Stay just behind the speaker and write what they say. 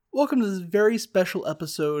Welcome to this very special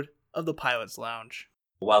episode of the Pilot's Lounge.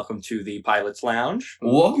 Welcome to the Pilot's Lounge.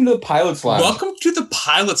 Welcome to the Pilot's Lounge. Welcome to the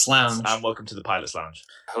Pilot's Lounge. Welcome to the Pilot's Lounge.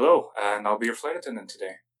 Hello, and I'll be your flight attendant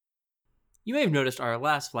today. You may have noticed our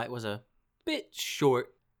last flight was a bit short,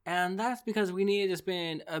 and that's because we needed to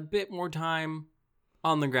spend a bit more time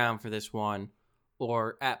on the ground for this one,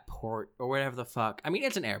 or at port, or whatever the fuck. I mean,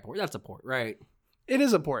 it's an airport. That's a port, right? It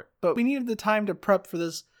is a port, but we needed the time to prep for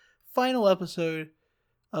this final episode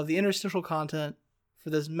of the interstitial content for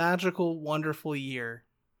this magical, wonderful year.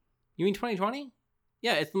 You mean 2020?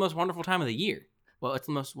 Yeah, it's the most wonderful time of the year. Well, it's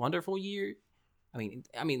the most wonderful year. I mean,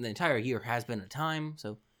 the entire year has been a time,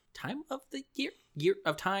 so time of the year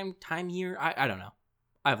of time year. I don't know.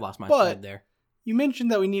 I've lost my thread there. You mentioned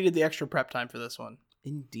that we needed the extra prep time for this one.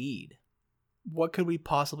 Indeed. What could we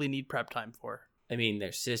possibly need prep time for? I mean,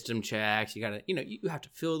 there's system checks. You gotta, you have to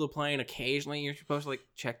fill the plane occasionally. You're supposed to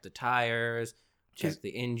check the tires, check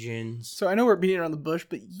the engines. So I know we're beating around the bush,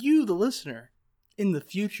 but you, the listener, in the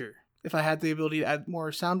future, if I had the ability to add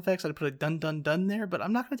more sound effects, I'd put a dun dun dun there, but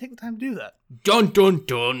I'm not going to take the time to do that. Dun dun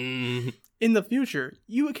dun. In the future,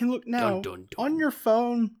 you can look now dun, dun, dun. on your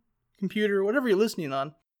phone, computer, whatever you're listening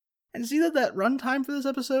on, and see that runtime for this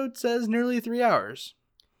episode says nearly 3 hours.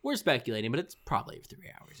 We're speculating, but it's probably 3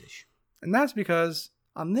 hours-ish. And that's because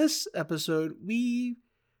on this episode, we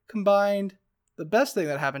combined the best thing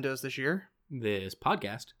that happened to us this year, this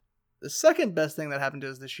podcast, the second best thing that happened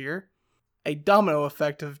to us this year, a domino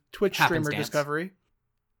effect of Twitch streamer discovery,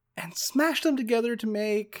 and smashed them together to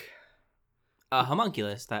make a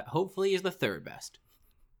homunculus that hopefully is the third best.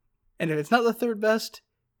 And if it's not the third best,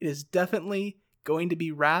 it is definitely going to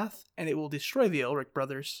be Wrath, and it will destroy the Elric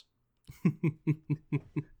brothers.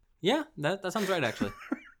 Yeah, that sounds right, actually.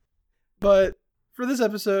 But for this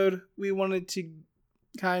episode, we wanted to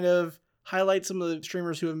kind of highlight some of the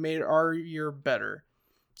streamers who have made our year better.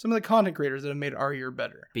 Some of the content creators that have made our year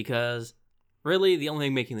better. Because really, the only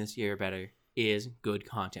thing making this year better is good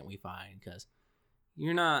content we find. Because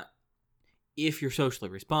if you're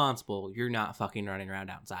socially responsible, you're not fucking running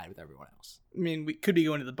around outside with everyone else. I mean, we could be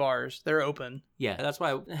going to the bars. They're open. Yeah, that's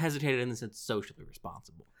why I hesitated in the sense socially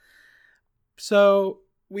responsible. So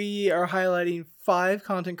we are highlighting 5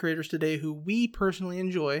 content creators today who we personally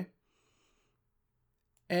enjoy.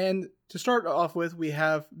 And to start off with, we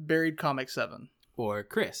have Buried Comic 7. Or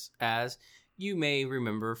Chris, as you may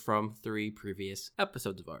remember from 3 previous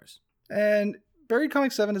episodes of ours. And Buried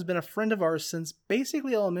Comic 7 has been a friend of ours since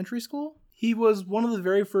basically elementary school. He was one of the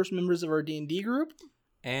very first members of our D&D group.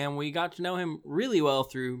 And we got to know him really well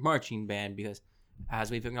through Marching Band because, as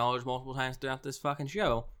we've acknowledged multiple times throughout this fucking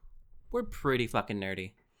show, we're pretty fucking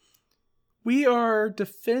nerdy. We are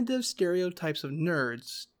definitive stereotypes of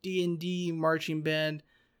nerds. D&D, Marching Band,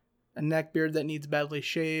 a neckbeard that needs badly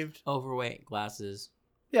shaved. Overweight, glasses.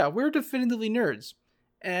 Yeah, we're definitively nerds.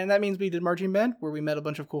 And that means we did Marching Band, where we met a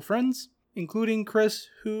bunch of cool friends, including Chris,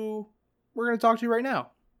 who we're going to talk to right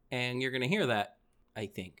now. And you're going to hear that, I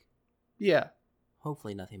think. Yeah.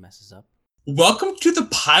 Hopefully nothing messes up. Welcome to the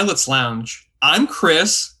Pilot's Lounge. I'm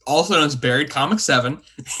Chris, also known as Buried Comic 7,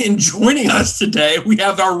 and joining us today, we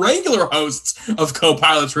have our regular hosts of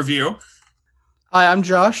Co-Pilots Review. Hi, I'm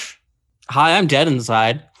Josh. Hi, I'm Dead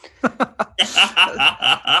Inside.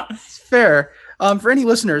 It's fair. For any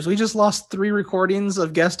listeners, we just lost 3 recordings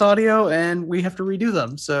of guest audio, and we have to redo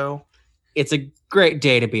them, so... It's a great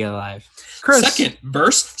day to be alive. Chris. Second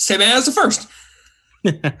verse, same as the first.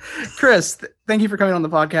 Chris, thank you for coming on the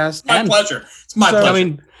podcast. My pleasure. It's my pleasure.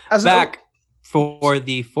 Coming back for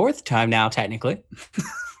the 4th time now, technically.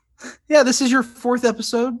 Yeah, this is your 4th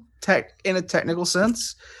episode, in a technical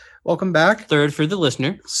sense. Welcome back. 3rd for the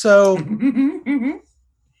listener. So,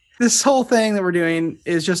 this whole thing that we're doing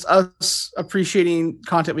is just us appreciating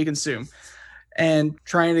content we consume and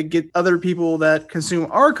trying to get other people that consume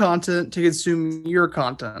our content to consume your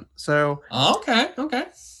content. So, Okay.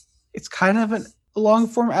 it's kind of a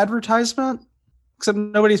long-form advertisement, except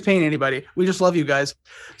nobody's paying anybody. We just love you guys.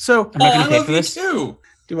 So, I'm not getting I paid love for you this. too.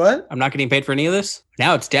 do what? I'm not getting paid for any of this.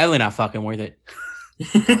 Now it's definitely not fucking worth it.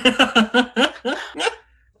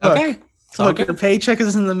 Okay. Look, your paycheck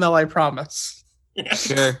is in the mail, I promise.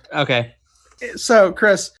 Sure. Okay. So,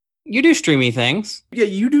 Chris, You do streamy things. yeah,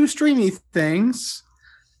 you do streamy things.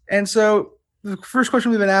 And so the first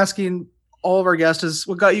question we've been asking all of our guests is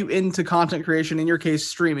what got you into content creation, in your case,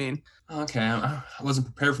 streaming? Okay, I wasn't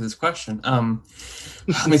prepared for this question.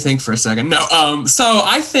 Let me think for a second. No, so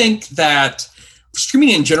I think that streaming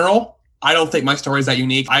in general, I don't think my story is that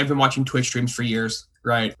unique. I've been watching Twitch streams for years,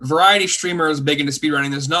 right? Variety streamers, big into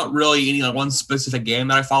speedrunning. There's not really any one specific game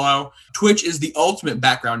that I follow. Twitch is the ultimate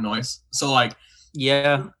background noise. So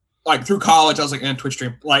Yeah. like through college, I was like, Twitch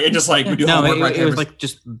stream. Like it just like we do No, homework, right? it was like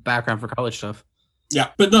just background for college stuff. Yeah,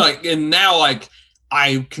 but no, like, and now like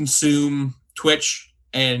I consume Twitch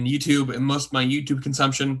and YouTube, and most of my YouTube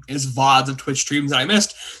consumption is VODs of Twitch streams that I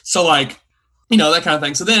missed. So like, that kind of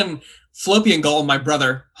thing. So then Fallopian Golem, my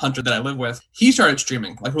brother Hunter that I live with, he started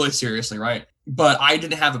streaming like really seriously, right? But I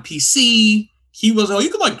didn't have a PC. He was, you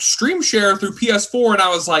can like stream share through PS4, and I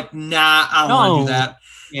was like, nah, I don't want to do that.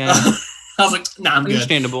 Yeah, I was like, nah, I'm good.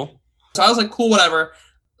 understandable. So I was like, cool, whatever.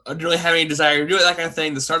 I didn't really have any desire to do it, that kind of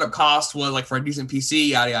thing. The startup cost was like for a decent PC,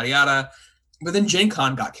 yada, yada, yada. But then Gen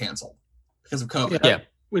Con got canceled because of COVID. Yeah.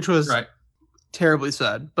 Which was Right. terribly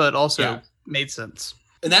sad, but also Yeah. made sense.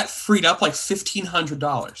 And that freed up like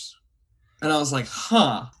 $1,500. And I was like,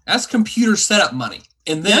 that's computer setup money.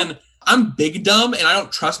 And then I'm big dumb and I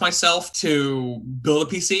don't trust myself to build a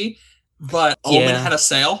PC, but Omen had a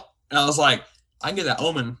sale. And I was like, I can get that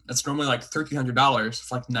Omen that's normally like $1,300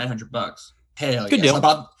 for like $900. Hell Good yes. deal.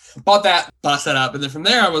 I bought that, bought set up. And then from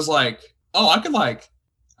there I was like, I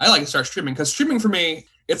like to start streaming, because streaming for me,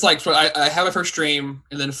 it's like, so I have my first stream,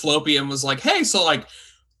 and then Fallopian was like, hey, so like,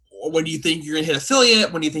 when do you think you're gonna hit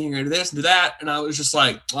affiliate? When do you think you're gonna do this and do that? And I was just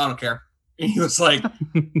like, I don't care. And he was like,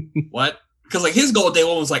 what? Because like his goal at day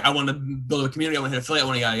one was like, I want to build a community, I want to hit affiliate, I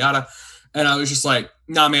want to yada yada. And I was just like,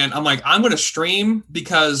 nah, man. I'm like, I'm gonna stream,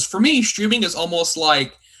 because for me, streaming is almost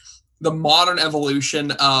like the modern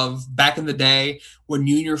evolution of back in the day when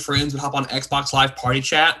you and your friends would hop on Xbox Live Party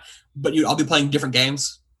Chat, but you'd all be playing different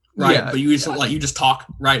games. Right, Yeah. but you just talk,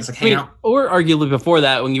 right? It's like hang out. Or arguably before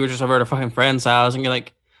that, when you were just over at a fucking friend's house and you're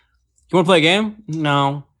like, you want to play a game?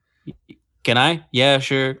 No. Can I? Yeah,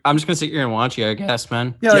 sure. I'm just going to sit here and watch you, I guess,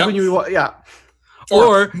 man. Yeah, like Yep. when you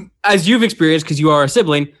Or, as you've experienced, because you are a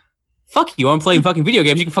sibling, fuck you, I'm playing fucking video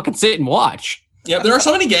games. You can fucking sit and watch. Yeah, there are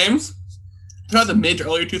so many games throughout the mid to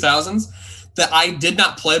early 2000s that I did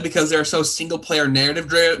not play because they're so single player narrative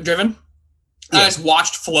driven. I just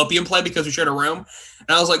watched Fallopian play because we shared a room, and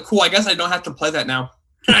I was like, cool, I guess I don't have to play that now.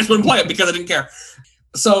 And I just wouldn't play it because I didn't care.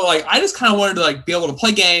 So like, I just kind of wanted to like be able to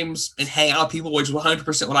play games and hang out with people, which is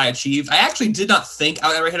 100% what I achieved. I actually did not think I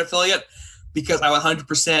would ever hit affiliate, because I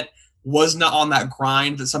 100% was not on that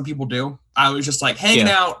grind that some people do. I was just like hanging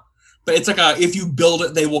out, but it's like if you build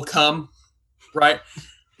it, they will come, right?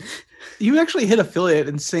 you actually hit affiliate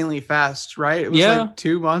insanely fast, right? It was like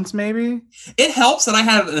 2 months maybe. It helps that I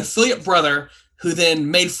had an affiliate brother who then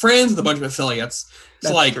made friends with a bunch of affiliates. So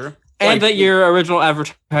That's like, true. And that your original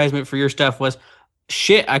advertisement for your stuff was,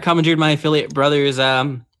 shit, I commandeered my affiliate brother's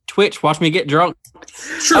Twitch. Watch me get drunk.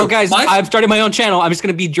 true. Oh, guys, I've started my own channel. I'm just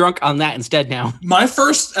going to be drunk on that instead now. My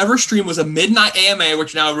first ever stream was a midnight AMA,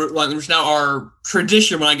 which now our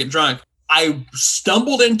tradition when I get drunk. I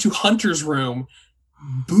stumbled into Hunter's room,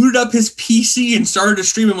 booted up his PC, and started to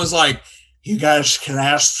stream, and was like, you guys can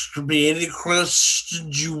ask me any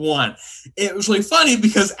questions you want. It was really funny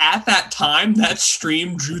because at that time, that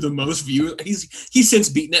stream drew the most views. He's since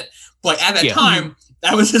beaten it, but at that time,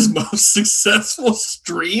 that was his most successful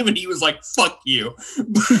stream, and he was like, fuck you.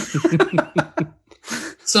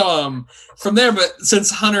 So from there, but since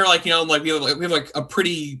Hunter, like, we have like a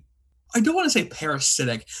pretty, I don't want to say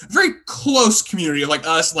parasitic, very close community of like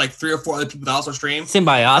us, like 3 or 4 other people that also stream.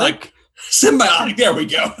 Symbiotic. Symbiotic, there we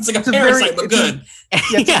go. It's like a parasite, but good.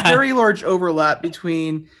 It's a very large overlap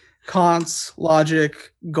between Cons, Logic,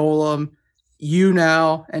 Golem, you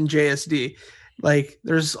now, and JSD. Like,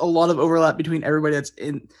 there's a lot of overlap between everybody that's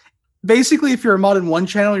in. Basically, if you're a mod in one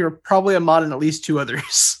channel, you're probably a mod in at least 2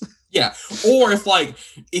 others. Yeah. Or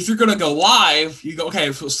if you're gonna go live, you go,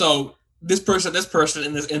 okay, so this person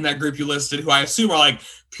in that group you listed, who I assume are like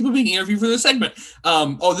people being interviewed for this segment.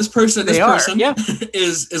 This person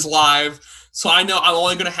is live. So I know I'm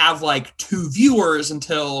only gonna have like 2 viewers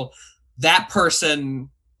until that person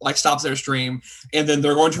like stops their stream, and then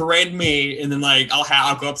they're going to raid me, and then like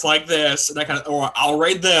I'll go up to like this and that kind of, or I'll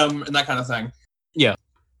raid them and that kind of thing. Yeah.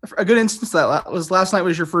 A good instance that was last night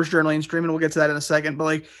was your first journaling stream, and we'll get to that in a second. But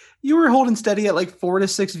like, you were holding steady at like 4 to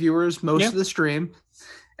 6 viewers most of the stream,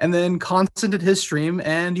 and then Constant did his stream,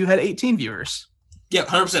 and you had 18 viewers. Yeah,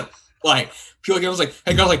 100%. Like, people was like,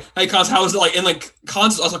 hey, guys, hey, Cons, how is it? Like, and like,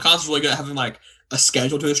 Cons is really good at having like a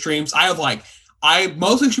schedule to his streams. I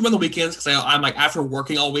mostly stream on the weekends because I'm like, after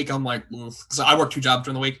working all week, I'm like, because I work 2 jobs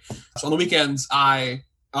during the week. So on the weekends,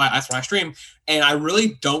 that's when I stream, and I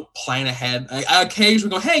really don't plan ahead. I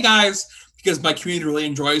occasionally go, hey guys, because my community really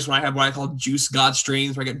enjoys when I have what I call Juice God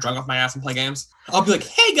streams, where I get drunk off my ass and play games. I'll be like,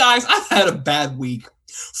 hey guys, I've had a bad week.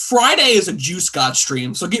 Friday is a Juice God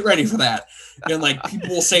stream, so get ready for that. And like, people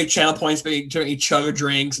will save channel points to chug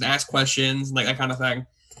drinks and ask questions and like that kind of thing.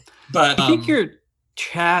 But I think your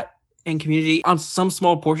chat and community on some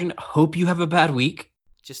small portion hope you have a bad week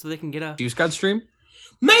Just so they can get a. Juice God stream?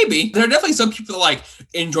 Maybe there are definitely some people that like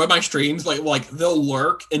enjoy my streams. Like they'll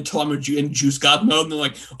lurk until I'm in Juice God mode, and they're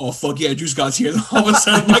like, "Oh fuck yeah, Juice God's here!" Then all of a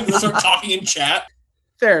sudden, like they start talking in chat.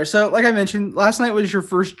 Fair. So, like I mentioned, last night was your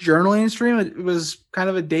first journaling stream. It was kind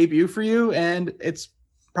of a debut for you, and it's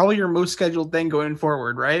probably your most scheduled thing going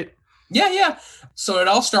forward, right? Yeah. So it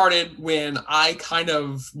all started when I kind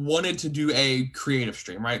of wanted to do a creative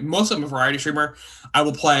stream, right? Most of I'm a variety streamer. I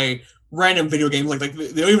will play random video games, like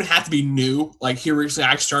they don't even have to be new. Like here recently,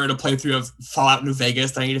 I started a playthrough of Fallout New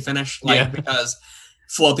Vegas that I need to finish, because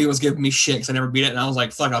Floppy was giving me shit because I never beat it, and I was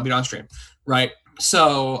like, fuck, I'll beat it on stream, right?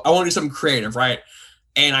 So I want to do something creative, right?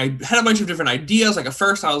 And I had a bunch of different ideas. Like at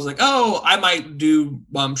first, I was like, oh, I might do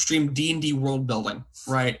stream D&D world building,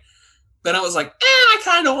 right? Then I was like, I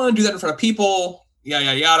kind of don't want to do that in front of people,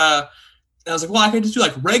 yada, yada. And I was like, well, I could just do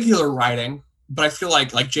like regular writing, but I feel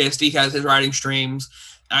like JSD has his writing streams.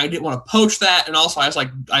 And I didn't want to poach that. And also, I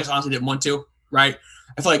honestly didn't want to, right?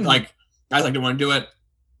 I feel like I didn't want to do it.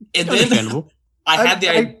 And then I had the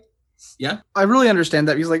idea. Yeah. I really understand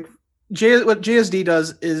that because like what JSD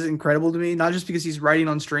does is incredible to me, not just because he's writing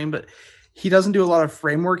on stream, but he doesn't do a lot of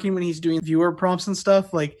frameworking when he's doing viewer prompts and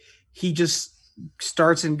stuff. Like he just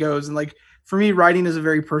starts and goes, and like for me, writing is a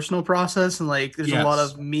very personal process, and like there's a lot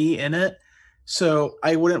of me in it, so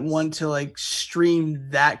I wouldn't want to like stream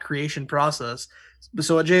that creation process.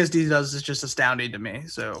 So what JSD does is just astounding to me.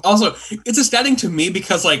 So also it's astounding to me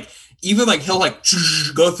because like even like he'll like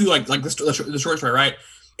go through like the short story, right?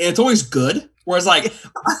 And it's always good. Whereas like I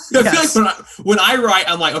feel like when I write,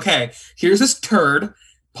 I'm like, okay, here's this turd,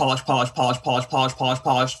 polish.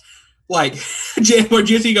 Like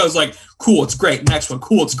JSD goes like, cool, it's great. Next one,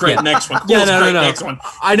 cool, it's great. Next one, cool, it's great. Next one.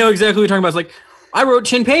 I know exactly what you're talking about. It's like I wrote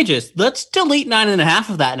 10 pages. Let's delete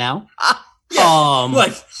 9.5 of that now.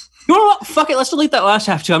 Like you know what? Fuck it. Let's delete that last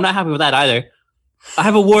half too. I'm not happy with that either. I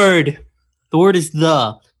have a word. The word is the.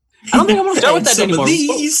 I don't think I'm gonna start with that anymore.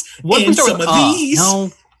 What if we start with these?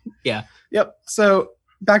 No. Yeah. Yep. So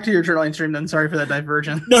back to your journaling stream then. Sorry for that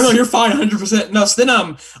diversion. No, you're fine, 100%. No, so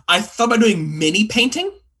then I thought about doing mini painting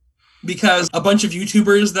because a bunch of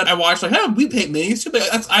YouTubers that I watch like, we paint minis too. But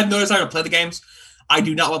I've noticed I don't play the games. I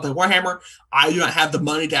do not want to play Warhammer. I do not have the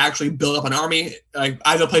money to actually build up an army. I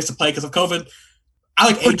have no place to play because of COVID. I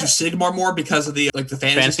like Age of Sigmar more because of the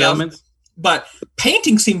fantasy elements. But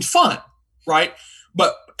painting seemed fun, right?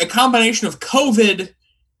 But a combination of COVID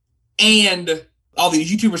and all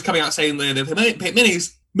these YouTubers coming out saying they paint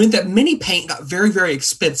minis meant that mini paint got very, very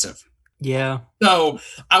expensive. Yeah. So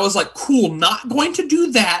I was like, cool, not going to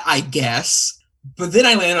do that, I guess. But then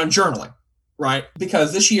I landed on journaling, right?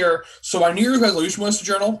 Because this year, so my New Year's resolution was to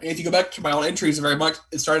journal. And if you go back to my old entries, very much,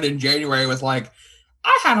 it started in January with like,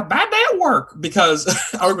 I had a bad day at work because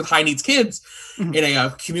I work with high needs kids in a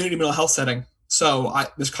community mental health setting. So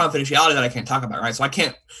there's confidentiality that I can't talk about, right? So I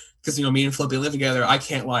can't, because, me and Flippy live together, I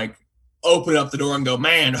can't like open up the door and go,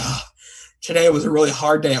 man, today was a really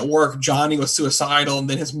hard day at work. Johnny was suicidal, and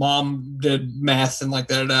then his mom did meth and like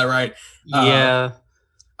da-da-da, right? Yeah.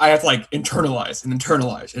 I have to like internalize.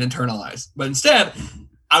 But instead,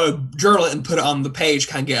 I would journal it and put it on the page,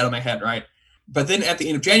 kind of get out of my head, right? But then at the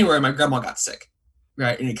end of January, my grandma got sick,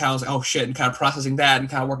 right? And it kind of was like, oh shit, and kind of processing that and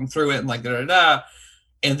kind of working through it and like da-da-da.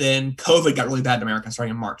 And then COVID got really bad in America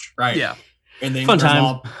starting in March, right? Yeah. And then Fun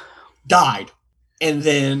grandma time. died. And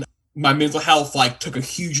then my mental health like took a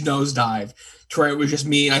huge nosedive to where it was just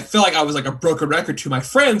me. And I feel like I was like a broken record to my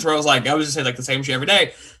friends where I was just saying like the same shit every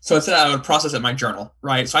day. So instead I would process it in my journal,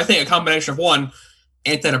 right? So I think a combination of one,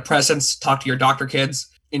 antidepressants, talk to your doctor, kids,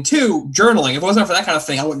 and two, journaling. If it wasn't for that kind of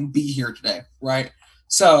thing, I wouldn't be here today, right?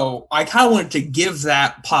 So I kind of wanted to give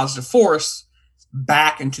that positive force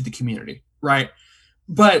back into the community, right?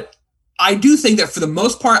 But I do think that for the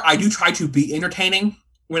most part, I do try to be entertaining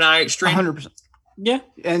when I stream. 100%. Yeah.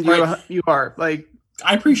 And Right. you are like,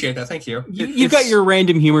 I appreciate that. Thank you. You've got your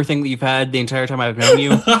random humor thing that you've had the entire time I've known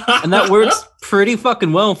you. And that works pretty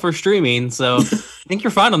fucking well for streaming. So I think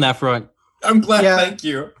you're fine on that front. I'm glad. Yeah. Thank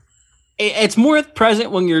you. It's more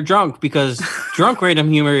present when you're drunk because drunk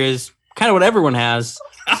random humor is kind of what everyone has.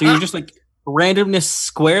 So you're just like randomness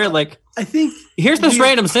square. Like, I think here's this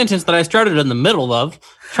random sentence that I started in the middle of.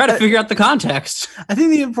 Try to figure out the context. I think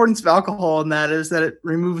the importance of alcohol in that is that it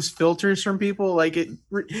removes filters from people. Like it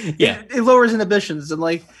lowers inhibitions. And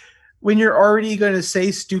like when you're already going to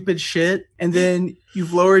say stupid shit and then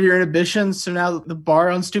you've lowered your inhibitions, so now the bar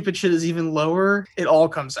on stupid shit is even lower, it all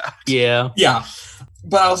comes out. Yeah. Yeah.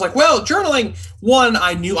 But I was like, well, journaling, one,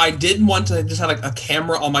 I knew I didn't want to just have like a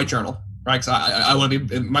camera on my journal, right? Because I want to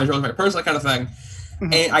be, my journal is my personal kind of thing.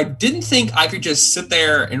 And I didn't think I could just sit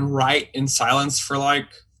there and write in silence for like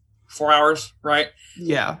 4 hours, right?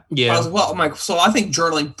 Yeah. Yeah. I was like, well, I'm like, so I think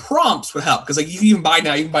journaling prompts would help because like you can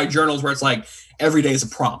buy journals where it's like every day is a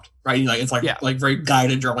prompt, right? Like it's like like very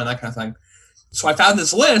guided journaling, that kind of thing. So I found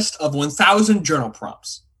this list of 1,000 journal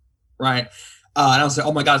prompts, right? And I was like,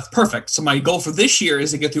 oh my god, it's perfect. So my goal for this year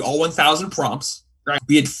is to get through all 1,000 prompts. Right?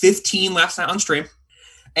 We had 15 last night on stream.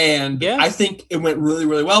 And I think it went really,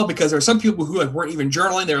 really well because there were some people who like weren't even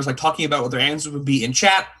journaling. They was like talking about what their answers would be in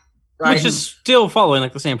chat. Right. Which is still following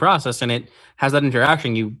like the same process, and it has that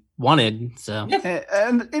interaction you wanted. So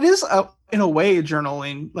and it is in a way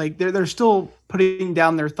journaling. Like they're still putting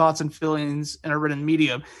down their thoughts and feelings in a written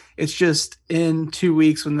medium. It's just in 2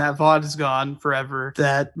 weeks when that VOD is gone forever,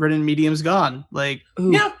 that written medium's gone. Like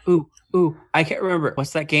ooh, I can't remember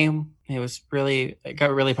what's that game. It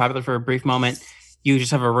got really popular for a brief moment. You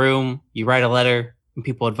just have a room, you write a letter, and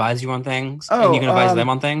people advise you on things, and you can advise them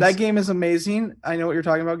on things. That game is amazing. I know what you're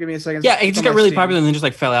talking about. Give me a second. Yeah, it just got really popular and then just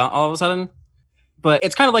like fell out all of a sudden. But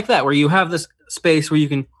it's kind of like that, where you have this space where you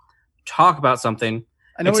can talk about something.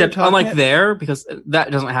 I know except unlike there, because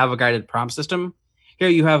that doesn't have a guided prompt system. Here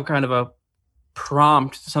you have kind of a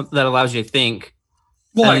prompt, something that allows you to think,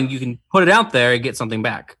 and then you can put it out there and get something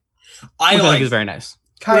back. I think is very nice.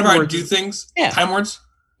 Whenever I do things, time words.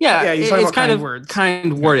 Yeah, it's kind of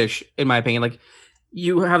wordish in my opinion. Like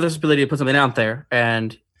you have this ability to put something out there,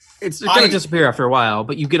 and it's going to disappear after a while.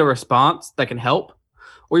 But you get a response that can help,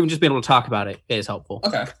 or even just being able to talk about it is helpful.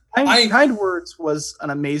 Okay, kind words was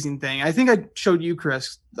an amazing thing. I think I showed you,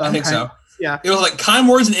 Chris. I think so. Yeah, it was like kind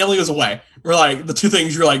words and aliens away. We're like the two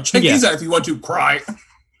things you're like check these out if you want to cry.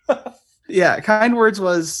 Yeah, kind words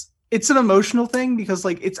it's an emotional thing because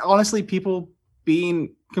like it's honestly people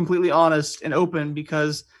being completely honest and open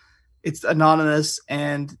because it's anonymous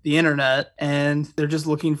and the internet and they're just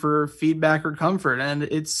looking for feedback or comfort. And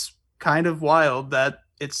it's kind of wild that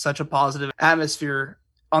it's such a positive atmosphere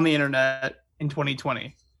on the internet in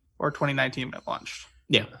 2020 or 2019 when it launched.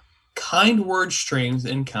 Yeah. Kind word streams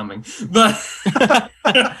incoming. But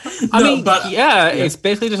it's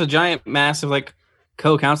basically just a giant, massive like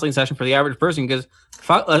co-counseling session for the average person because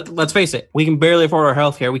let's face it, we can barely afford our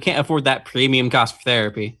healthcare. We can't afford that premium cost for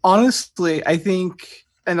therapy. Honestly, I think,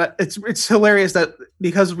 and it's hilarious that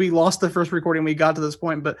because we lost the first recording, we got to this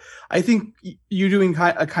point. But I think you doing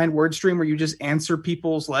a kind word stream where you just answer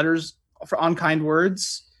people's letters on kind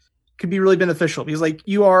words could be really beneficial because like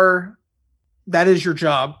that is your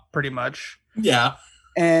job pretty much. Yeah.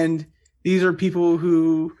 And these are people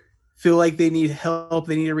who feel like they need help,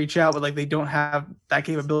 they need to reach out, but like they don't have that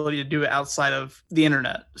capability to do it outside of the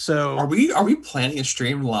internet. So are we planning a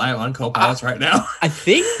stream live on Copilots right now? I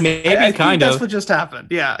think maybe I think that's what just happened.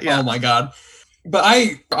 Yeah. Oh my god. But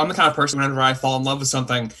I'm the kind of person whenever I fall in love with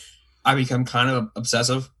something, I become kind of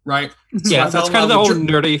obsessive, right? So yeah, that's kind of the whole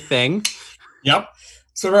nerdy thing. Yep.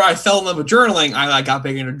 So where I fell in love with journaling, I like got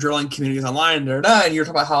big into journaling communities online, and you're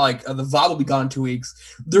talking about how like the VOD will be gone in 2 weeks.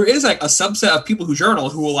 There is like a subset of people who journal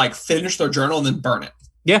who will like finish their journal and then burn it.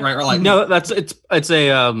 Yeah, right. Or like no, it's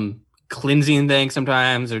a cleansing thing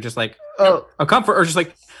sometimes, or just like a comfort, or just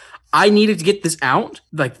like I needed to get this out,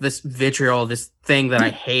 like this vitriol, this thing that I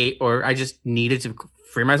hate, or I just needed to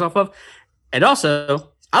free myself of, and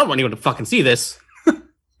also I don't want anyone to fucking see this.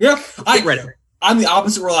 Yeah, I read it. I'm the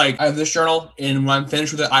opposite where like I have this journal and when I'm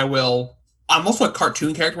finished with it, I'm also a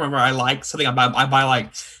cartoon character. Whenever I like something, I buy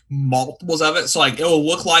like multiples of it. So like it will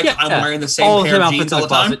look like I'm wearing the same pair of jeans all the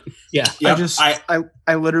time. Yeah. Yep.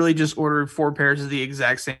 I literally just ordered 4 pairs of the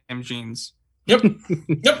exact same jeans. Yep.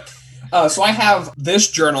 Yep. So I have this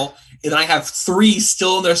journal and I have 3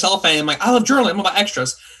 still in their cellophane. I'm like, I love journaling. I'm about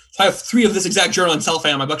extras. So I have 3 of this exact journal in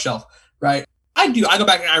cellophane on my bookshelf. Right. I go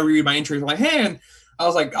back and I read my entries. I'm like, hey, and I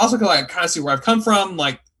was like, also like kind of see where I've come from,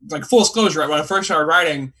 like full disclosure. Right when I first started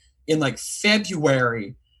writing in like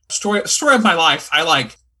February, story of my life. I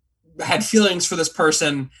like had feelings for this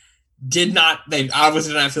person. They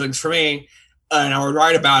obviously didn't have feelings for me, and I would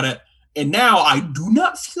write about it. And now I do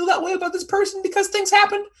not feel that way about this person because things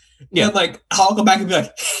happened. Yeah, and like I'll go back and be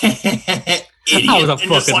like, idiot. I was a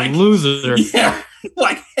fucking loser. Yeah,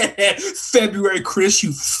 like February, Chris,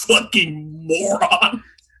 you fucking moron.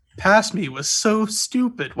 Past me was so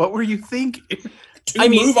stupid. What were you thinking?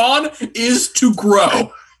 Move on is to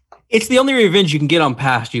grow. It's the only revenge you can get on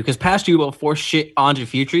past you, because past you will force shit onto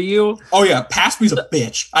future you. Oh yeah, past me's a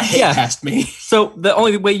bitch. I hate past me. So the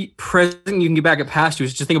only way present you can get back at past you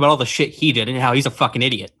is just think about all the shit he did and how he's a fucking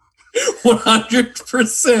idiot.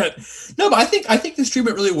 100%. No, but I think the stream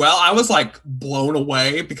went really well. I was like blown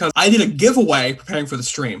away because I did a giveaway preparing for the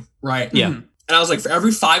stream, right? Yeah. And I was like, for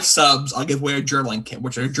every 5 subs, I'll give away a journaling kit,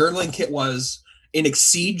 which a journaling kit was in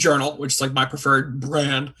Exceed Journal, which is like my preferred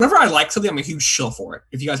brand. Whenever I like something, I'm a huge shill for it.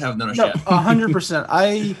 If you guys haven't noticed No, yet.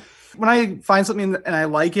 100%. When I find something and I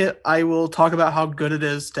like it, I will talk about how good it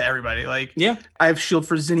is to everybody. Like, Yeah. I have Shield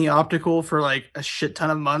for Zinni Optical for like a shit ton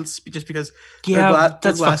of months just because Yeah, their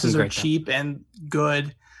that's glasses fucking are great, though. cheap and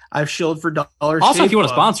good. I have Shield for Dollar Also, Shave if you want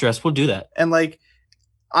to Club. sponsor us, we'll do that. And like,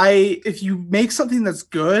 if you make something that's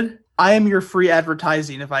good, I am your free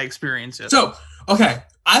advertising if I experience it. So, okay,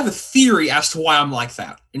 I have a theory as to why I'm like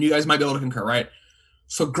that, and you guys might be able to concur, right?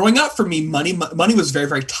 So, growing up for me, money was very,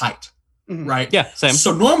 very tight, Mhm. right? Yeah, same.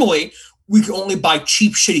 So normally we could only buy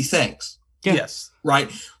cheap, shitty things, Yeah. Yes. right?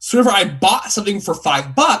 So whenever I bought something for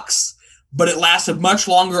 $5, but it lasted much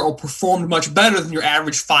longer or performed much better than your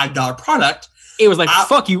average $5 product, It was like,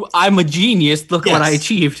 fuck you, I'm a genius. Look what I Yes.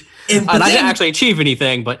 achieved. and And I then didn't actually achieve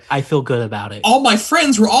anything, but I feel good about it. all my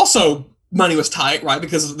friends were also money was tight, right?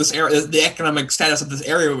 Because of this area, the economic status of this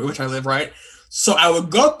area in which I live, right? So I would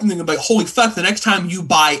go up and be like, holy fuck, the next time you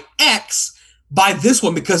buy X, buy this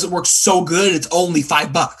one because it works so good, it's only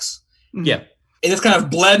 $5. Yeah. And it's kind of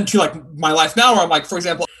bled into like my life now where I'm like, for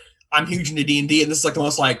example, I'm huge into D&D, and this is like the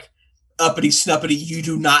most like uppity snuppity, you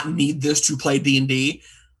do not need this to play D&D.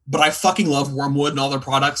 But I fucking love Wormwood and all their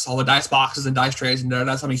products, all the dice boxes and dice trays and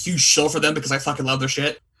that's I'm a huge shill for them because I fucking love their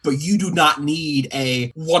shit. But you do not need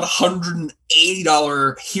a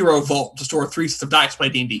 $180 Hero Vault to store 3 sets of dice to play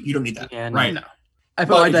D&D. You don't need that, Yeah, no. right? No. I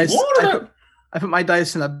put But my if dice. you want to- I put my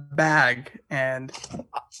dice in a bag, and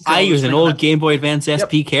I use an bring old them Game Boy Advance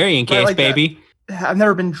SP carrying Right case, like that. baby. back. I've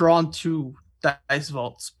never been drawn to dice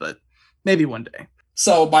vaults, but maybe one day.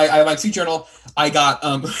 So I have my Exceed Journal. I got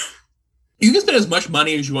you can spend as much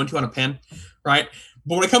money as you want to on a pen, right?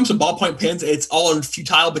 But when it comes to ballpoint pens, it's all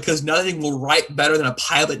futile because nothing will write better than a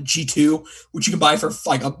Pilot G2, which you can buy for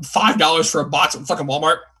like $5 for a box at fucking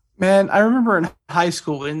Walmart. Man, I remember in high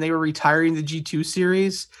school when they were retiring the G2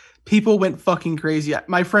 series, people went fucking crazy.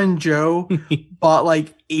 My friend Joe bought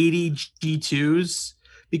like 80 G2s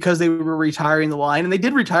because they were retiring the line, and they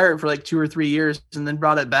did retire it for like 2 or 3 years and then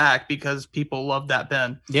brought it back because people loved that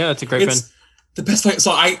pen. Yeah, it's a great pen. It's the best way.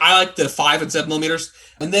 So I like the 5 and 7 millimeters.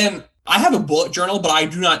 And then I have a bullet journal, but I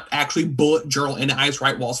do not actually bullet journal in it. I just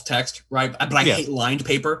write walls of text, right? But I hate lined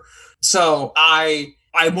paper. So I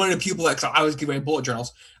wanted people that, cause I was giving away bullet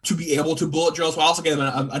journals, to be able to bullet journals. So I also gave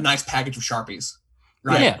them a nice package of Sharpies,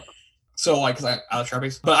 right? Yeah. So like, cause I love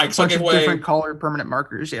Sharpies, but I Bunch gave of away different color permanent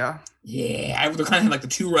markers, yeah. Yeah, I kind of had like the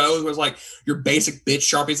 2 rows where it's like your basic bitch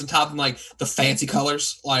Sharpies on top and like the fancy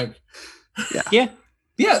colors. Like, Yeah.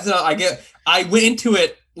 So I went into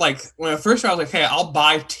it like when I first started, I was like, hey, I'll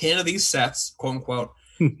buy 10 of these sets, quote unquote,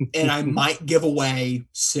 and I might give away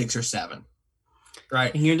 6 or 7.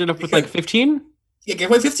 Right. And you ended up with like 15? Yeah, gave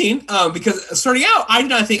away 15. Because starting out, I did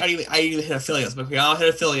not think I even hit affiliates, but I'll hit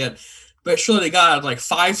affiliate. But surely they got like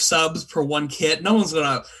 5 subs per 1 kit. No one's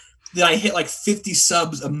gonna. Then I hit like 50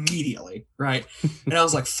 subs immediately, right? And I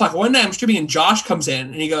was like, fuck. One day I'm streaming and Josh comes in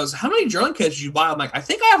and he goes, how many journaling kits did you buy? I'm like, I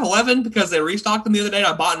think I have 11 because they restocked them the other day and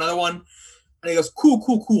I bought another one. And he goes,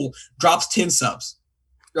 cool. Drops 10 subs,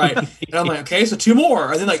 right? And I'm like, okay, so 2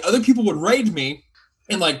 more. And then like other people would raid me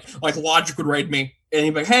and like Logic would raid me. And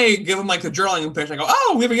he'd be like, hey, give him like the journaling pitch. And I go,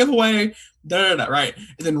 oh, we have a giveaway. Right.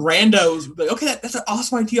 And then randos would be like, okay, that's an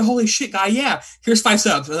awesome idea. Holy shit, guy. Yeah. Here's 5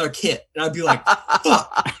 subs, another kit. And I'd be like,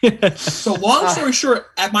 fuck. So long story short,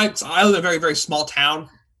 I live in a very, very small town.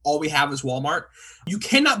 All we have is Walmart. You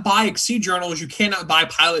cannot buy Exceed journals. You cannot buy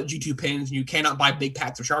Pilot G2 pens. And you cannot buy big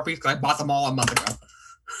packs of Sharpies because I bought them all a month ago.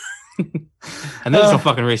 And they just don't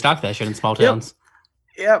fucking restock that shit in small towns.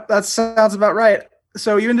 Yep, that sounds about right.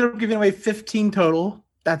 So you ended up giving away 15 total.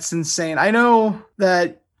 That's insane. I know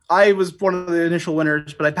that I was one of the initial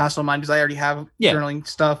winners, but I passed on mine because I already have journaling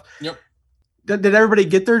stuff. Yep. Did everybody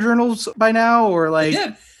get their journals by now, or like? They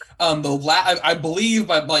did. I believe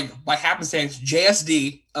by happenstance,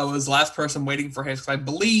 JSD was the last person waiting for his. Because I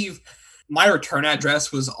believe my return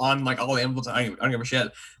address was on like all the envelopes. I don't give a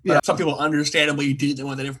shit. But some people understandably didn't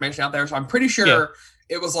want that information out there, so I'm pretty sure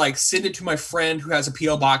it was like send it to my friend who has a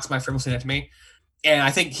PO box. My friend will send it to me, and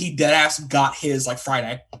I think he deadass got his like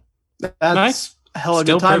Friday. That's nice. Hella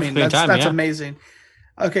Still good timing. perfectly That's amazing.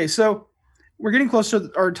 Okay, so we're getting close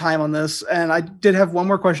to our time on this, and I did have one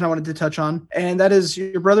more question I wanted to touch on, and that is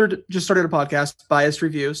your brother just started a podcast, Biased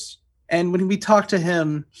Reviews, and when we talked to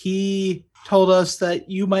him, he told us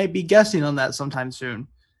that you might be guesting on that sometime soon.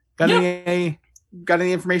 Got any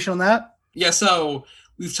information on that? Yeah, so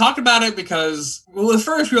we've talked about it because, well, at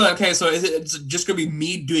first we were like, okay, so it's just going to be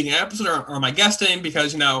me doing an episode or am I guesting?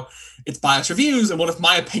 Because, it's Biased Reviews, and what if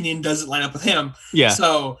my opinion doesn't line up with him? Yeah.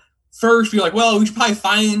 So first be like, well, we should probably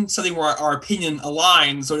find something where our opinion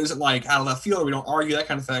aligns, so it isn't like out of left field, or we don't argue, that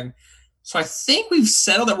kind of thing. So I think we've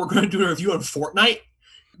settled that we're going to do a review on Fortnite,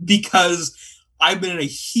 because I've been in a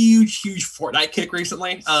huge Fortnite kick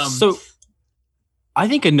recently. So I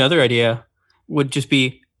think another idea would just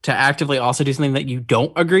be to actively also do something that you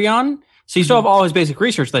don't agree on. So you still have all his basic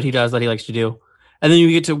research that he does, that he likes to do. And then you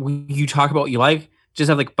get to, you talk about what you like, just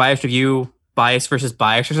have like biased review, bias versus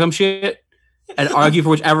bias or some shit, and argue for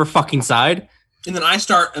whichever fucking side. And then I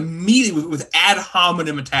start immediately with ad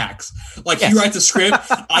hominem attacks. Like, he writes a script,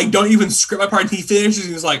 I don't even script my part, and he finishes,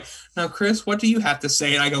 and he's like, now, Chris, what do you have to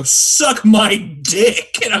say? And I go, suck my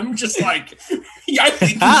dick. And I'm just like, I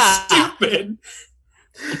think you're stupid.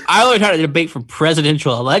 I learned how to debate for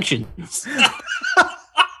presidential elections.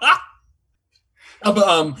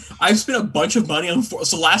 But I've spent a bunch of money on.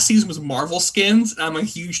 So last season was Marvel skins. And I'm a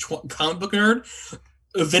huge comic book nerd.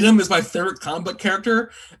 Venom is my favorite comic book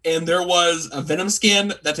character, and there was a Venom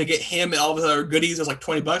skin that to get him and all of his other goodies was like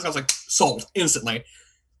 $20. I was like, sold instantly.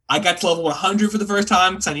 I got to level 100 for the first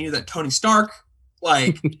time because I needed that Tony Stark.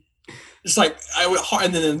 Like, it's like I went hard.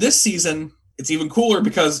 And then in this season, it's even cooler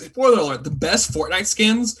because, spoiler alert, the best Fortnite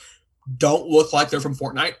skins don't look like they're from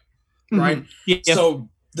Fortnite, right? Mm-hmm. Yeah. So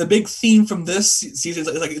the big theme from this season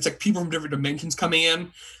is like it's like people from different dimensions coming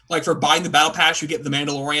in. Like, for buying the battle pass, you get the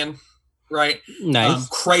Mandalorian, right? Nice.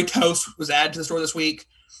 Kratos was added to the store this week.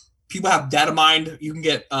 People have data mined. You can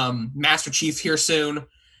get Master Chief here soon.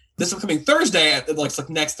 This upcoming Thursday, like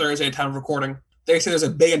next Thursday at time of recording, they say there's a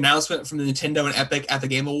big announcement from the Nintendo and Epic at the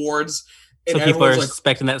Game Awards. And so people are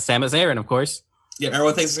expecting that Samus Aran, of course. Yeah,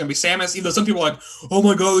 everyone thinks it's going to be Samus, even though some people are like, oh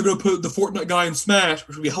my god, they're going to put the Fortnite guy in Smash,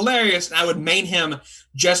 which would be hilarious, and I would main him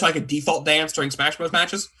just so I could default dance during Smash Bros.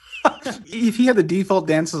 Matches. If he had the default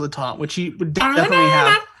dance as a taunt, which he would definitely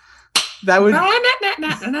have, that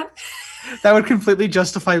would completely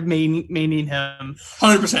justify maining him.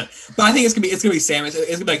 100%. But I think it's gonna be Samus.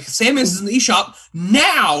 It's gonna be like, Samus is in the eShop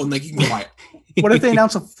now, and like you can go buy it. What if they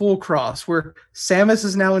announce a full cross where Samus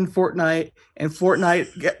is now in Fortnite and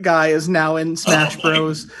Fortnite guy is now in Smash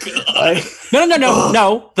Bros? Like,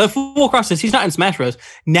 No. The full cross is he's not in Smash Bros.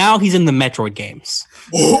 Now he's in the Metroid games.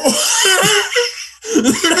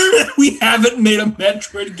 We haven't made a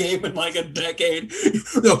Metroid game in like a decade.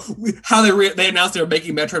 No, they announced they were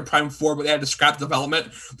making Metroid Prime 4, but they had to scrap development.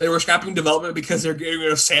 They were scrapping development because they're getting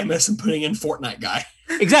rid of Samus and putting in Fortnite guy.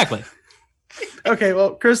 Exactly. Okay,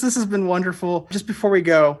 well, Chris, this has been wonderful. Just before we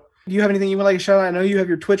go, do you have anything you would like to shout out? I know you have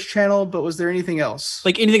your Twitch channel, but was there anything else?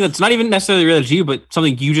 Like anything that's not even necessarily related to you, but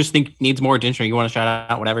something you just think needs more attention or you want to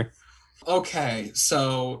shout out, whatever. Okay,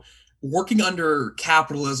 so working under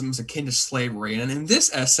capitalism is akin to slavery. And in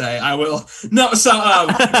this essay, I will... No, so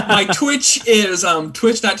my Twitch is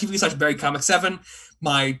twitch.tv/BuriedComic7.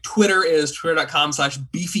 My Twitter is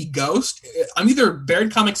twitter.com/BeefyGhost. I'm either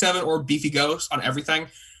BuriedComic7 or BeefyGhost on everything.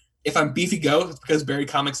 If I'm Beefy Ghost, it's because Buried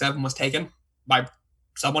Comic 7 was taken by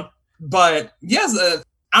someone. But yes,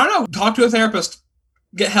 I don't know. Talk to a therapist.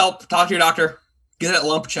 Get help. Talk to your doctor. Get that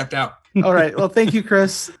lump checked out. All right. Well, thank you,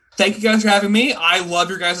 Chris. Thank you guys for having me. I love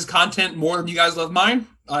your guys' content more than you guys love mine.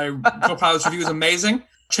 Co-Pilot's Review is amazing.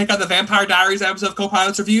 Check out the Vampire Diaries episode of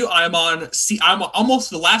Co-Pilot's Review. I'm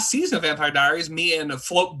almost the last season of Vampire Diaries. Me and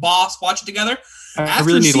Float Boss watch it together. I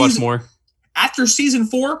really need to watch more. After season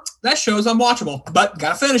 4, that show's unwatchable, but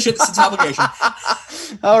gotta finish it. It's obligation.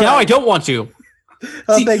 Now I don't want to.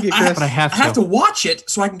 Oh, thank you, Chris. But I have to watch it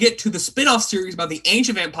so I can get to the spin-off series about the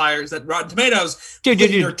ancient vampires that Rotten Tomatoes dude.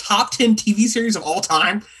 their top 10 TV series of all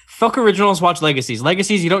time. Fuck originals, watch Legacies.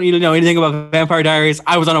 Legacies, you don't need to know anything about Vampire Diaries.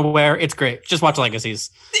 I was unaware. It's great. Just watch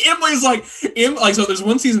Legacies. Emily's like, so there's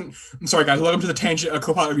one season. I'm sorry, guys. Welcome to the tangent, a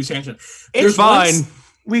Co-Pilot Review tangent. It's fine.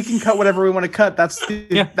 We can cut whatever we want to cut. That's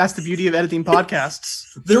the beauty of editing podcasts.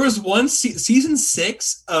 There was one season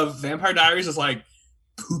 6 of Vampire Diaries is like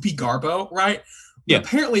Poopy Garbo, right? Yeah. But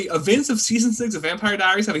apparently, events of season 6 of Vampire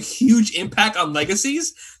Diaries have a huge impact on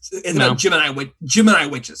Legacies. It's about Gemini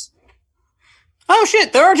witches. Oh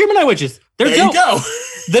shit! There are Gemini witches. There you go.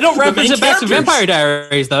 They don't reference it back to Vampire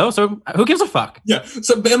Diaries though, so who gives a fuck? Yeah.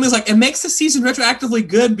 So Emily's like, it makes the season retroactively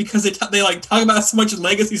good because they like talk about so much in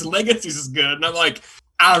Legacies. Legacies is good, and I'm like,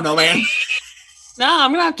 I don't know, man. No,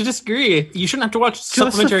 I'm gonna have to disagree. You shouldn't have to watch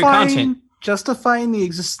supplementary content. Justifying the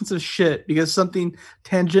existence of shit because something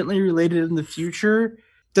tangentially related in the future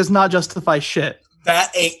does not justify shit.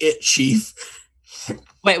 That ain't it, Chief.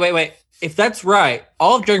 Wait. If that's right,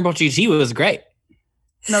 all of Dragon Ball GT was great.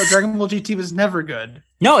 No, Dragon Ball GT was never good.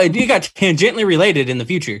 No, it got tangentially related in the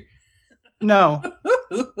future. No.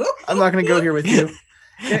 I'm not going to go here with you.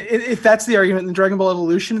 If that's the argument, then Dragon Ball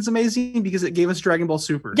Evolution is amazing because it gave us Dragon Ball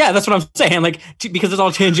Super. Yeah, that's what I'm saying. Like, because it's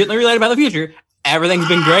all tangentially related about the future, everything's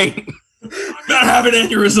been great. Not have an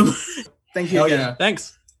aneurysm. Thank you Hell again. yeah.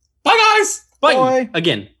 Thanks. Bye, guys. Bye. Bye.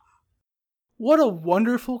 Again. What a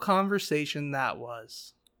wonderful conversation that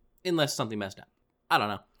was. Unless something messed up. I don't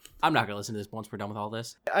know. I'm not going to listen to this once we're done with all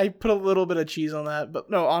this. I put a little bit of cheese on that,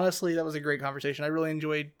 but no, honestly, that was a great conversation. I really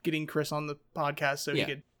enjoyed getting Chris on the podcast so he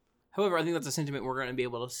could. However, I think that's a sentiment we're going to be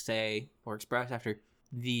able to say or express after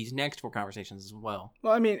these next 4 conversations as well.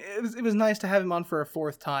 Well, I mean, it was nice to have him on for a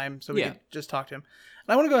 4th time so we could just talk to him.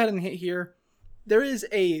 And I want to go ahead and hit here. There is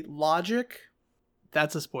a logic,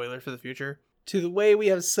 that's a spoiler for the future, to the way we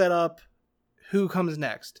have set up who comes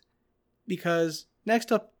next. Because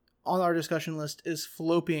next up on our discussion list is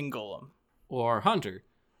Fallopian Golem. Or Hunter,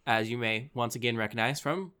 as you may once again recognize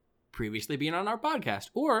from previously being on our podcast.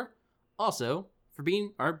 Or also for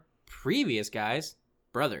being our previous guy's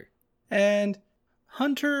brother. And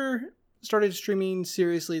Hunter started streaming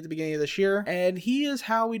seriously at the beginning of this year, and he is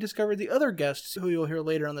how we discovered the other guests who you'll hear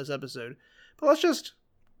later on this episode. But let's just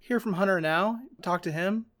hear from Hunter now, talk to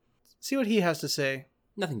him, see what he has to say.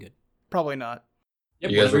 Nothing good. Probably not.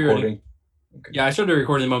 Yep, You guys whenever you're ready. recording? Okay. Yeah, I started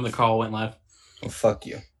recording the moment the call went live. Well, fuck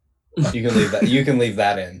you. You can leave that. You can leave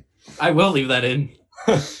that in. I will leave that in.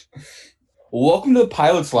 Welcome to the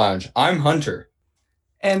Pilot's Lounge. I'm Hunter.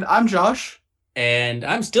 And I'm Josh. And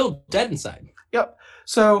I'm still dead inside. Yep.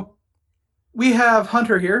 So we have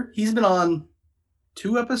Hunter here. He's been on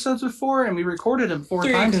 2 episodes before, and we recorded him 4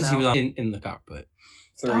 times because now. he was in the cockpit.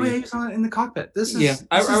 Oh, yeah, he was on in the cockpit. This is, Yeah, this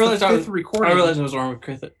I is realized the I was- 5th recording. I realized I was wrong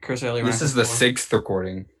with Chris earlier. This is the 6th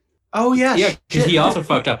recording. Oh, yeah. Yeah, because shit. he also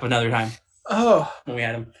fucked up another time Oh, when we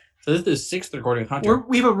had him. So this is the 6th recording with Hunter.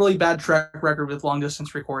 we have a really bad track record with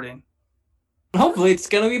long-distance recording. Hopefully it's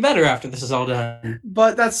going to be better after this is all done.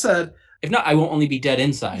 But that said, If not, I won't only be dead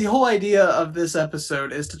inside. the whole idea of this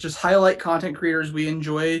episode is to just highlight content creators we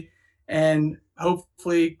enjoy and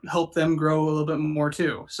hopefully help them grow a little bit more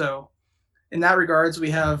too. So in that regards, we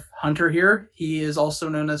have Hunter here. He is also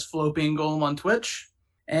known as Fallopian Golem on Twitch.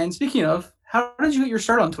 And speaking of, how did you get your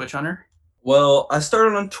start on Twitch, Hunter? Well, I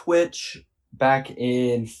started on Twitch back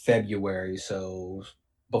in February, so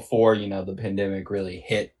before, the pandemic really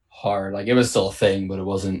hit hard. Like, it was still a thing, but it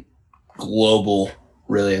wasn't global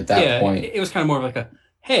really at that point. It was kind of more of like a,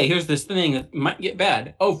 hey, here's this thing that might get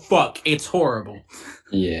bad. Oh, fuck, it's horrible.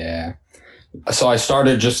 Yeah. So I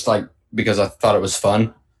started just because I thought it was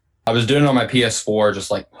fun. I was doing it on my PS4,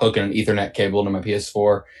 just hooking an Ethernet cable to my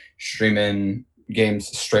PS4, streaming games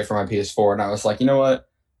straight from my PS4. And I was like, you know what?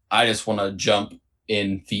 I just want to jump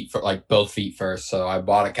in both feet first. So I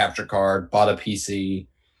bought a capture card, bought a PC,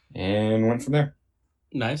 and went from there.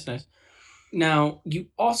 Nice. Now, you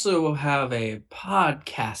also have a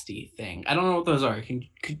podcasty thing. I don't know what those are. Could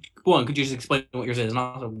you just explain what yours is and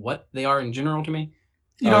also what they are in general to me?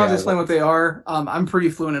 You don't have to explain what they are. I'm pretty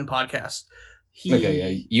fluent in podcasts. Okay,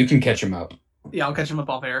 yeah, you can catch him up. Yeah, I'll catch him up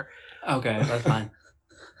off air. Okay, that's fine.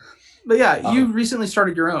 But yeah, you recently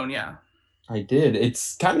started your own, yeah. I did.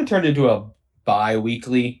 It's kind of turned into a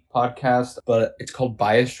bi-weekly podcast, but it's called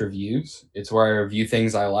Biased Reviews. It's where I review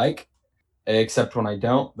things I like, except when I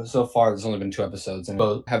don't. But so far, there's only been 2 episodes, and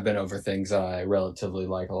both have been over things that I relatively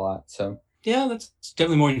like a lot. So Yeah, that's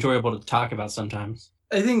definitely more enjoyable to talk about sometimes.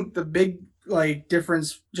 I think the big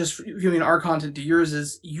difference just viewing our content to yours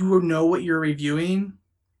is you know what you're reviewing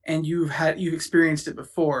and you've experienced it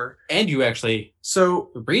before. And you actually So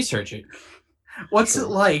research it. what's it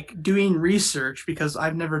like doing research? Because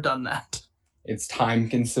I've never done that. it's time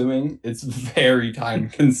consuming. It's very time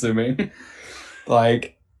consuming. So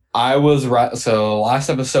last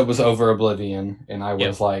episode was over Oblivion, and I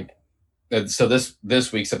was so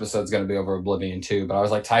this week's episode is going to be over Oblivion too, but I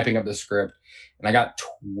was typing up the script, and I got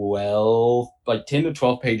 10 to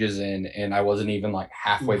 12 pages in, and I wasn't even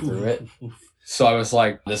halfway through it. So I was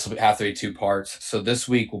this will have to be 2 parts. So this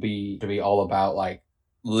week will be all about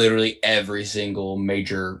literally every single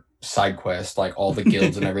major side quest, all the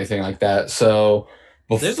guilds and everything like that. So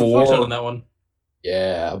There's a fuck ton on that one.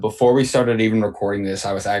 Yeah, before we started even recording this,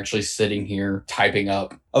 I was actually sitting here typing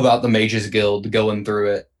up about the Mages Guild, going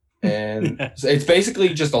through it. And it's basically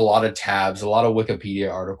just a lot of tabs, a lot of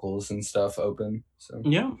Wikipedia articles and stuff open. So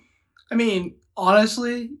Yeah. I mean,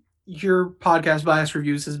 honestly, your podcast Bias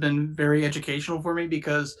Reviews has been very educational for me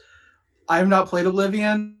because I have not played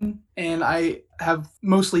Oblivion and I have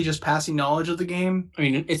mostly just passing knowledge of the game. I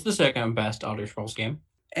mean, it's the second best Elder Scrolls game.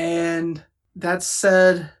 And that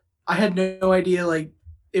said, I had no idea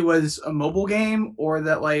it was a mobile game or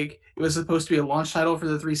that it was supposed to be a launch title for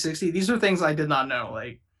the 360. These are things I did not know.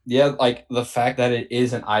 Yeah, like the fact that it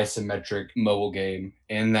is an isometric mobile game,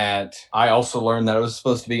 and that I also learned that it was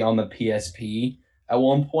supposed to be on the PSP at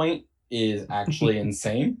one point is actually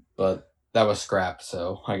insane, but that was scrapped,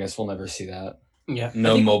 so I guess we'll never see that. Yeah.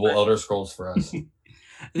 No mobile Elder Scrolls for us.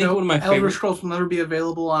 I think one of my Elder favorite. Scrolls will never be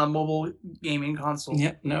available on a mobile gaming console.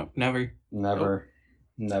 Yep. No. Never. Never.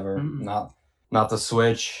 Never. Mm-mm. Not the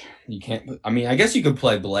Switch. You can't. I mean, I guess you could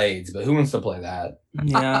play Blades, but who wants to play that?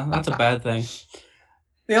 Yeah, that's a bad thing.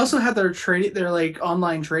 They also had their like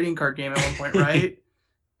online trading card game at one point, right?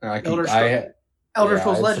 Elder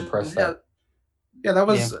Scrolls I Legends. suppressed Yeah. that. Yeah, that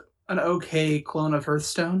was an okay clone of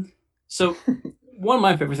Hearthstone. So, one of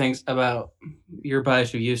my favorite things about your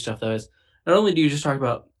biased review stuff, though, is not only do you just talk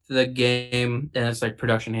about the game and its like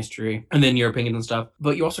production history and then your opinions and stuff,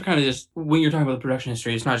 but you also kind of just, when you're talking about the production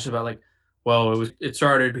history, it's not just about like, well, it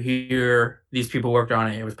started here, these people worked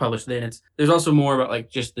on it, it was published then. There's also more about like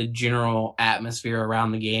just the general atmosphere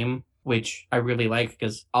around the game, which I really like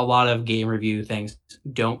because a lot of game review things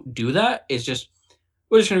don't do that. It's just,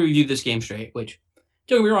 we're just going to review this game straight, which,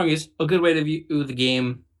 don't get me wrong, is a good way to view the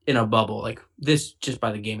game in a bubble, like this just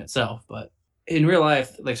by the game itself. But in real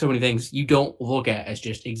life, like so many things you don't look at as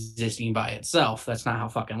just existing by itself. That's not how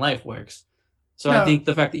fucking life works. So No. I think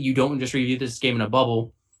the fact that you don't just review this game in a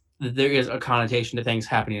bubble, that there is a connotation to things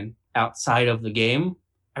happening outside of the game.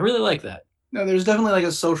 I really like that. No, there's definitely like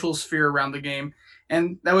a social sphere around the game,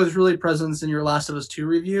 and that was really present in your Last of Us 2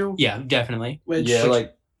 review. Yeah, definitely. Which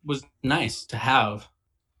Was nice to have.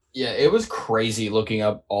 Yeah, it was crazy looking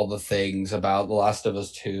up all the things about The Last of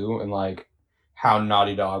Us 2 and like how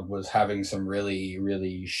Naughty Dog was having some really,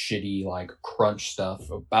 really shitty like crunch stuff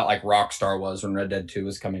about like Rockstar was when Red Dead 2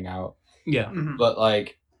 was coming out. Yeah. Mhm. But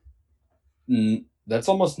like that's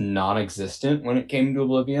almost non-existent when it came to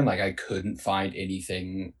Oblivion. Like I couldn't find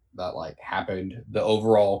anything that like happened. The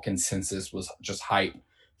overall consensus was just hype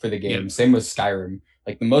for the game. Yeah. Same with Skyrim.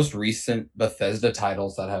 Like the most recent Bethesda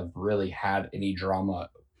titles that have really had any drama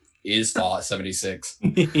is Fallout 76.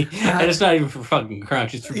 And it's not even for fucking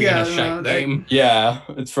crunch, it's for being Yeah, a shite no, game. Yeah,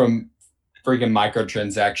 it's from freaking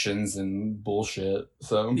microtransactions and bullshit.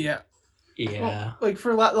 So Yeah. Yeah. Well, like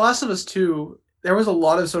for The Last of Us 2, there was a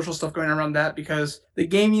lot of social stuff going on around that because the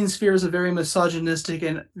gaming sphere is a very misogynistic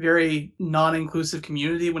and very non-inclusive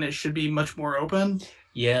community when it should be much more open.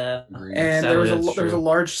 Yeah. agreed. And Sadly, there was that's a true.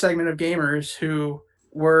 large segment of gamers who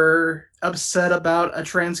were upset about a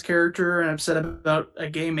trans character and upset about a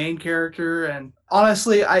gay main character. And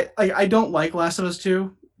honestly, I don't like Last of Us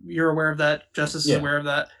 2. You're aware of that. Justice Yeah. is aware of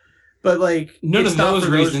that. But like, None it's of not those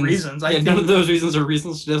for reasons. I Yeah, none think of those reasons are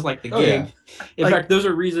reasons to dislike the Oh, game. In Like- fact, those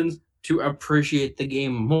are reasons to appreciate the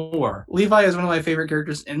game more. Levi is one of my favorite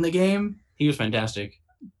characters in the game. He was fantastic.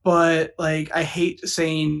 But like, I hate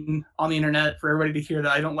saying on the internet for everybody to hear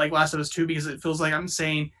that I don't like Last of Us 2 because it feels like I'm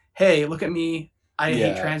saying, "Hey, look at me. I hate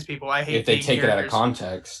Yeah. trans people. I hate." if they gay take it out of characters."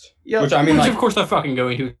 context. Yeah, Which I mean, Which, like, of course, they're fucking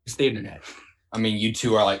going to. It's the internet. I mean, you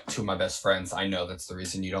two are like two of my best friends. I know that's the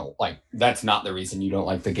reason you don't like. That's not the reason you don't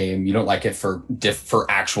like the game. You don't like it for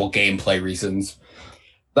actual gameplay reasons.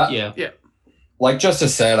 That, Yeah. like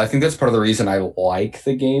Justice said, I think that's part of the reason I like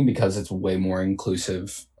the game because it's way more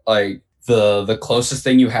inclusive. Like the closest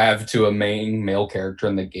thing you have to a main male character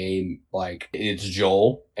in the game, like it's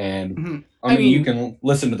Joel, and Mhm. I mean, you mean, can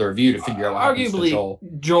listen to the review to figure out what happens to Arguably, Joel.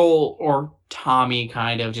 Joel or Tommy,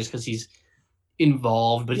 kind of, just because he's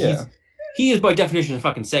involved, but Yeah. he is by definition a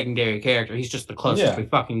fucking secondary character. He's just the closest Yeah. we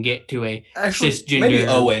fucking get to a Actually, cisgender. Maybe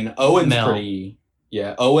Owen. Owen's male. pretty.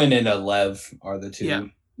 Yeah, Owen and Lev are the two Yeah.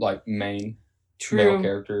 like main True. male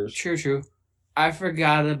characters. True. I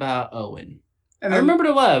forgot about Owen. and I then- remember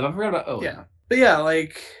to Lev. I forgot about Owen. Yeah. But yeah,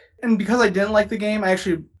 like, and because I didn't like the game, I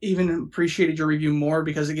actually even appreciated your review more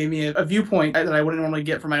because it gave me a viewpoint that I wouldn't normally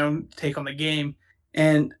get from my own take on the game.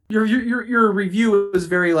 And your review was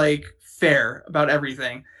very like fair about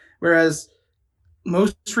everything, whereas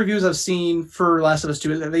most reviews I've seen for Last of Us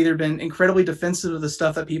 2 have either been incredibly defensive of the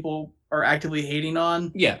stuff that people are actively hating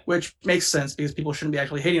on, Yeah. which makes sense because people shouldn't be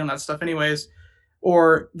actually hating on that stuff anyways,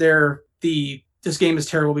 or this game is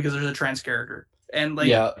terrible because there's a trans character. And like,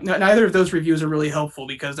 Yeah. neither of those reviews are really helpful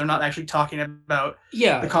because they're not actually talking about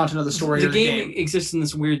Yeah. the content of the story The or the game game. exists in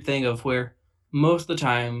this weird thing of where most of the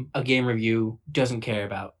time a game review doesn't care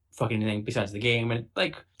about fucking anything besides the game, and it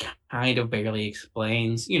like kind of barely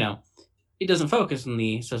explains, it doesn't focus on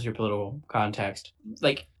the socio-political context.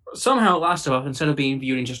 Like somehow Last of Us, instead of being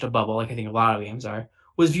viewed in just a bubble, like I think a lot of games are,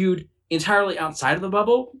 was viewed entirely outside of the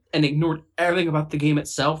bubble and ignored everything about the game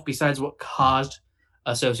itself besides what caused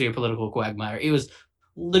a socio-political quagmire. It was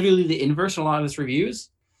literally the inverse in a lot of its reviews.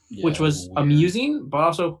 which was amusing, but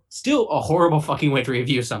also still a horrible fucking way to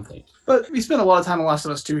review something. But we spent a lot of time on Last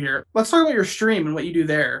of Us 2 here. Let's talk about your stream and what you do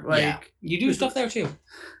there. Like, you do stuff there too.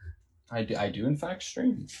 I do in fact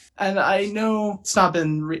stream. And I know it's not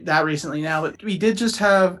been that recently now, but we did just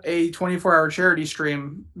have a 24-hour charity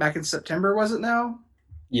stream back in September, was it now?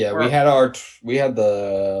 Yeah, we had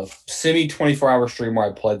the semi 24-hour stream where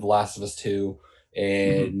I played The Last of Us 2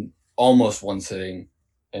 in almost one sitting,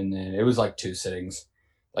 and then it was like 2 sittings,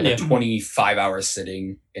 like a 25-hour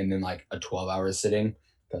sitting, and then like a 12-hour sitting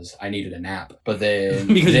because I needed a nap. But then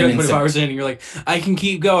because you're 25 hours in, and you're like, I can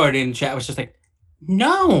keep going, and chat was just like,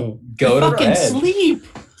 no, go to fucking bed. Sleep.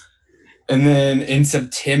 And then in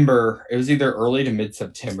September, it was either early to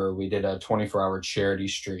mid-September, we did a 24-hour charity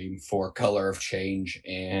stream for Color of Change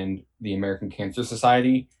and the American Cancer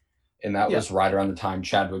Society. And that was right around the time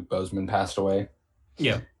Chadwick Boseman passed away.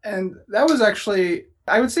 Yeah. And that was actually,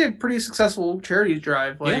 I would say, a pretty successful charity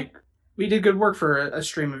drive. Like, we did good work for a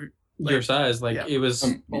stream of your size. Like, it was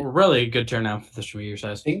a really good turnout for the stream of your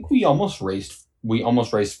size. I think we almost raised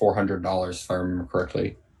 $400, if I remember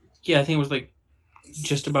correctly. Yeah, I think it was like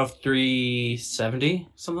just above 370,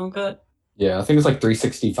 something like that. Yeah, I think it was like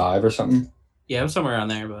 365 or something. Yeah, it was somewhere around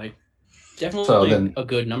there, but like definitely a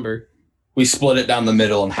good number. We split it down the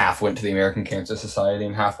middle, and half went to the American Cancer Society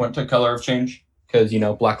and half went to Color of Change because,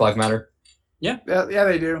 Black Lives Matter. Yeah,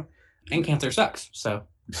 they do. And cancer sucks, so.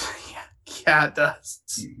 Yeah, it does.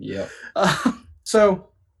 Yeah.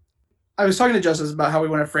 So I was talking to Justice about how we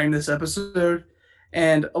want to frame this episode,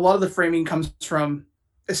 and a lot of the framing comes from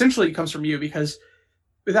you, because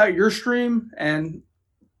without your stream and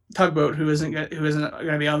Tugboat, who isn't going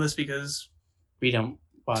to be on this because we don't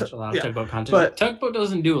watch a lot of Tugboat content. But Tugboat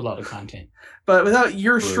doesn't do a lot of content. But without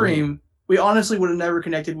your stream, we honestly would have never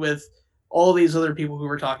connected with all these other people who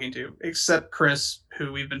we're talking to, except Chris,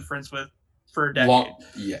 who we've been friends with for a decade.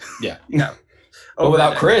 No. But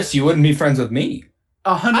without Chris, you wouldn't be friends with me.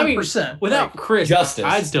 100%. Without Chris, Justice,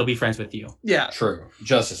 I'd still be friends with you. Yeah. True.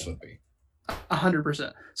 Justice would be.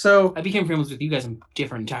 100%. So I became friends with you guys on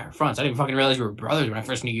different entire fronts. I didn't fucking realize you were brothers when I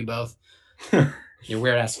first knew you both. Your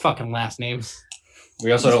weird ass fucking last names.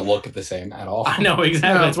 We also don't look the same at all. I know,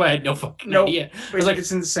 exactly. No. That's why I had no fucking idea. I was like,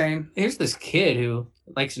 it's insane. Here's this kid who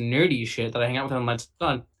likes nerdy shit that I hang out with on Let's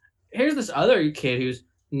Done. Here's this other kid who's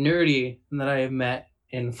nerdy and that I have met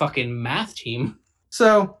in fucking math team.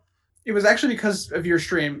 So it was actually because of your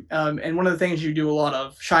stream, and one of the things you do a lot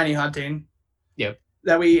of, shiny hunting. Yep.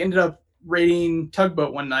 That we ended up raiding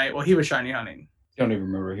Tugboat one night while he was shiny hunting. I don't even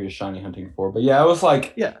remember what he was shiny hunting for, but yeah, it was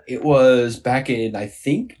like, it was back in, I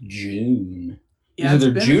think, June. Yeah,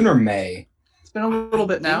 either June or May. It's been a little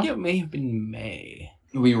bit now. I think it may have been May.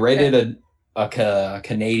 We raided a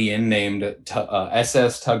Canadian named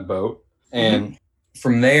SS Tugboat, and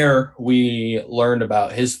from there we learned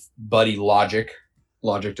about his buddy Logic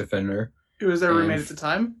Defender, who was their roommate at the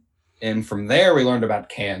time. And from there we learned about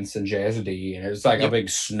Cance and JSD, and it was like a big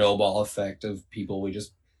snowball effect of people we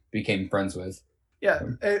just became friends with. Yeah,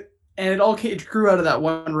 and it grew out of that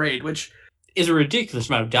one raid, which is a ridiculous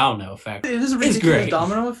amount of domino effect. It is a ridiculous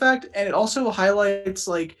domino effect, and it also highlights,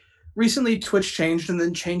 like, recently Twitch changed and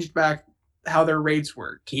then changed back how their raids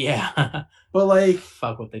worked. Yeah. But, like,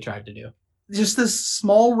 fuck what they tried to do. Just this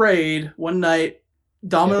small raid one night,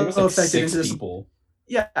 domino affected into this people.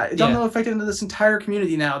 Yeah, domino affected into this entire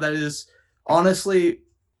community now that is honestly,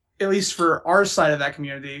 at least for our side of that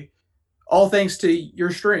community, all thanks to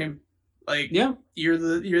your stream. Like, you were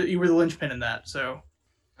the linchpin in that. So,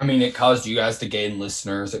 I mean, it caused you guys to gain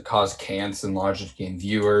listeners. It caused Cance and Logic to gain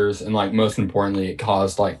viewers, and like most importantly, it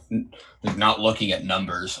caused like not looking at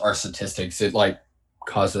numbers or statistics. It like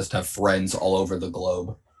caused us to have friends all over the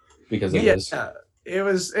globe because of this. It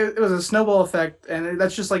was a snowball effect, and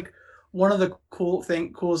that's just like one of the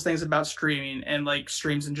coolest things about streaming and like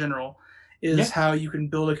streams in general is how you can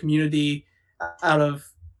build a community out of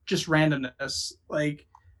just randomness. Like,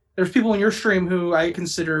 there's people in your stream who I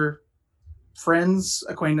consider friends,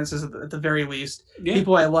 acquaintances at the very least. Yeah.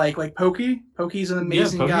 People I like Pokey. Pokey's an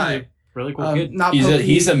amazing guy. A really cool kid.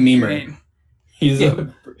 He's a memer.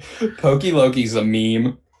 Pokey Loki's a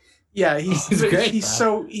meme. Yeah, he's great. He's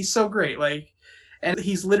so great. Like, and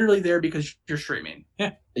he's literally there because you're streaming.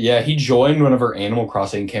 Yeah, he joined whenever Animal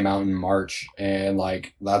Crossing came out in March, and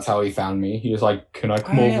like that's how he found me. He was like, "Can I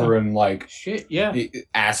come over and like He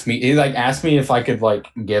asked me if I could like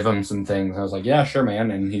give him some things. I was like, "Yeah, sure,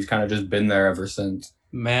 man." And he's kind of just been there ever since.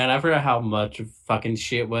 Man, I forgot how much fucking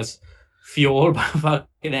shit was fueled by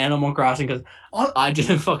fucking Animal Crossing because I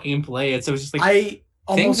didn't fucking play it. So it was just like I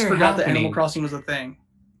almost forgot that Animal Crossing was a thing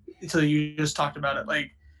until you just talked about it.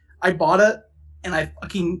 Like, I bought it and I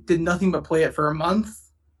fucking did nothing but play it for a month.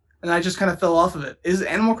 and I just kind of fell off of it. Is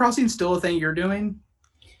Animal Crossing still a thing you're doing?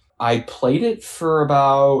 I played it for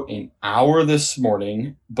about an hour this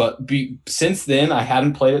morning, but since then I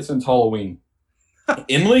hadn't played it since Halloween.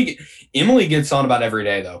 Emily gets on about every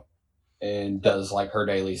day though, and does like her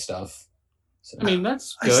daily stuff. So, I mean,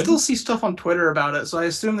 that's good. I still see stuff on Twitter about it, so I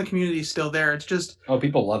assume the community's still there. It's just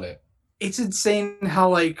people love it. It's insane how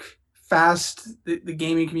like fast the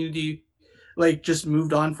gaming community like just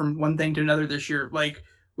moved on from one thing to another this year. Like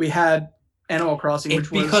we had Animal Crossing,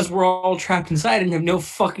 it's because we're all trapped inside and have no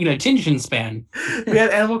fucking attention span. We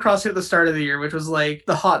had Animal Crossing at the start of the year, which was like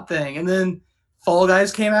the hot thing, and then Fall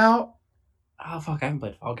Guys came out. Oh fuck! I haven't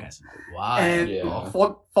played Fall Guys in a while. And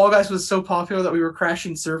Fall Guys was so popular that we were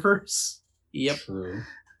crashing servers. Yep. True.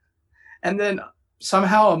 And then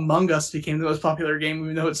somehow Among Us became the most popular game,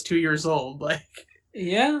 even though it's 2 years old. Like,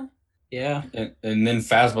 yeah. And then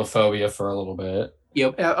Phasmophobia for a little bit.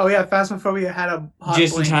 Yep. Yeah, Phasmophobia had a hot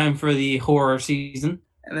just blink, in time for the horror season.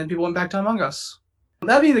 and then people went back to Among Us.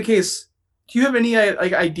 That being the case, do you have any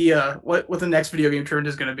like idea what the next video game trend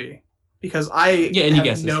is going to be? Because I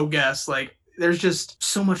have no guess. Like, there's just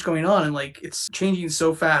so much going on, and like it's changing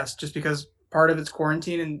so fast. Just because part of it's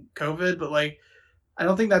quarantine and COVID, but like I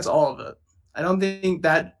don't think that's all of it. I don't think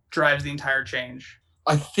that drives the entire change.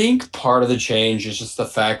 I think part of the change is just the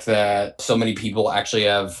fact that so many people actually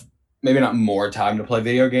have maybe not more time to play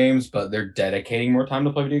video games, but they're dedicating more time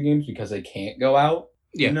to play video games because they can't go out.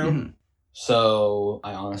 Yeah. You know? Mm-hmm. So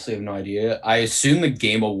I honestly have no idea. I assume the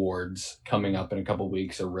Game Awards coming up in a couple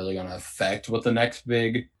weeks are really going to affect what the next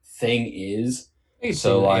big thing is.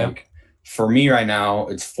 So for me right now,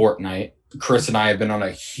 it's Fortnite. Chris and I have been on a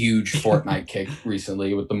huge Fortnite kick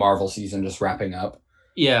recently with the Marvel season just wrapping up.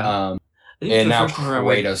 Yeah. And now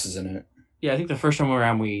Kratos is in it. Yeah, I think the first time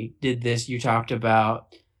around we did this, you talked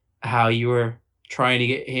about how you were trying to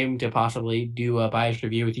get him to possibly do a biased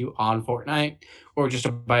review with you on Fortnite, or just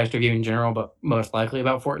a biased review in general, but most likely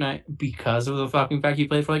about Fortnite because of the fucking fact you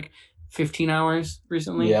played for like 15 hours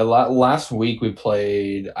recently. Yeah, last week we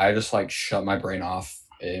played, I just like shut my brain off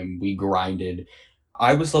and we grinded.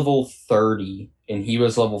 I was level 30 and he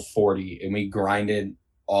was level 40 and we grinded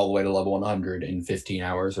all the way to level 100 in 15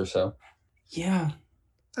 hours or so. Yeah.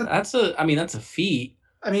 That's a feat.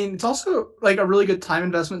 I mean, it's also like a really good time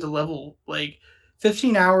investment to level like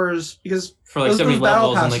 15 hours because for like those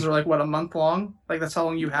battle passes and are like what, a month long? Like that's how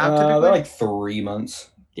long you have typically? They're like 3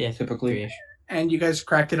 months. Yeah, typically. 3-ish. And you guys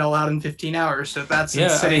cracked it all out in 15 hours, so that's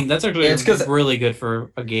insane. I mean, that's actually really good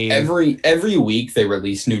for a game. Every week they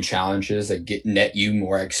release new challenges that net you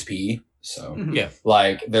more XP. So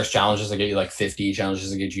like there's challenges that get you like 50,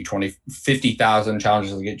 challenges that get you 50,000,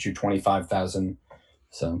 challenges that get you 25,000.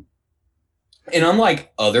 So, and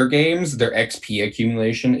unlike other games, their XP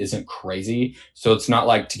accumulation isn't crazy. So it's not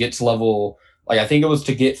like to get to level, like I think it was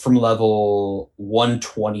to get from level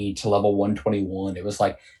 120 to level 121, it was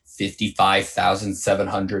like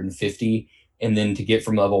 55,750. And then to get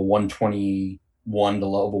from level 121 to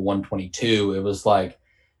level 122, it was like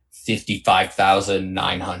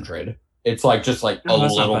 55,900. It's like just like a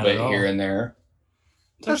little bit here and there.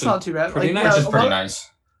 That's not too bad. Pretty like, nice. It's pretty nice.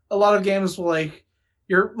 A lot of games will like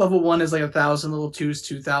your level 1 is like 1,000, level 2 is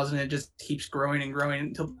 2,000. It just keeps growing and growing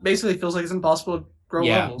until basically it feels like it's impossible to grow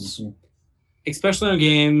levels. Mm-hmm. Especially on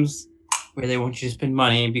games where they want you to spend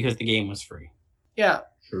money because the game was free. Yeah.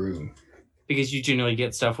 True. Because you generally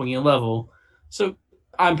get stuff when you level. So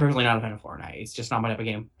I'm personally not a fan of Fortnite. It's just not my type of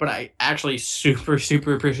game. But I actually super,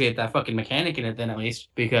 super appreciate that fucking mechanic in it then at least,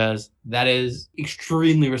 because that is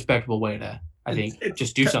extremely respectable way to, I think,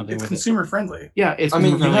 just do something with it. It's consumer friendly. Yeah, it's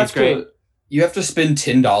consumer friendly. It's great. You have to spend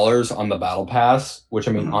 $10 on the battle pass, which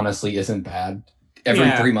I mean, honestly, isn't bad. Every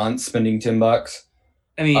 3 months, spending $10.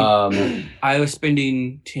 I mean, I was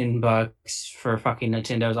spending $10 for fucking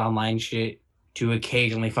Nintendo's online shit to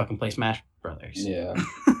occasionally fucking play Smash Brothers. Yeah.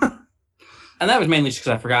 And that was mainly just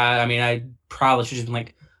because I forgot. I mean, I probably should have been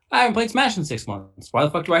like, I haven't played Smash in 6 months. Why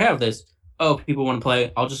the fuck do I have this? Oh, people want to play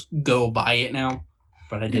it. I'll just go buy it now.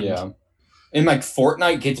 But I didn't. Yeah. And like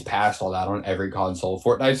Fortnite gets past all that on every console.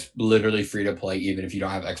 Fortnite's literally free to play even if you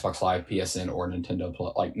don't have Xbox Live, PSN, or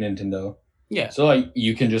Nintendo. Yeah. So like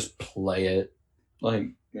you can just play it. Like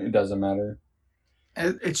it doesn't matter.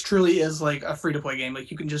 It truly is like a free to play game.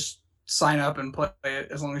 Like you can just sign up and play it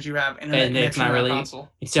as long as you have internet and connection it's not to really console.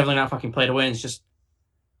 It's definitely not fucking play to win. It's just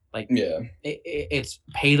like it's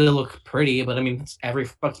pay to look pretty, but I mean it's every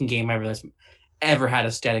fucking game that's ever had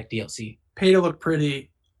a static DLC. Pay to look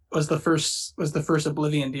pretty was the first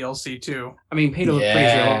Oblivion DLC too. I mean pay to look pretty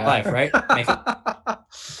is real life, right?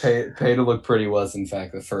 Pay to look pretty was in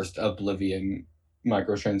fact the first Oblivion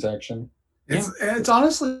microtransaction. It's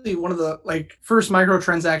honestly one of the first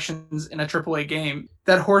microtransactions in a AAA game.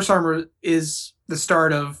 That horse armor is the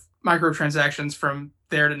start of microtransactions from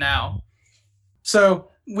there to now. So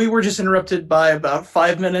we were just interrupted by about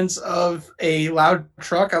 5 minutes of a loud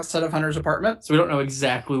truck outside of Hunter's apartment. So we don't know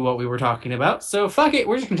exactly what we were talking about. So fuck it,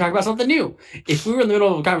 we're just gonna talk about something new. If we were in the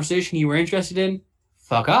middle of a conversation you were interested in,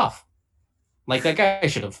 fuck off. Like that guy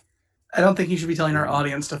should have. I don't think you should be telling our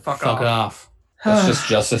audience to fuck off. That's just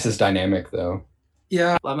Justice's dynamic, though.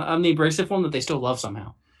 Yeah. I'm the abrasive one that they still love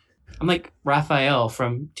somehow. I'm like Raphael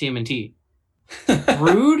from TMNT.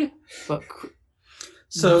 Rude, but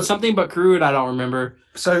so something but crude. I don't remember.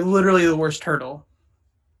 So literally the worst turtle.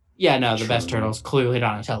 Yeah, no, the best turtle is clearly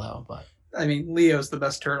Donatello, but I mean, Leo's the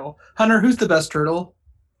best turtle. Hunter, who's the best turtle?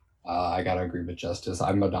 I gotta agree with Justice.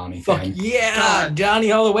 I'm a Donnie fuck fan. yeah, God.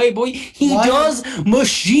 Donnie all the way, boy. He does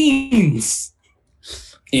machines.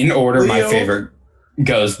 In order, Leo. my favorite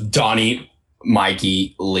goes Donnie,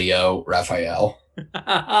 Mikey, Leo, Raphael.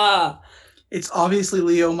 It's obviously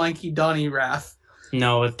Leo, Mikey, Donnie, Raph.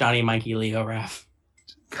 No, it's Donnie, Mikey, Leo, Raph.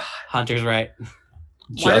 God. Hunter's right.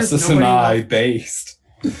 Justice and I based.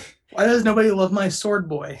 Why does nobody love my sword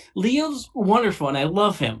boy? Leo's wonderful, and I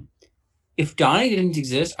love him. If Donnie didn't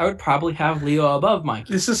exist, I would probably have Leo above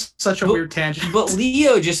Mikey. This is such a weird tangent. But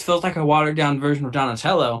Leo just feels like a watered-down version of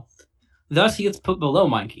Donatello. Thus, he gets put below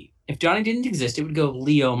Mikey. If Donnie didn't exist, it would go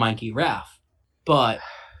Leo, Mikey, Raph. But,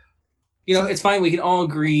 it's fine. We can all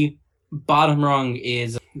agree bottom rung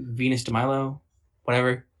is Venus de Milo,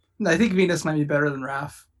 whatever. I think Venus might be better than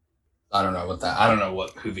Raph. I don't know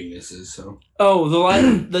who Venus is, so. Oh,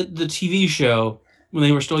 the TV show, when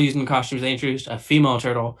they were still using the costumes, they introduced a female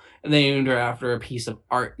turtle, and they named her after a piece of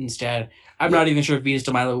art instead. I'm not even sure if Venus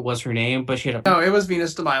de Milo was her name, but she had a... No, it was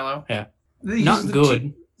Venus de Milo. Yeah. Not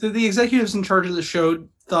good. The executives in charge of the show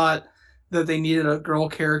thought that they needed a girl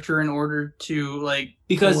character in order to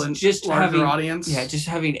because just having audience. Yeah, just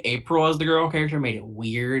having April as the girl character made it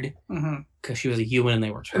weird because she was a human and they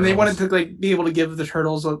were turtles. And they wanted to be able to give the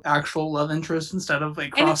turtles an actual love interest instead of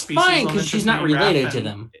cross species. Fine because she's not related to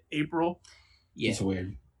them. April. Yeah, it's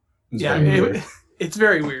weird. It's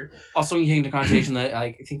very weird. Also, you take into consideration that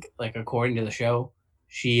I think according to the show,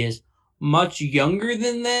 she is much younger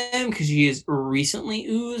than them because she is recently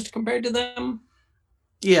oozed compared to them.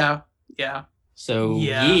 Yeah. So,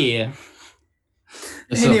 yeah.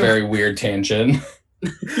 It's a very weird tangent.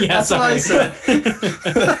 Yeah, that's what I said.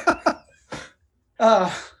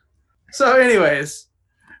 So anyways,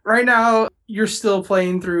 right now you're still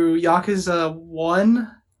playing through Yakuza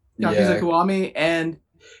 1, Yakuza Kiwami, and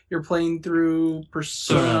you're playing through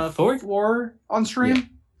Persona 4 on stream? Yeah.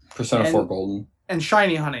 Persona 4 Golden. And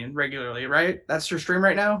shiny hunting regularly, right? That's your stream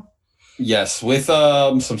right now? Yes, with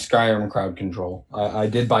some Skyrim crowd control. I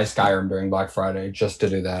did buy Skyrim during Black Friday just to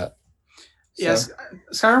do that. So. Yes,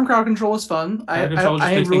 Skyrim crowd control is fun. I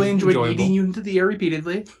really enjoyed eating you into the air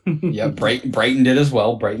repeatedly. Yeah, Brayton did as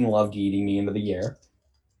well. Brayton loved eating me into the air.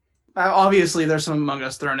 Obviously, there's some Among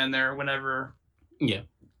Us thrown in there whenever the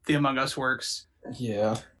Among Us works.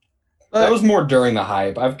 Yeah. That was more during the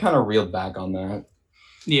hype. I've kind of reeled back on that.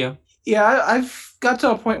 Yeah. Yeah, I've got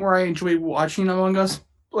to a point where I enjoy watching Among Us,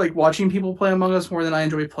 watching people play Among Us more than I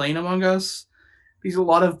enjoy playing Among Us. Because a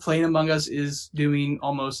lot of playing Among Us is doing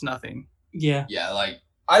almost nothing. Yeah. Yeah,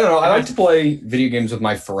 I don't know. I like to play video games with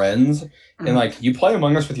my friends. Mm-hmm. And, you play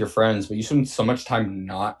Among Us with your friends, but you spend so much time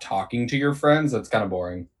not talking to your friends, that's kind of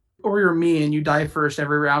boring. Or you're me and you die first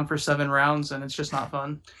every round for 7 rounds, and it's just not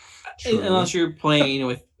fun. True. Unless you're playing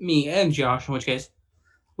with me and Josh, in which case,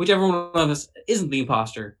 whichever one of us isn't the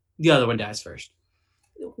imposter, the other one dies first.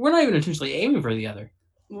 We're not even intentionally aiming for the other.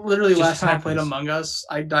 Literally, last time I played Among Us,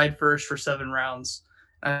 I died first for 7 rounds.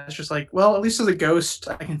 And it's just at least as a ghost,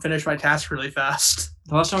 I can finish my task really fast.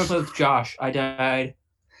 The last time I played with Josh, I died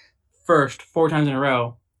first 4 times in a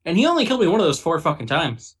row. And he only killed me one of those 4 fucking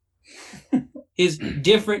times. His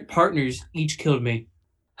different partners each killed me.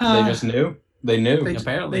 They just knew? They knew.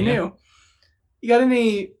 Apparently, they knew. You got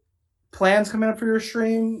any plans coming up for your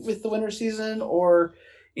stream with the winter season, or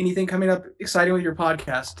anything coming up exciting with your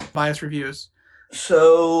podcast, Bias Reviews?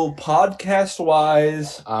 So,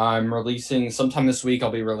 podcast-wise, I'm releasing, sometime this week,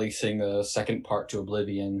 I'll be releasing the second part to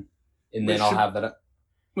Oblivion, and then I'll have that...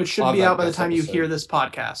 Which should be out by the time you hear this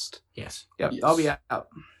podcast. Yes. Yep, yes. I'll be out.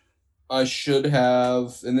 I should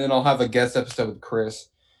have, and then I'll have a guest episode with Chris.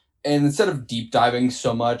 And instead of deep diving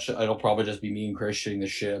so much, it'll probably just be me and Chris shooting the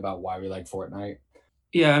shit about why we like Fortnite.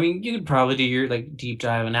 Yeah, I mean, you could probably do your deep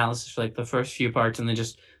dive analysis for the first few parts, and then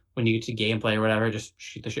just when you get to gameplay or whatever, just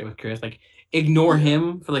shoot the shit with Chris. Ignore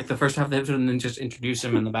him for the first half of the episode, and then just introduce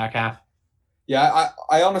him in the back half. Yeah,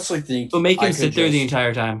 I honestly think. But make him sit there the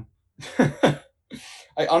entire time.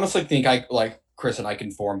 I honestly think Chris and I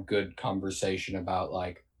can form good conversation about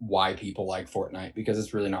like why people like Fortnite, because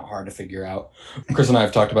it's really not hard to figure out. Chris and I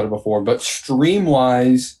have talked about it before, but stream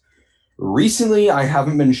wise, recently I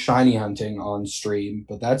haven't been shiny hunting on stream,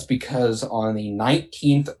 but that's because on the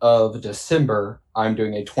 19th of December, I'm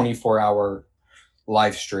doing a 24-hour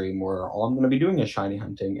live stream where I'm going to be doing a shiny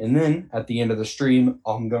hunting. And then at the end of the stream,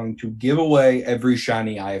 I'm going to give away every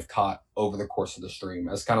shiny I have caught over the course of the stream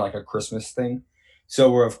as kind of like a Christmas thing.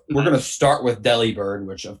 So we're going to start with Delibird,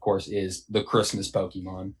 which of course is the Christmas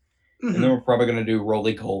Pokemon. And then we're probably going to do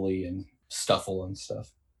Roly-Poly and Stuffle and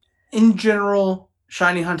stuff. In general,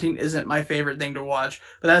 shiny hunting isn't my favorite thing to watch,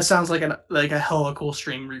 but that sounds like a hella cool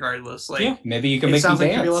stream regardless. Like, yeah, maybe you can it make me sounds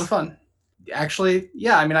like dance. it'd be a lot of fun. Actually,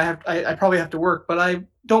 yeah, I mean, I probably have to work, but I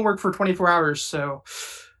don't work for 24 hours, so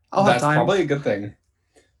I'll have time. That's probably a good thing.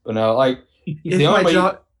 But no, like,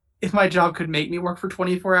 if my job could make me work for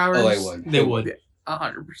 24 hours, They would.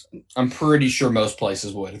 100%. I'm pretty sure most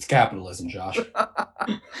places would. It's capitalism, Josh.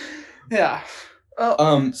 Yeah.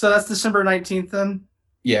 So that's December 19th then?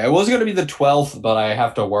 Yeah, it was going to be the 12th, but I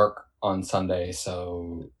have to work on Sunday,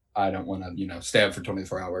 so I don't want to, stay up for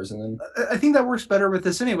 24 hours. And then I think that works better with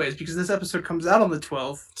this anyways, because this episode comes out on the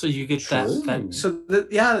 12th. So you get True.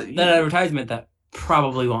 that advertisement that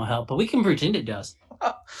probably won't help, but we can pretend it does.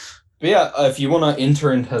 But yeah, if you want to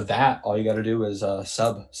enter into that, all you got to do is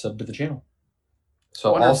sub to the channel.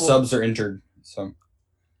 So Wonderful. all subs are entered. So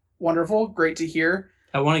Wonderful. Great to hear.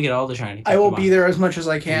 I want to get all the shiny. I will be there as much as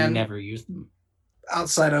I can. Never use them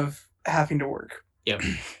outside of having to work. Yep.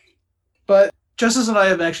 But Justice and I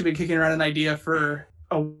have actually been kicking around an idea for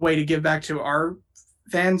a way to give back to our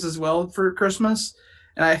fans as well for Christmas.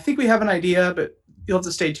 And I think we have an idea, but you'll have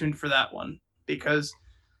to stay tuned for that one because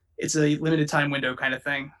it's a limited time window kind of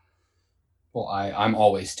thing. Well, I'm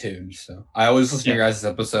always tuned. So I always listen to your guys'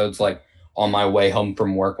 episodes like on my way home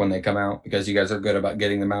from work when they come out, because you guys are good about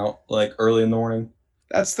getting them out like early in the morning.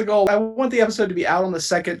 That's the goal. I want the episode to be out on the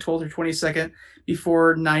 2nd, 12th, or 22nd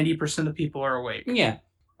before 90% of people are awake. Yeah.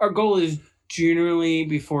 Our goal is generally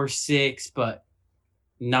before 6, but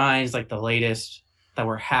 9 is like the latest that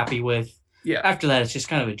we're happy with. Yeah. After that, it's just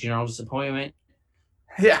kind of a general disappointment.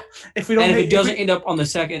 Yeah. If it doesn't end up on the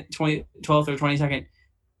 2nd, 12th, or 22nd,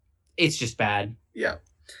 it's just bad. Yeah.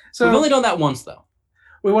 So we've only done that once, though.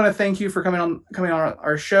 We want to thank you for coming on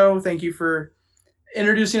our show. Thank you for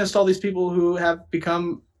introducing us to all these people who have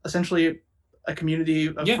become essentially a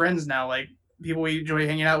community of friends now, like people we enjoy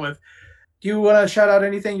hanging out with. Do you want to shout out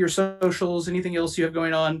anything, your socials, anything else you have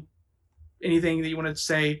going on, anything that you want to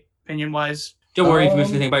say opinion-wise? Don't worry if you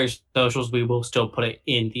miss anything about your socials. We will still put it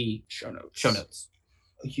in the show notes.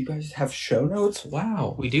 You guys have show notes?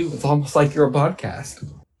 Wow. We do. It's almost like you're a podcast.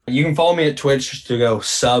 You can follow me at Twitch to go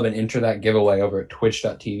sub and enter that giveaway over at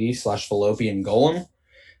twitch.tv/fallopian golem.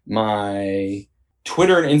 My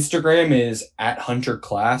Twitter and Instagram is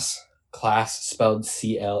 @HunterClass. Class spelled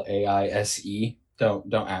CLAISE.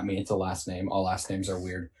 Don't at me. It's a last name. All last names are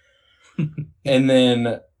weird. And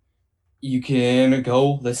then you can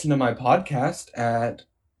go listen to my podcast at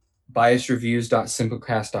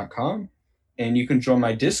biasreviews.simplecast.com. And you can join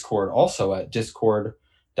my Discord also at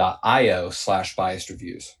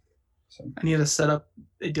discord.io/biasedreviews. So I need to set up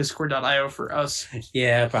a discord.io for us.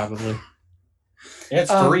 Yeah, probably. yeah,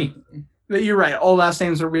 it's free. But you're right. All last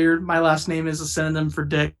names are weird. My last name is a synonym for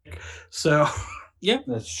dick. So yeah,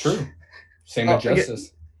 that's true. Same with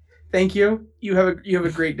Justice. Thank you. You have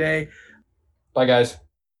a great day. Bye, guys.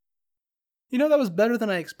 That was better than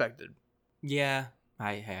I expected. Yeah,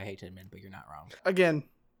 I hate to admit, but you're not wrong. Again,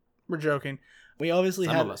 we're joking. We obviously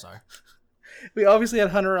Some of us are. We obviously had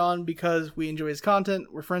Hunter on because we enjoy his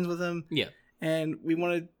content. We're friends with him. Yeah. And we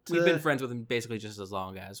wanted to... We've been friends with him basically just as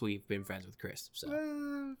long as we've been friends with Chris.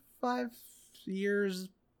 So 5 years,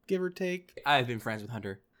 give or take. I've been friends with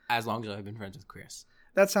Hunter as long as I've been friends with Chris.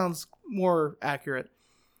 That sounds more accurate.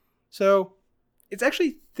 So, it's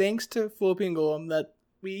actually thanks to Fallopian Golem that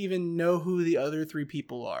we even know who the other 3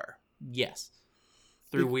 people are. Yes.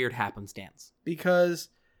 Through weird happenstance. Because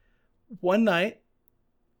one night,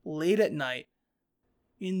 late at night,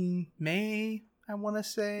 in May, I want to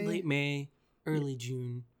say. Late May, early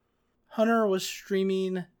June. Hunter was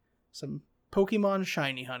streaming some Pokemon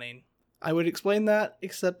shiny hunting. I would explain that,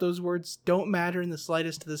 except those words don't matter in the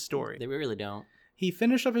slightest to the story. They really don't. He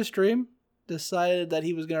finished up his stream, decided that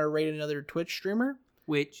he was going to raid another Twitch streamer.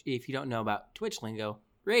 Which, if you don't know about Twitch lingo,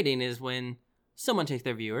 raiding is when someone takes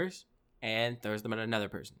their viewers and throws them at another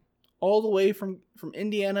person. All the way from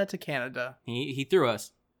Indiana to Canada. He threw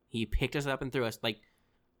us. He picked us up and threw us. Like,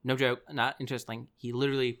 no joke, not interesting. He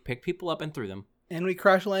literally picked people up and threw them. And we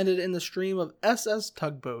crash landed in the stream of SS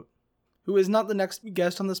Tugboat. who is not the next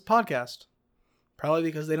guest on this podcast. Probably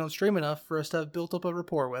because they don't stream enough for us to have built up a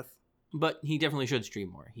rapport with. But he definitely should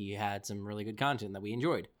stream more. He had some really good content that we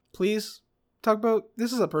enjoyed. Please, Tugboat,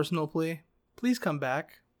 this is a personal plea. Please come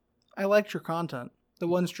back. I liked your content. The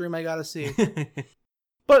one stream I gotta see.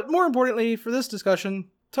 But more importantly, for this discussion,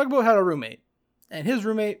 Tugboat had a roommate. And his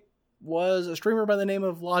roommate was a streamer by the name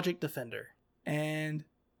of Logic Defender. And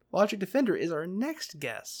Logic Defender is our next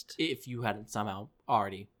guest. If you hadn't somehow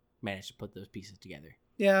already managed to put those pieces together.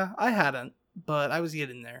 Yeah, I hadn't, but I was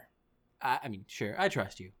getting there. I mean, sure, I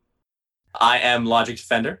trust you. I am Logic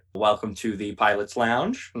Defender. Welcome to the Pilot's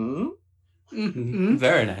Lounge.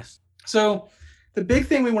 Very nice. So, the big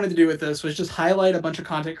thing we wanted to do with this was just highlight a bunch of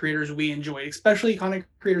content creators we enjoyed, especially content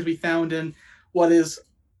creators we found in what is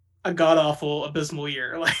a god-awful, abysmal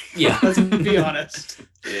year. Like, Yeah. Let's be honest.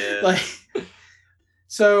 Yeah.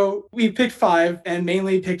 So we picked 5, and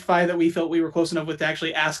mainly picked 5 that we felt we were close enough with to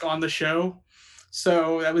actually ask on the show.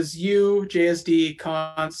 So that was you, JSD,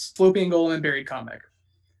 Cons, Floppy and Golem, and Buried Comic.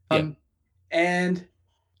 And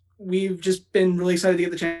we've just been really excited to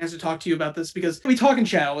get the chance to talk to you about this because we talk in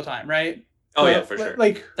chat all the time, right? Oh, yeah, for sure.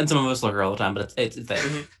 Like, And some of us look her all the time, but it's there.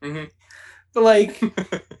 but like,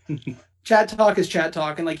 chat talk is chat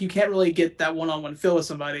talk, and like you can't really get that one-on-one feel with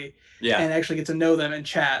somebody and actually get to know them and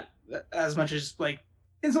chat as much as like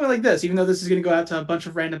in something like this, even though this is going to go out to a bunch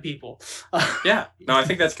of random people. Yeah. No, I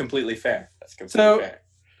think that's completely fair. That's completely fair.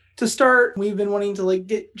 To start, we've been wanting to like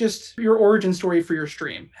get just your origin story for your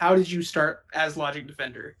stream. How did you start as Logic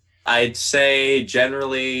Defender? I'd say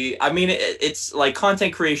generally, I mean, it's like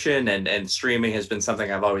content creation and streaming has been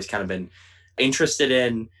something I've always kind of been interested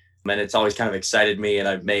in. And it's always kind of excited me. And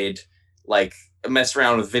I've made messed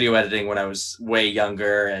around with video editing when I was way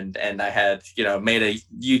younger. And I had, made a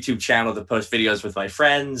YouTube channel to post videos with my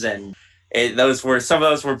friends. And some of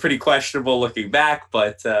those were pretty questionable looking back,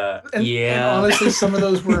 but and honestly, some of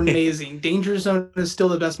those were amazing. Danger Zone is still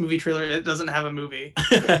the best movie trailer. It doesn't have a movie.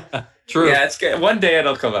 True. Yeah, it's good. One day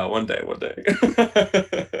it'll come out. One day.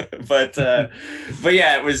 but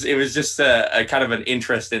yeah, it was just a kind of an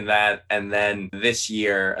interest in that. And then this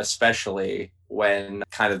year, especially when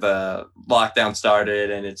kind of the lockdown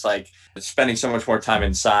started, and it's like spending so much more time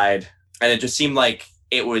inside, and it just seemed like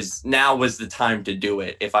now was the time to do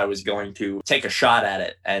it if I was going to take a shot at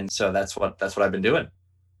it. And so that's what I've been doing.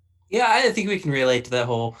 Yeah, I think we can relate to that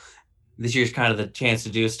whole this year's kind of the chance to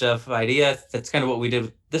do stuff idea. That's kind of what we did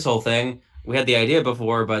with this whole thing. We had the idea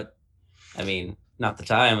before, but I mean, not the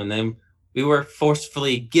time. And then we were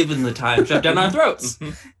forcefully given the time shoved down our throats.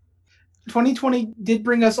 2020 did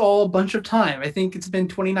bring us all a bunch of time. I think it's been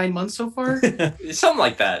 29 months so far. Something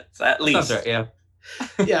like that, at least. That's right,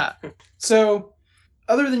 yeah. Yeah. So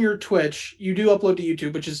other than your Twitch, you do upload to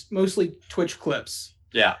YouTube, which is mostly Twitch clips.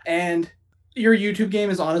 Yeah. And your YouTube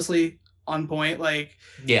game is honestly on point. Like,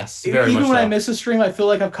 yes, very even much when so. I miss a stream, I feel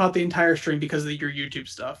like I've caught the entire stream because of your YouTube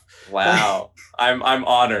stuff. Wow. I'm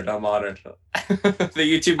honored. The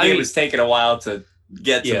YouTube game was taking a while to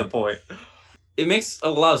get to the point. It makes a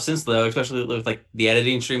lot of sense though, especially with like the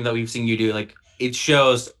editing stream that we've seen you do. Like, it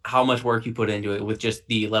shows how much work you put into it with just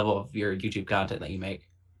the level of your YouTube content that you make.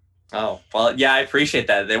 Oh, well, yeah, I appreciate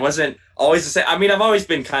that. It wasn't always the same. I mean, I've always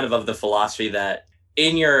been kind of the philosophy that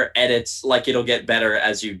in your edits, like, it'll get better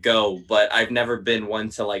as you go, but I've never been one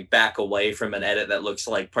to like back away from an edit that looks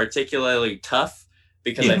like particularly tough,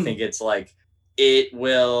 because I think it's like, it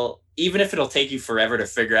will, even if it'll take you forever to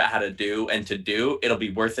figure out how to do, it'll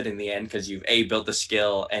be worth it in the end, because you've A, built the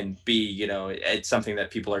skill, and B, it's something that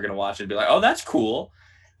people are going to watch and be like, oh, that's cool.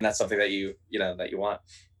 And that's something that you want.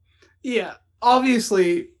 Yeah.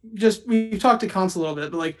 Obviously, we've talked to Cons a little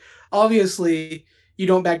bit, but like, obviously you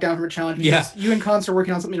don't back down from a challenge, because you and Cons are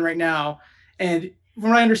working on something right now. And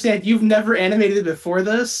from what I understand, you've never animated before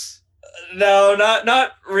this. No,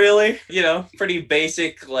 not really. Pretty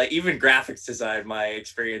basic. Like, even graphics design, my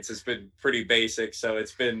experience has been pretty basic, so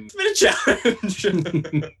it's been a challenge.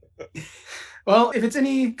 Well, if it's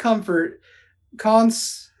any comfort,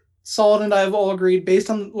 Cons, Solid, and I have all agreed, based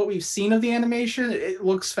on what we've seen of the animation, it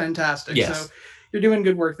looks fantastic. Yes. So you're doing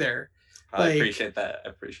good work there. I appreciate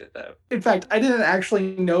that. In fact, I didn't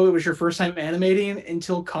actually know it was your first time animating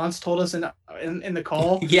until Cons told us in the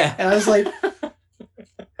call. Yeah. And I was like,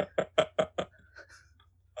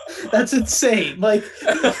 that's insane. Like,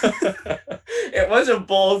 it was a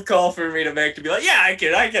bold call for me to make, to be like, yeah, I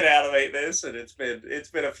can animate this. And it's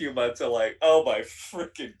been a few months of like, oh my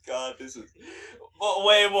freaking God, this is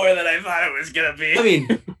way more than I thought it was going to be. I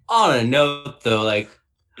mean, on a note though, like,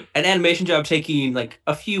 an animation job taking like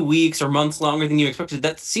a few weeks or months longer than you expected,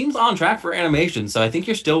 that seems on track for animation. So I think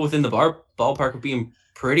you're still within the ballpark of being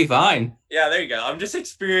pretty fine. Yeah, there you go. I'm just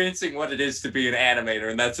experiencing what it is to be an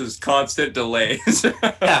animator, and that's just constant delays.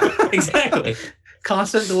 Yeah, exactly.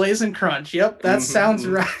 Constant delays and crunch. Yep, that sounds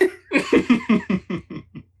right.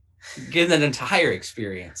 Getting that entire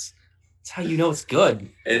experience. That's how you know it's good.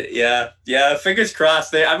 Yeah. Fingers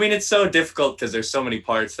crossed. It's so difficult because there's so many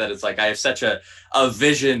parts that it's like I have such a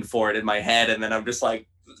vision for it in my head, and then I'm just like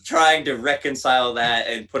trying to reconcile that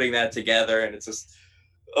and putting that together, and it's just.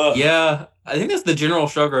 Ugh. Yeah, I think that's the general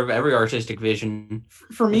struggle of every artistic vision.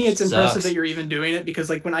 For me, it's impressive sucks. that you're even doing it, because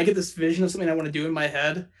like when I get this vision of something I want to do in my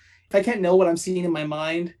head, if I can't know what I'm seeing in my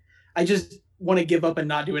mind, I just want to give up and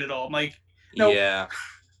not do it at all. I'm like, no. Yeah,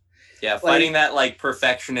 fighting that like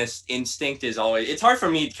perfectionist instinct is always, it's hard for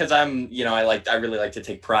me because I'm, I really like to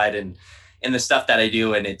take pride in the stuff that I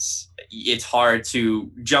do, and it's hard to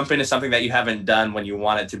jump into something that you haven't done when you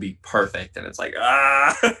want it to be perfect, and it's like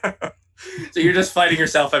so you're just fighting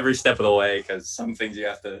yourself every step of the way because some things you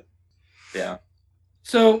have to, yeah.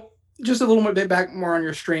 So just a little bit back more on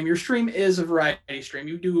your stream. Your stream is a variety stream.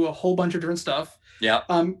 You do a whole bunch of different stuff. Yeah.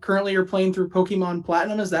 Currently you're playing through Pokemon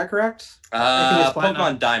Platinum, is that correct?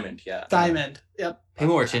 Pokemon Diamond, yeah. Diamond, yep. Pay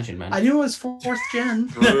more attention, man. I knew it was 4th gen.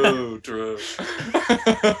 True.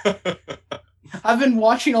 I've been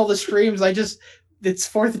watching all the streams. It's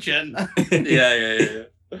 4th gen. Yeah.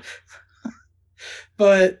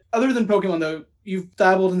 But other than Pokemon, though, you've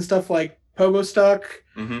dabbled in stuff like Pogo Stuck.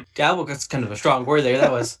 Mm-hmm. Dabble, that's kind of a strong word there.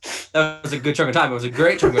 That was a good chunk of time. It was a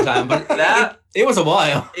great chunk of time, but it was a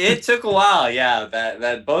while. It took a while, yeah.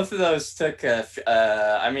 That both of those took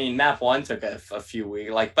Map 1 took a few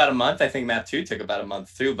weeks, like about a month. I think Map 2 took about a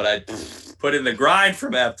month too, but I put in the grind for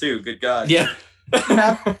Map 2. Good God. Yeah.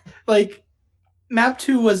 Map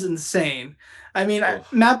 2 was insane.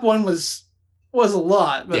 Map 1 was a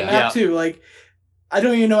lot, but Map 2, I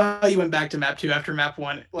don't even know how you went back to Map 2 after Map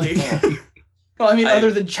 1. Other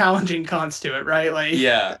than challenging cons to it, right?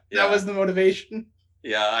 That was the motivation.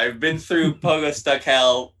 Yeah, I've been through Pogo Stuck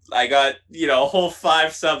Hell. I got, a whole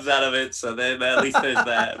 5 subs out of it, so then at least there's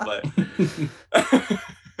that. But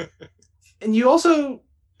and you also,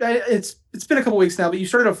 it's been a couple weeks now, but you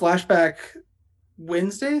started a flashback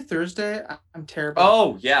Thursday. I'm terrible.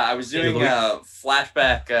 Oh yeah, I was doing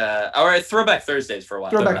flashback or throwback Thursdays for a while.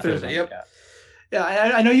 Throwback Thursday, yep. Yeah,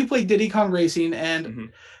 I know you played Diddy Kong Racing,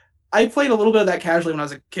 and I played a little bit of that casually when I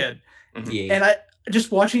was a kid. Yeah. And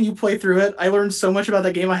just watching you play through it, I learned so much about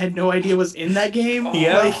that game I had no idea was in that game.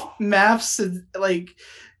 Yeah. Maps and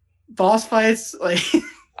boss fights.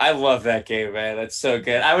 I love that game, man. That's so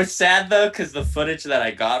good. I was sad though because the footage that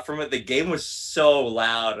I got from it, the game was so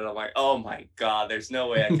loud, and I'm like, oh my God, there's no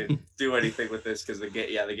way I could do anything with this because the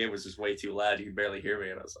game was just way too loud. You could barely hear me,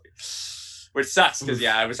 and I was like, which sucks because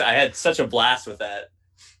I had such a blast with that.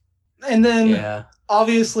 And then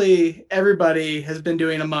obviously everybody has been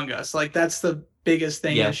doing Among Us. That's the biggest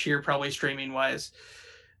thing this year, probably streaming wise.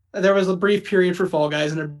 There was a brief period for Fall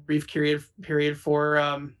Guys and a brief period for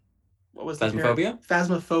what was that?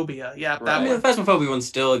 Phasmophobia. Yeah, right. that one. The Phasmophobia one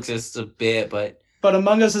still exists a bit, but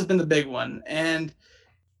Among Us has been the big one. And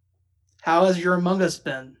how has your Among Us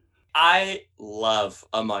been? I love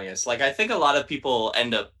Among Us. I think a lot of people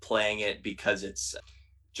end up playing it because it's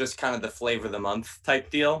just kind of the flavor of the month type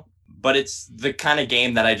deal. But it's the kind of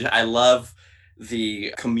game that I love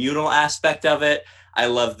the communal aspect of it. I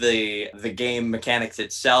love the game mechanics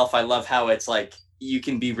itself. I love how it's you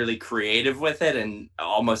can be really creative with it, and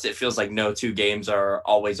almost it feels like no two games are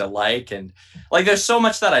always alike. And there's so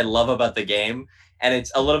much that I love about the game, and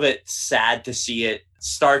it's a little bit sad to see it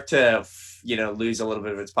start to lose a little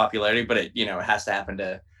bit of its popularity, but it has to happen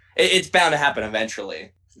it's bound to happen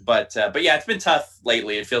eventually. But yeah, it's been tough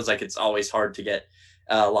lately. It feels like it's always hard to get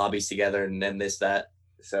lobbies together and then that.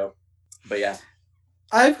 So, but yeah.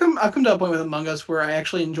 I've come to a point with Among Us where I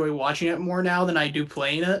actually enjoy watching it more now than I do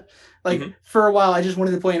playing it. For a while, I just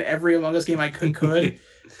wanted to play in every Among Us game I could.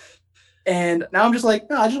 And now I'm just no,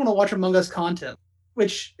 I just want to watch Among Us content,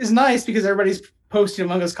 which is nice because everybody's posting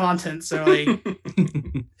Among Us content. So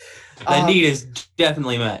the need is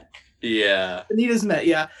definitely met. Yeah. The need is met,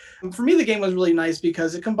 yeah. For me, the game was really nice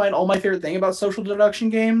because it combined all my favorite thing about social deduction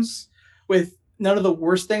games with none of the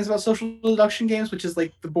worst things about social deduction games, which is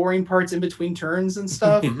the boring parts in between turns and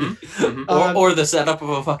stuff. Or the setup of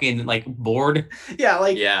a fucking board.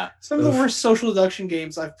 Yeah, some of the worst social deduction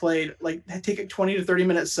games I've played, take a 20 to 30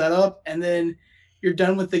 minute setup and then you're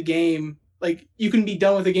done with the game. You can be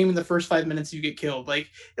done with the game in the first 5 minutes you get killed.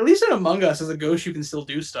 At least in Among Us as a ghost you can still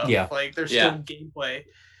do stuff. Yeah. There's still gameplay.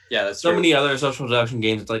 Yeah, that's so true. many other social deduction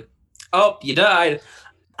games. It's oh, you died.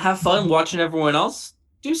 Have fun watching everyone else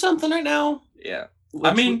do something right now. Yeah.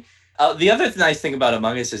 The other nice thing about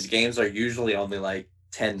Among Us is games are usually only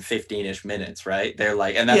 10, 15-ish minutes, right? They're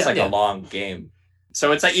like, and that's Yeah. a long game.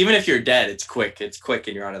 So it's like, even if you're dead, it's quick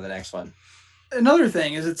and you're on to the next one. Another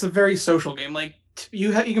thing is it's a very social game. Like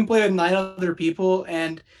you can play with 9 other people,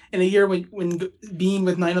 and in a year when being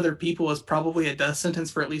with 9 other people is probably a death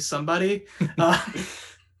sentence for at least somebody,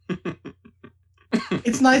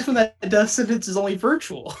 it's nice when that death sentence is only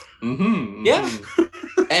virtual. Mm-hmm. Yeah.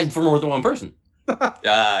 And for more than one person.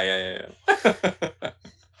 Yeah.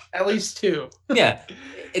 At least 2. Yeah.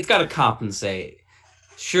 It's got to compensate.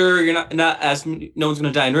 Sure, you're not as no one's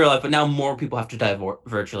going to die in real life, but now more people have to die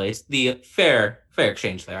virtually. It's the fair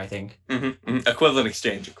exchange there, I think. Mm-hmm. Equivalent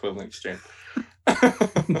exchange.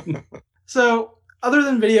 So, other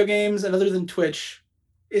than video games and other than Twitch,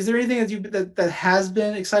 is there anything that has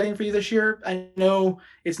been exciting for you this year? I know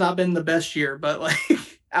it's not been the best year, but like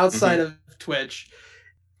outside of Twitch.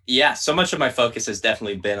 Yeah, so much of my focus has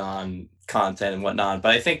definitely been on content and whatnot,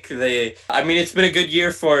 but I think it's been a good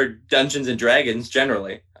year for Dungeons and Dragons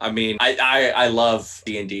generally. I mean, I love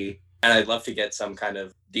D&D, and I'd love to get some kind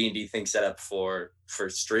of D&D thing set up for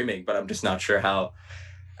streaming, but I'm just not sure how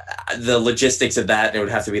the logistics of that. It would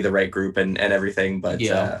have to be the right group and everything, but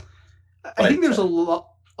yeah. I think there's a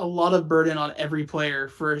lot of burden on every player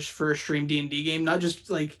for a stream D&D game, not just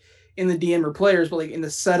like in the DM or players, but like in the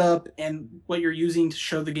setup and what you're using to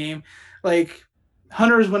show the game. Like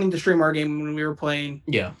Hunter was wanting to stream our game when we were playing.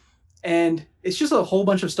 Yeah. And it's just a whole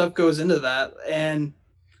bunch of stuff goes into that. And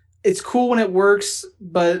it's cool when it works,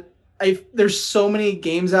 but there's so many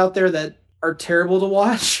games out there that are terrible to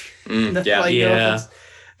watch.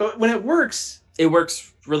 But when it works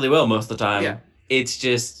really well most of the time. Yeah. It's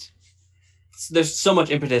just there's so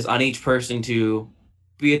much impetus on each person to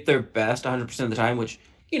be at their best 100% of the time, which,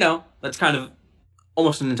 that's kind of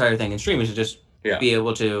almost an entire thing in streaming, to just be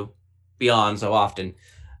able to be on so often.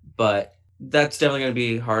 But that's definitely going to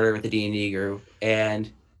be harder with the D&D group. And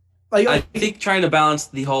I think trying to balance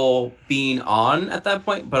the whole being on at that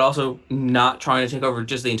point, but also not trying to take over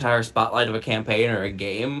just the entire spotlight of a campaign or a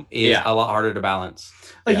game is a lot harder to balance.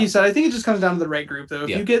 Like you said, I think it just comes down to the right group, though. If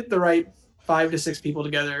you get the right 5 to 6 people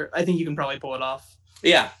together, I think you can probably pull it off.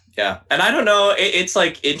 Yeah. And I don't know, it's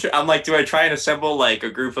like, I'm like, do I try and assemble like a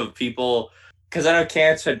group of people? Because I know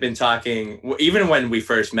Kance had been talking, even when we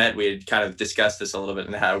first met, we had kind of discussed this a little bit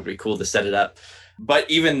and how it would be cool to set it up. But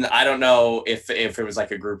even, I don't know if it was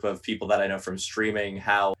like a group of people that I know from streaming,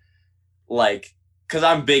 how, like, because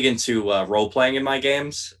I'm big into role-playing in my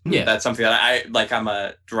games. Yeah. That's something that I'm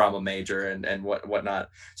a drama major and whatnot.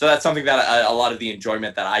 So that's something that a lot of the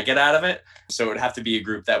enjoyment that I get out of it. So it would have to be a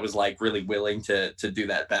group that was like really willing to do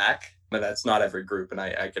that back. But that's not every group, and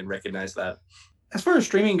I can recognize that. As far as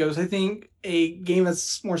streaming goes, I think a game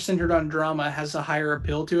that's more centered on drama has a higher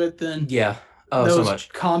appeal to it than those so much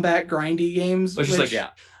combat grindy games. Which is like,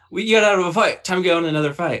 we got out of a fight. Time to go on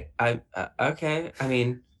another fight. Okay. I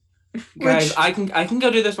mean, guys, I can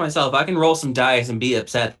go do this myself. I can roll some dice and be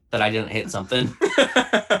upset that I didn't hit something.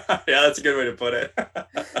 Yeah, that's a good way to put it.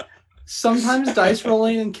 Sometimes dice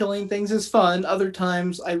rolling and killing things is fun. Other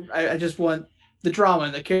times, I just want the drama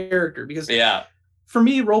and the character, because for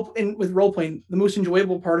me, with role playing, the most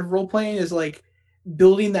enjoyable part of role playing is like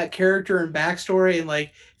building that character and backstory and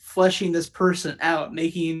like fleshing this person out,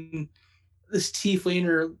 making this tiefling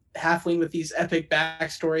or halfling with these epic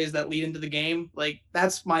backstories that lead into the game. Like,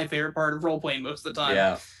 that's my favorite part of role playing most of the time.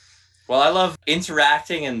 Yeah. Well, I love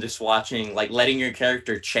interacting and just watching, like letting your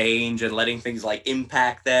character change and letting things like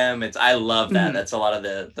impact them. I love that. Mm-hmm. That's a lot of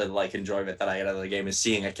the like enjoyment that I get out of the game, is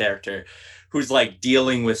seeing a character who's like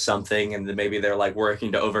dealing with something and then maybe they're like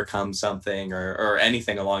working to overcome something or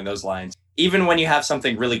anything along those lines. Even when you have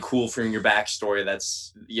something really cool from your backstory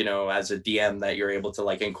that's, as a DM that you're able to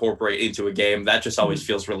like incorporate into a game, that just always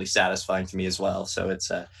feels really satisfying to me as well. So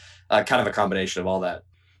it's a kind of a combination of all that.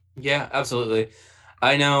 Yeah, absolutely.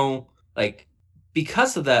 I know, like,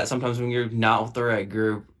 because of that, sometimes when you're not with the right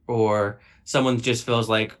group or someone just feels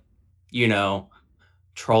like,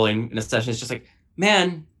 trolling in a session, it's just like,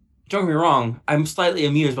 man, don't get me wrong, I'm slightly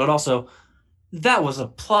amused, but also that was a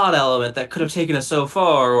plot element that could have taken us so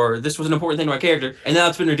far, or this was an important thing to my character, and now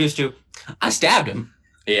it's been reduced to, I stabbed him.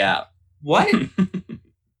 Yeah. What?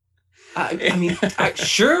 I mean,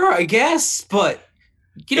 sure, I guess, but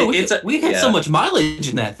we had so much mileage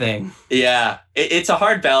in that thing. Yeah, it's a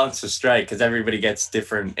hard balance to strike because everybody gets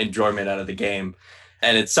different enjoyment out of the game.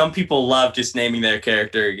 And some people love just naming their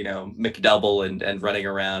character, McDouble and running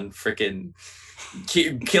around freaking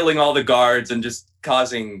killing all the guards and just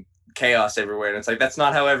causing chaos everywhere. And it's like, that's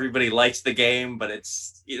not how everybody likes the game, but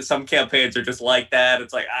it's some campaigns are just like that.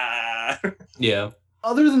 It's like, Yeah.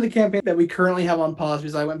 Other than the campaign that we currently have on pause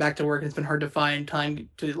because I went back to work and it's been hard to find time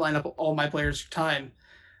to line up all my players' time,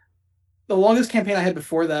 the longest campaign I had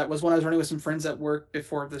before that was when I was running with some friends at work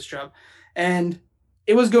before this job, and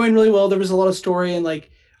it was going really well. There was a lot of story, and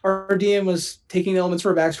like our DM was taking elements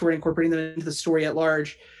for a backstory and incorporating them into the story at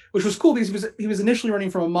large, which was cool because he was initially running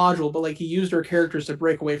from a module, but like he used our characters to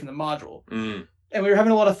break away from the module, and we were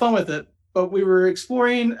having a lot of fun with it. But we were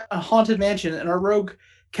exploring a haunted mansion, and our rogue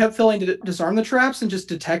kept failing to disarm the traps and just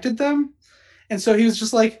detected them, and so he was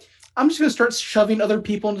just like, I'm just going to start shoving other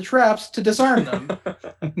people into traps to disarm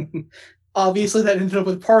them. Obviously, that ended up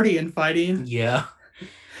with party and fighting. Yeah.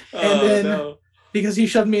 And then, because he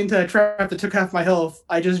shoved me into a trap that took half my health,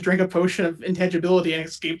 I just drank a potion of intangibility and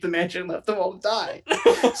escaped the mansion and left them all to die.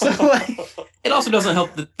 So, like... It also doesn't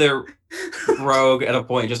help that their rogue at a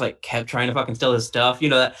point just, like, kept trying to fucking steal his stuff. You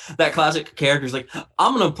know, that classic character's like,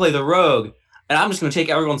 I'm going to play the rogue, and I'm just going to take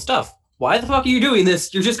everyone's stuff. Why the fuck are you doing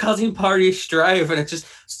this? You're just causing party strife, and it's just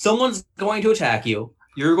someone's going to attack you.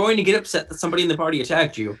 You're going to get upset that somebody in the party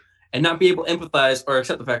attacked you and not be able to empathize or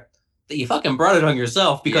accept the fact that you fucking brought it on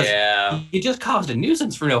yourself because you just caused a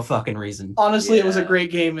nuisance for no fucking reason. Honestly, it was a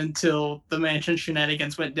great game until the mansion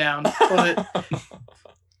shenanigans went down. But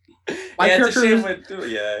my character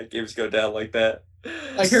games go down like that.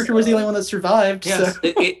 My character was the only one that survived. Yes,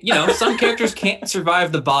 so. Some characters can't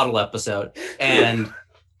survive the bottle episode, and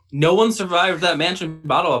no one survived that mansion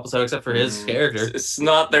bottle episode except for his character.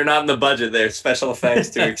 They're not in the budget there. Special effects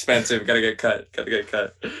too expensive. Gotta get cut.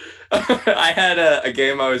 I had a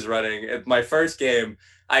game I was running. My first game,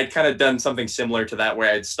 I'd kind of done something similar to that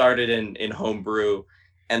where I'd started in homebrew,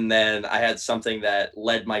 and then I had something that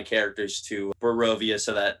led my characters to Barovia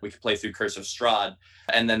so that we could play through Curse of Strahd,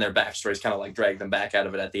 and then their backstories kind of like dragged them back out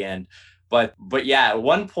of it at the end. But yeah, at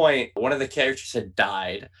one point, one of the characters had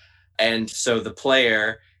died, and so the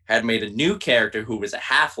player had made a new character who was a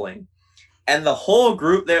halfling, and the whole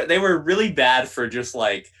group they were really bad for just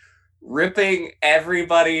like ripping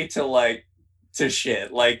everybody to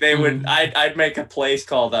shit. Like they would I'd make a place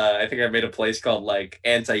called I think I made a place called like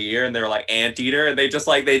Anti-Ear, and they were like Anteater, and they just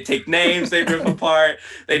like they'd take names, they'd rip apart,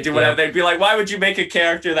 they'd do whatever. They'd be like, why would you make a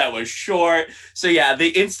character that was short? So yeah, the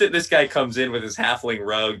instant this guy comes in with his halfling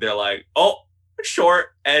rogue, they're like, oh, short.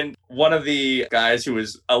 And one of the guys who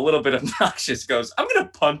was a little bit obnoxious goes, I'm gonna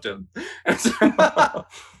punt him.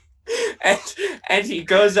 and he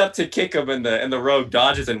goes up to kick him, and the rogue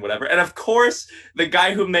dodges and whatever. And of course the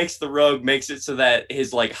guy who makes the rogue makes it so that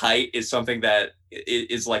his like height is something that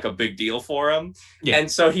is like a big deal for him. And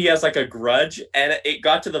so he has like a grudge, and it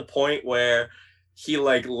got to the point where he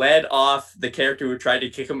like led off the character who tried to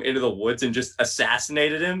kick him into the woods and just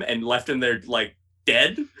assassinated him and left him there like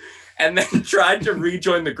dead. And then tried to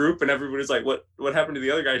rejoin the group, and everybody's like, what happened to the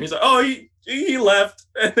other guy? And he's like, oh, he left.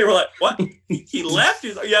 And they were like, what? He left?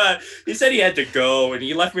 He's like, yeah, he said he had to go, and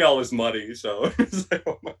he left me all his money. So it's like,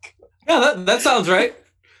 oh my God. Yeah, that sounds right.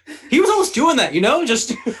 He was always doing that,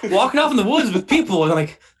 just walking off in the woods with people and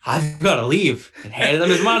like, I've got to leave, and handed them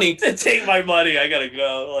his money. To take my money, I gotta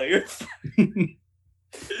go. Like,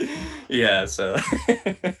 yeah, so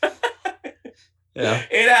yeah,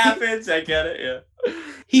 it happens. I get it. Yeah.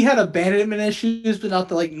 He had abandonment issues, but not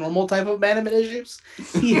the like normal type of abandonment issues.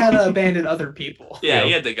 He had to abandon other people. Yeah,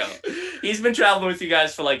 he had to go. He's been traveling with you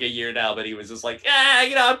guys for like a year now, but he was just like,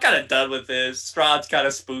 I'm kind of done with this. Strahd's kind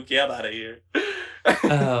of spooky. I'm out of here.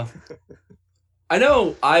 I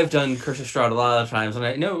know I've done Curse of Strahd a lot of times, and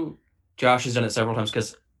I know Josh has done it several times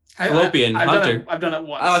because Fallopian Hunter. I've done it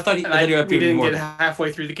once. Oh, I thought we didn't get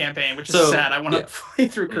halfway through the campaign, which is sad. I want to play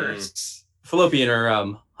through Curse. Fallopian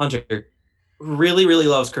or Hunter really, really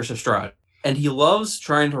loves Curse of Strahd, and he loves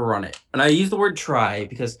trying to run it. And I use the word try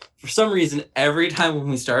because for some reason, every time when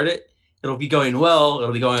we start it, it'll be going well,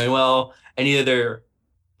 and either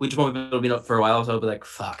we just won't be able to be up for a while, so it'll be like,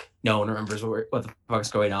 fuck, no one remembers what the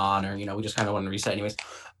fuck's going on, or, we just kind of want to reset anyways.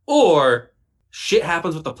 Or shit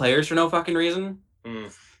happens with the players for no fucking reason.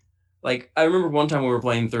 Like, I remember one time we were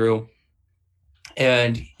playing through,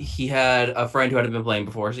 and he had a friend who hadn't been playing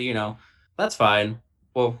before, so, that's fine.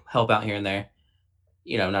 We'll help out here and there.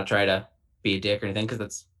 Not try to be a dick or anything, because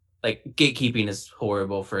that's, like, gatekeeping is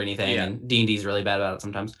horrible for anything, and D&D is really bad about it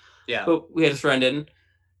sometimes. Yeah. But we had his friend in,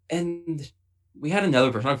 and we had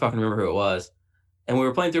another person, I don't fucking remember who it was, and we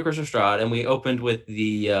were playing through Curse of Strahd, and we opened with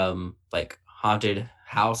the, like, haunted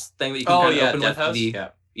house thing that you can open Death with. House?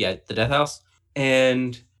 The Death House.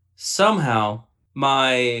 And somehow,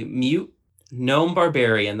 my mute gnome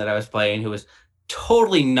barbarian that I was playing, who was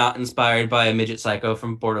totally not inspired by a midget psycho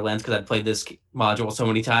from Borderlands because I'd played this module so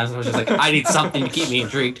many times. I was just like, I need something to keep me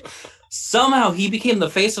intrigued. Somehow he became the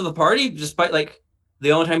face of the party, despite like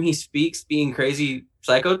the only time he speaks being crazy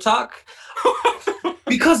psycho talk.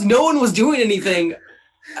 Because no one was doing anything.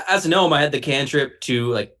 As a gnome, I had the cantrip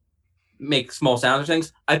to like make small sounds or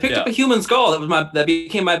things. I picked up a human skull that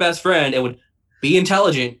became my best friend and would be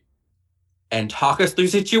intelligent and talk us through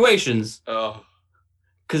situations. Oh,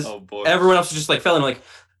 because everyone else just like fell in like,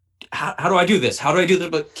 how do I do this? How do I do this?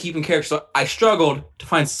 But keeping character. So I struggled to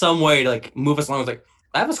find some way to like move us along. I was like,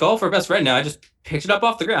 I have a skull for a best friend now. I just picked it up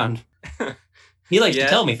off the ground. He likes to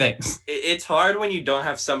tell me things. It's hard when you don't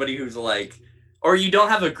have somebody who's like, or you don't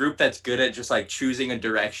have a group that's good at just like choosing a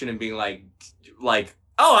direction and being like,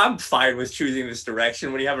 oh, I'm fine with choosing this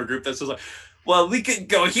direction. When you have a group that's just like, well, we could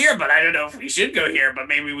go here, but I don't know if we should go here, but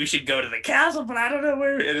maybe we should go to the castle, but I don't know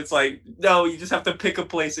where. And it's like, no, you just have to pick a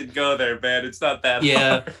place and go there, man. It's not that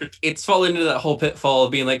hard. It's fallen into that whole pitfall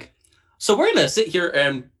of being like, so we're going to sit here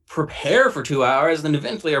and prepare for 2 hours, and then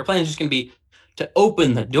eventually our plan is just going to be to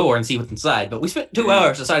open the door and see what's inside. But we spent 2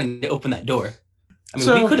 hours deciding to open that door. I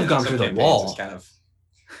mean, we could have gone through the wall.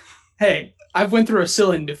 Hey, I've went through a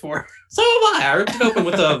ceiling before. So have I. I ripped it open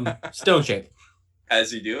with a stone shape.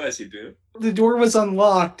 As you do. The door was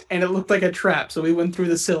unlocked, and it looked like a trap, so we went through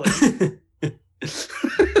the ceiling.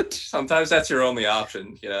 Sometimes that's your only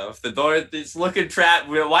option, you know. If the door is looking trapped,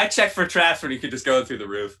 why check for traps when you could just go through the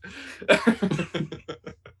roof?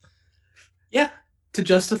 Yeah. To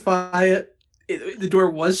justify it, the door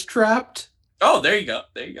was trapped. Oh, there you go.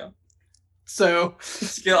 So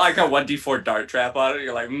it's got like a 1d4 dart trap on it.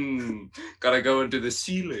 You're like, gotta go into the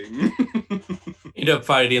ceiling. You end up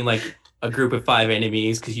fighting like a group of 5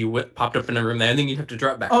 enemies because you popped up in a room there, and then you have to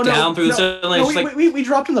drop back down through the ceiling. No, we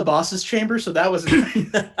dropped in the boss's chamber, so that was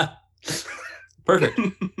perfect.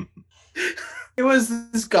 It was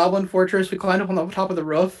this goblin fortress. We climbed up on the top of the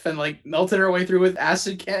roof and like melted our way through with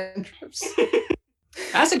acid cantrips.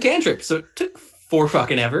 Acid cantrips. So it took 4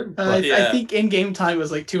 fucking ever. I think in-game time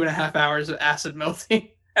was like 2.5 hours of acid melting.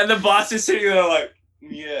 And the boss is sitting there like,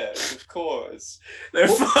 yes, of course. They're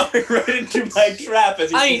falling right into my trap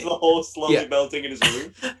as he sees the hole slowly melting in his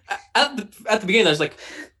room. At the beginning, I was like,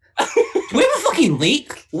 do we have a fucking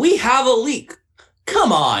leak? We have a leak.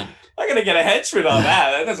 Come on. I'm gonna get a henchman on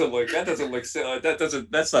that.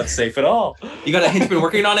 That's not safe at all. You got a henchman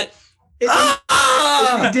working on it? It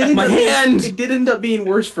did end up being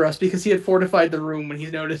worse for us because he had fortified the room when he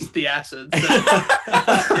noticed the acid. So.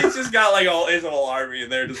 He's just got like his whole army in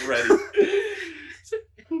there just ready.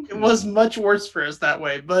 It was much worse for us that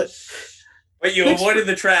way, but you avoided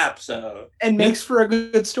the trap, so and makes for a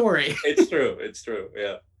good story. It's true,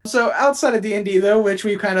 yeah. So outside of D&D though, which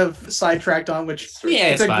we kind of sidetracked on, which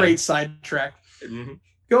it's a great sidetrack. Mm-hmm.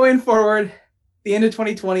 Going forward, the end of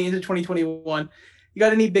 2020 into 2021, you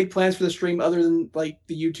got any big plans for the stream other than like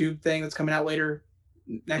the YouTube thing that's coming out later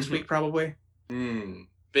next week probably?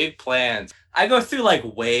 Big plans. I go through like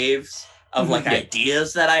waves of like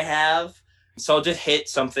ideas that I have. So I'll just hit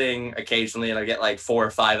something occasionally and I get like 4 or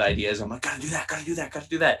 5 ideas. I'm like, gotta do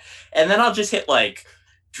that. And then I'll just hit like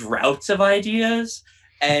droughts of ideas.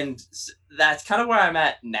 And that's kind of where I'm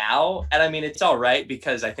at now. And I mean, it's all right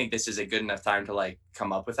because I think this is a good enough time to like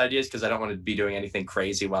come up with ideas because I don't want to be doing anything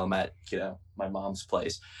crazy while I'm at, my mom's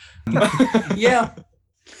place. Yeah.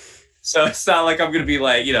 So it's not like I'm going to be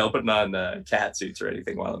like, putting on cat suits or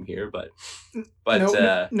anything while I'm here, but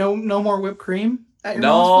no more whipped cream.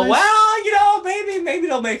 No, well, maybe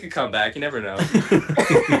they'll make a comeback. You never know.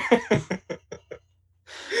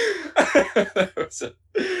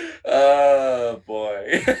 Oh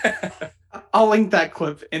boy. I'll link that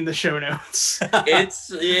clip in the show notes.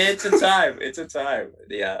 It's a time.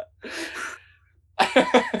 Yeah.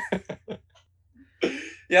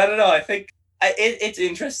 Yeah, I don't know. I think it's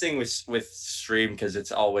interesting with stream because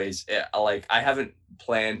it's always like I haven't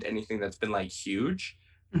planned anything that's been like huge.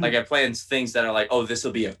 Like I planned things that are like, oh, this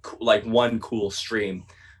will be one cool stream.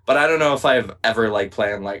 But I don't know if I've ever like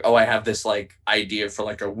planned like, oh, I have this like idea for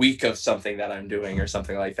like a week of something that I'm doing or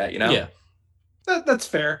something like that, Yeah. That's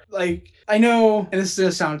fair. Like, I know, and this is going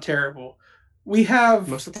to sound terrible. We have...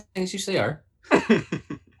 Most of the things you say are.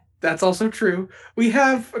 That's also true. We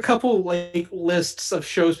have a couple like lists of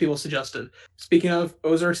shows people suggested. Speaking of,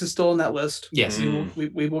 Ozarks is still on that list. Yes.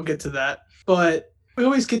 We will get to that. But we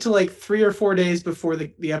always get to like 3 or 4 days before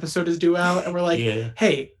the episode is due out, and we're like,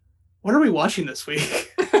 hey, what are we watching this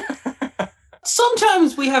week?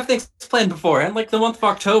 Sometimes we have things planned before, and like the month of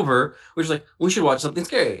October, we're just like, we should watch something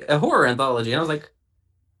scary, a horror anthology. And I was like,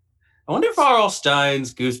 I wonder if R.L.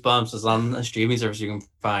 Stein's Goosebumps is on a streaming service you can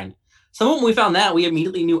find. So when we found that, we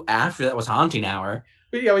immediately knew after that was Haunting Hour.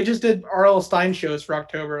 But yeah, we just did R.L. Stein shows for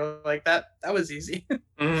October. Like that was easy.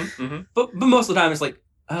 But most of the time, it's like,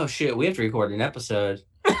 oh shit, we have to record an episode.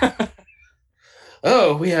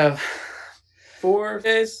 Oh, we have 4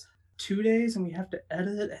 days 2 days and we have to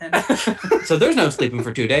edit and So there's no sleeping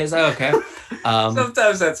for 2 days. Oh, okay.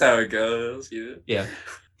 Sometimes that's how it goes. Yeah.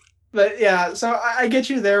 But yeah, so I get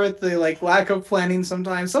you there with the like lack of planning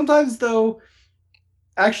sometimes. Sometimes though,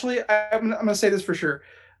 actually, I'm gonna say this for sure.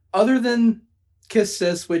 Other than Kiss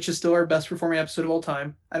Sis, which is still our best performing episode of all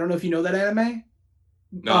time. I don't know if you know that anime.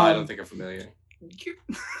 No, I don't think I'm familiar.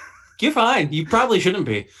 You're fine. You probably shouldn't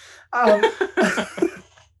be. Other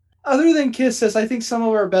than Kiss Sis, I think some of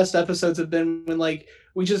our best episodes have been when like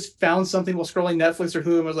we just found something while scrolling Netflix or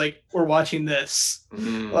Hulu and was like, we're watching this.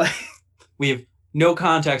 Like we have no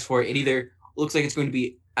context for it. It either looks like it's going to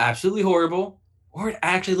be absolutely horrible or it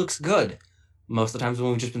actually looks good. Most of the times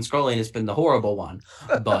when we've just been scrolling, it's been the horrible one.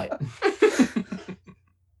 But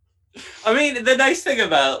I mean, the nice thing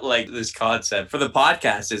about like this concept for the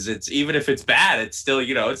podcast is it's even if it's bad, it's still,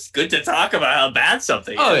 it's good to talk about how bad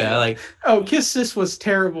something is. yeah, like Kiss Sis was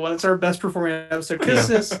terrible and it's our best performing episode. Kiss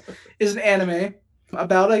Sis is an anime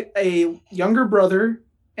about a younger brother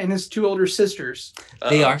and his 2 older sisters.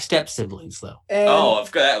 They are step siblings though. And,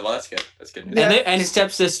 of course. Well, that's good. That's good news. Yeah. And his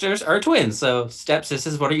stepsisters are twins. So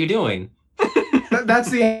stepsisters, what are you doing?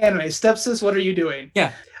 That's the anime. Stepsis, what are you doing?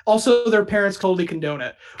 Yeah. Also, their parents totally condone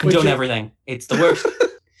it. Condone everything. It's the worst.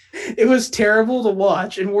 It was terrible to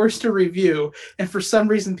watch and worse to review. And for some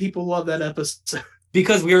reason, people love that episode.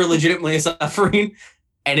 Because we are legitimately suffering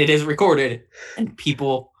and it is recorded and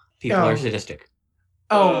people are sadistic.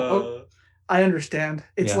 I understand.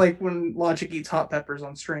 It's like when Logic eats hot peppers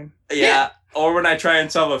on stream. Yeah. Or when I try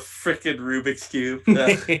and solve a freaking Rubik's Cube.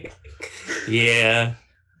 Yeah.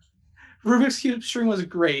 Rubik's Cube stream was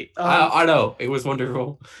great. I know. It was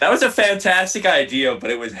wonderful. That was a fantastic idea,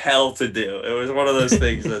 but it was hell to do. It was one of those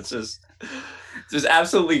things that's just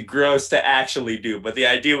absolutely gross to actually do. But the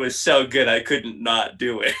idea was so good, I couldn't not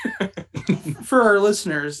do it. For our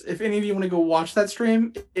listeners, if any of you want to go watch that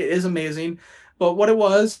stream, it is amazing. But what it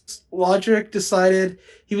was, Logic decided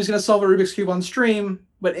he was going to solve a Rubik's Cube on stream,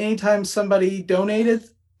 but anytime somebody donated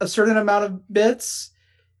a certain amount of bits,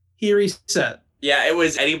 he reset. Yeah, it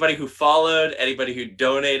was anybody who followed, anybody who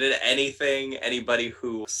donated anything, anybody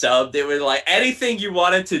who subbed. It was like anything you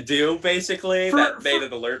wanted to do, basically, that made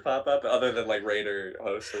an alert pop up, other than like raid or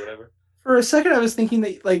host or whatever. For a second, I was thinking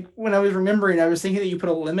that, like, when I was remembering, I was thinking that you put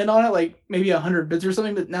a limit on it, like maybe 100 bits or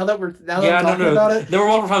something. But now that I'm talking about it, there were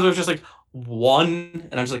multiple times where it was just like 1,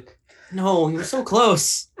 and I was like, no, you were so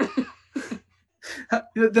close.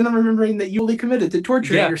 Then I'm remembering that you only committed to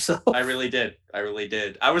torturing yourself. I really did. I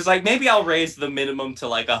was like, maybe I'll raise the minimum to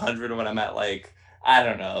like 100 when I'm at like, I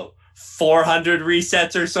don't know, 400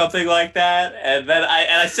 resets or something like that. And then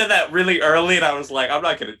I said that really early, and I was like, I'm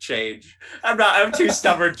not gonna change. I'm too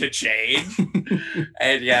stubborn to change.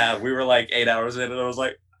 And yeah, we were like 8 hours in, and I was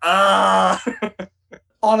like,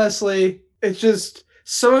 Honestly, it's just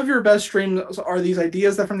some of your best streams are these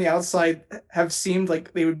ideas that from the outside have seemed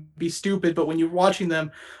like they would be stupid, but when you're watching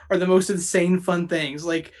them are the most insane fun things.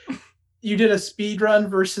 Like you did a speed run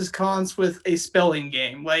versus cons with a spelling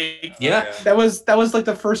game. Like that was like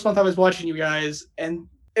the first month I was watching you guys, and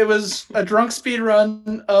it was a drunk speed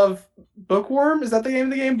run of Bookworm. Is that the name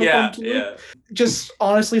of the game? Bookworm 2? Yeah. Just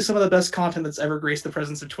honestly some of the best content that's ever graced the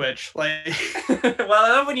presence of Twitch. Like well, I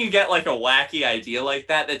love when you get like a wacky idea like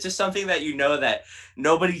that. That's just something that that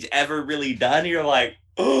nobody's ever really done. You're like,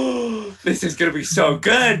 oh, this is gonna be so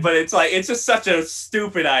good, but it's like it's just such a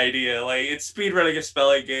stupid idea. Like it's speedrunning a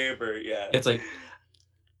spelling game, or it's like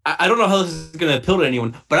I don't know how this is gonna appeal to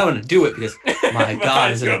anyone, but I'm gonna do it because my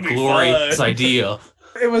God, is it a glorious idea.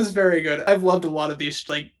 It was very good. I've loved a lot of these,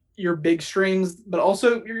 like your big streams, but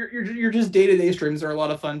also your just day-to-day streams are a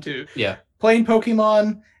lot of fun too. Yeah, playing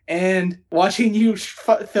Pokemon and watching you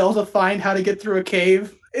fail to find how to get through a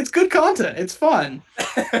cave. It's good content. It's fun.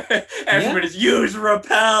 Everybody's use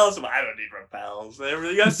repels. Well, I don't need repels. I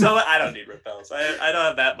don't need repels. I don't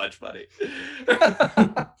have that much money.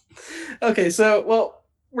 Okay, so well,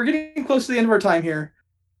 we're getting close to the end of our time here.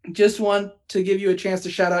 Just want to give you a chance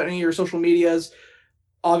to shout out any of your social medias,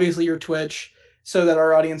 obviously your Twitch, so that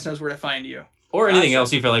our audience knows where to find you. Or anything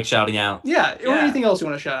else you feel like shouting out. Yeah, or anything else you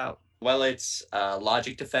want to shout out. Well, it's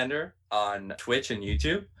Logic Defender on Twitch and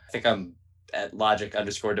YouTube. I think I'm at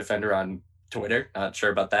Logic_Defender on Twitter. Not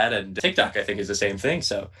sure about that. And TikTok, I think, is the same thing.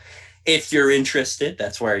 So if you're interested,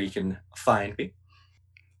 that's where you can find me.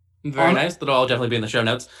 Very nice. That'll all definitely be in the show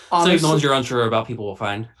notes. So even the ones you're unsure about, people will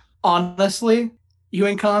find. Honestly, you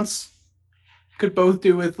and Cons could both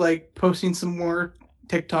do with like posting some more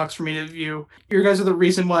TikToks for me to view. You guys are the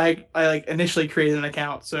reason why I like initially created an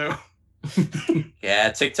account. So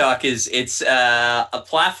yeah, TikTok it's a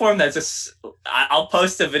platform that's just I'll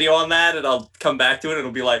post a video on that and I'll come back to it and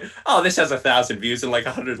it'll be like, oh, this has 1,000 views and like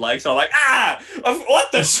 100 likes. And I'm like,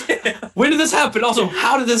 what the shit? When did this happen? Also,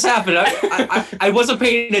 how did this happen? I wasn't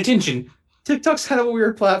paying attention. TikTok's kind of a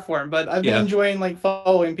weird platform, but I've been enjoying like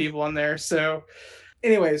following people on there. So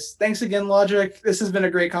anyways, thanks again, Logic. This has been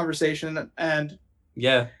a great conversation. And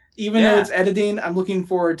even though it's editing, I'm looking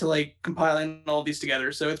forward to like compiling all of these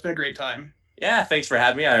together. So it's been a great time. Yeah, thanks for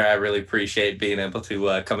having me. I really appreciate being able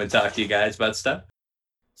to come and talk to you guys about stuff.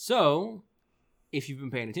 So, if you've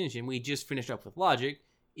been paying attention, we just finished up with Logic.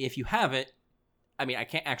 If you haven't, I mean, I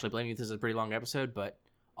can't actually blame you. This is a pretty long episode, but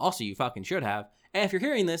also you fucking should have. And if you're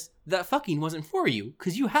hearing this, that fucking wasn't for you,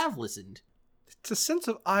 because you have listened. It's a sense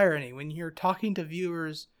of irony when you're talking to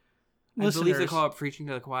viewers, listeners. I believe they call it preaching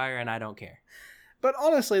to the choir, and I don't care. But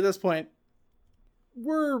honestly, at this point,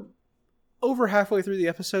 we're over halfway through the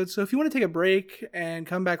episode, so if you want to take a break and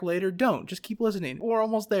come back later, don't. Just keep listening. We're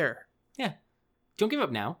almost there. Yeah. Don't give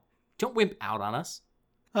up now. Don't wimp out on us.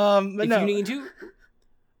 But if no. you need to...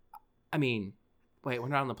 I mean... Wait, we're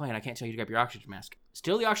not on the plane. I can't tell you to grab your oxygen mask.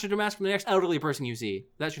 Steal the oxygen mask from the next elderly person you see.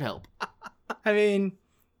 That should help. I mean,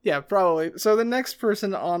 yeah, probably. So the next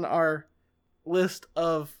person on our list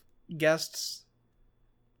of guests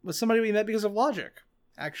was somebody we met because of Logic,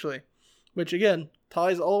 actually. Which, again,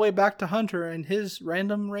 ties all the way back to Hunter and his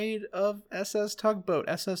random raid of SS Tugboat.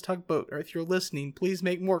 SS Tugboat, or if you're listening, please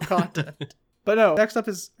make more content. But no, next up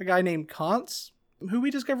is a guy named Kance, who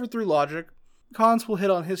we discovered through Logic. Kance will hit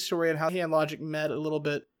on his story and how he and Logic met a little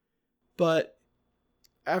bit. But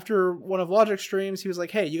after one of Logic's streams, he was like,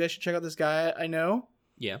 hey, you guys should check out this guy I know.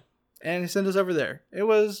 Yeah. And he sent us over there. It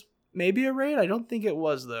was maybe a raid? I don't think it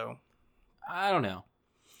was, though. I don't know.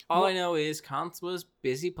 All I know is Kance was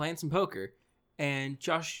busy playing some poker. And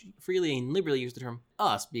Josh freely and liberally used the term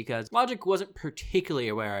us because Logic wasn't particularly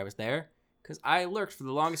aware I was there. Because I lurked for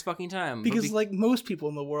the longest fucking time. Because like most people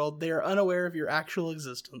in the world, they are unaware of your actual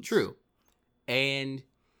existence. True. And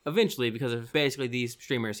eventually, because of basically these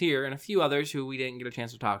streamers here and a few others who we didn't get a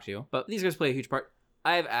chance to talk to, but these guys play a huge part,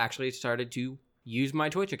 I've actually started to use my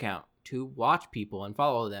Twitch account to watch people and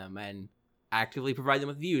follow them and actively provide them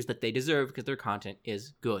with views that they deserve because their content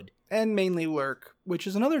is good. And mainly lurk, which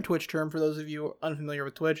is another Twitch term for those of you unfamiliar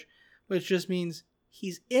with Twitch, which just means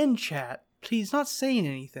he's in chat, but he's not saying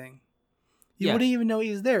anything. You wouldn't even know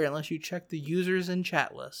he's there unless you check the users and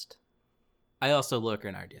chat list. I also lurk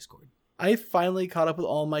in our Discord. I finally caught up with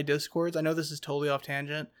all my Discords. I know this is totally off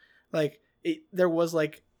tangent. There was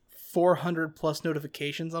 400 plus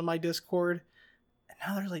notifications on my Discord, and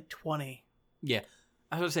now there's 20. Yeah.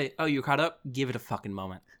 I was going to say, oh, you caught up? Give it a fucking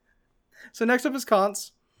moment. So next up is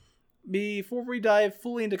Kance. Before we dive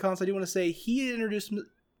fully into Kance, I do want to say he introduced...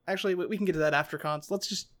 Actually, we can get to that after Kance. Let's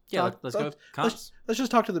just... let's go with Kance. Let's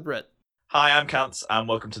just talk to the Brit. Hi, I'm Kance, and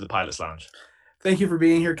welcome to the Pilot's Lounge. Thank you for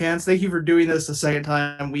being here, Kance. Thank you for doing this the second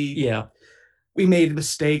time. We made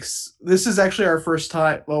mistakes. This is actually our first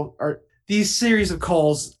time. Well, these series of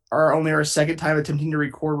calls are only our second time attempting to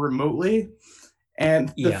record remotely.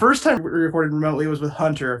 And the first time we recorded remotely was with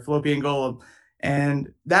Hunter, Fallopian Golem.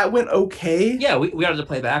 And that went okay. Yeah, we got it to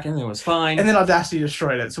play back and it was fine. And then Audacity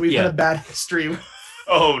destroyed it. So we've had a bad history.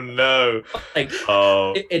 Oh no!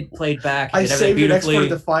 It played back. I saved and exported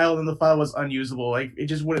the file, and the file was unusable. It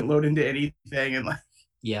just wouldn't load into anything, and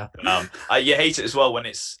yeah. You hate it as well when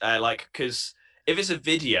it's because if it's a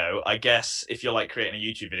video, I guess if you're creating a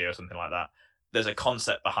YouTube video or something like that, there's a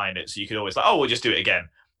concept behind it, so you could always we'll just do it again.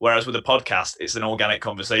 Whereas with a podcast, it's an organic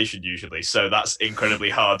conversation usually, so that's incredibly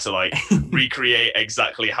hard to recreate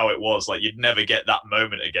exactly how it was. You'd never get that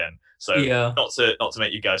moment again. So not to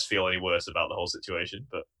make you guys feel any worse about the whole situation,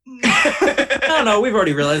 but no, we've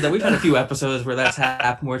already realized that we've had a few episodes where that's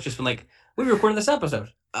happened, where it's just been we recorded this episode.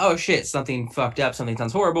 Oh shit, something fucked up, something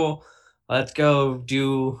sounds horrible. Let's go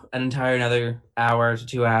do an entire another hour to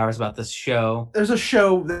 2 hours about this show. There's a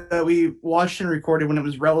show that we watched and recorded when it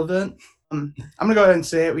was relevant. I'm gonna go ahead and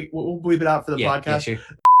say it. We'll bleep it out for the podcast. Yeah, sure.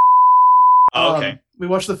 Okay. We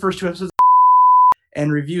watched the first 2 episodes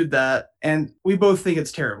and reviewed that, and we both think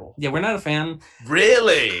it's terrible. Yeah, we're not a fan.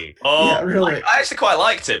 Really? Oh, yeah, really. I actually quite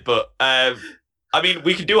liked it, but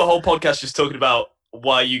we could do a whole podcast just talking about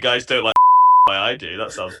why you guys don't like why I do.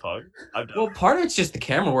 That sounds fun. Well, part of it's just the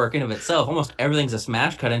camera work in of itself. Almost everything's a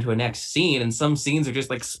smash cut into a next scene, and some scenes are just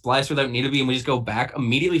spliced without need to be, and we just go back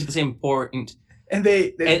immediately to the same point. And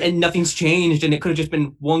they nothing's changed, and it could have just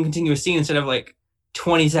been one continuous scene instead of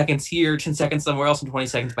 20 seconds here, 10 seconds somewhere else, and 20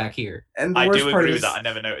 seconds back here. And I do agree with that. I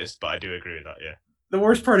never noticed, but I do agree with that, yeah. The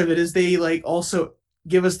worst part of it is they also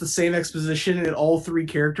give us the same exposition in all 3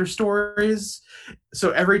 character stories.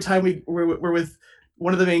 So every time we're with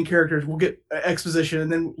one of the main characters will get exposition,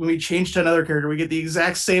 and then when we change to another character, we get the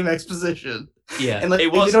exact same exposition. Yeah, and like,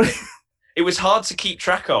 it was. It was hard to keep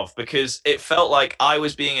track of because it felt like I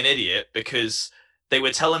was being an idiot because they were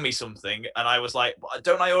telling me something, and I was like,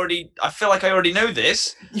 I feel like I already know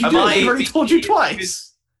this. I already told you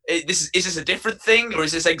twice. Is this a different thing, or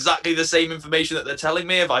is this exactly the same information that they're telling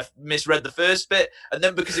me? Have I misread the first bit? And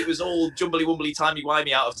then because it was all jumbly wumbly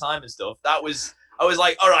timey-wimey out of time and stuff, I was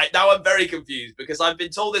like, all right, now I'm very confused because I've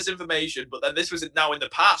been told this information, but then this was now in the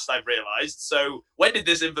past, I've realized. So when did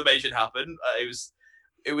this information happen?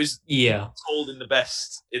 It was told in the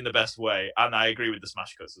best way, and I agree with the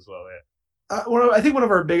smash cuts as well. I think one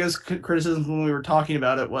of our biggest criticisms when we were talking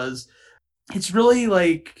about it was it's really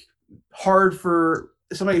like hard for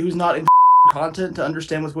somebody who's not in content to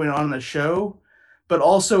understand what's going on in the show, but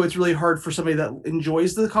also it's really hard for somebody that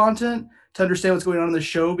enjoys the content to understand what's going on in the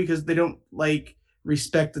show because they don't like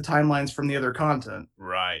respect the timelines from the other content.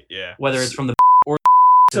 Right. Yeah. Whether it's from the or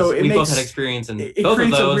so we both had experience in it both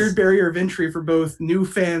creates of those. a weird barrier of entry for both new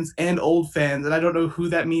fans and old fans, and I don't know who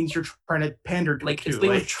that means you're trying to pander to. Like, if they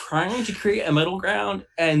were trying to create a middle ground,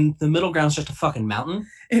 and the middle ground's just a fucking mountain.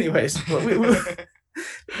 Anyways,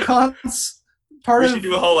 cons. We should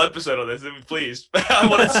do a whole episode on this, please. I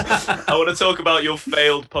want to talk about your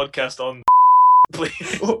failed podcast on.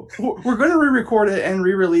 Please. We're going to re-record it and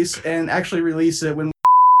re-release and actually release it when.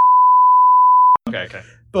 Okay.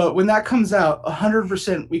 But when that comes out,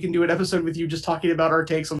 100%, we can do an episode with you just talking about our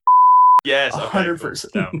takes on. Yes, 100%.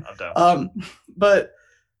 Cool. I'm down. But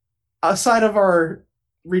aside of our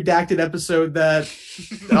redacted episode that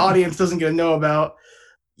the audience doesn't get to know about,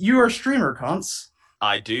 you are a streamer, Cons.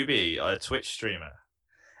 I do be a Twitch streamer.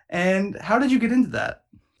 And how did you get into that?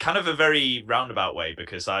 Kind of a very roundabout way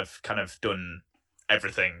because I've kind of done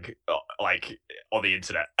everything like on the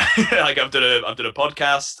internet. Like I've done a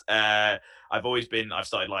podcast. I've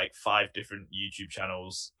started like 5 different YouTube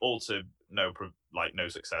channels, all to no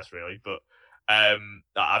success really. But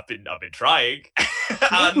I've been trying,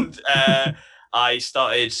 and I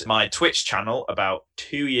started my Twitch channel about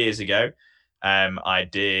 2 years ago. I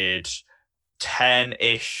did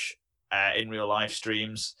 10-ish in real life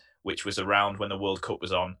streams, which was around when the World Cup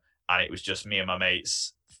was on, and it was just me and my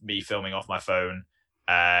mates, me filming off my phone,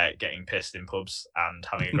 getting pissed in pubs and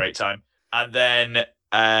having a great time. And then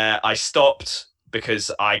I stopped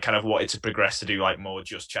because I kind of wanted to progress to do like more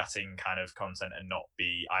just chatting kind of content and not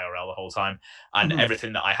be IRL the whole time. And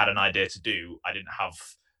everything that I had an idea to do, I didn't have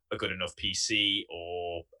a good enough PC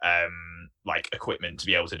or like equipment to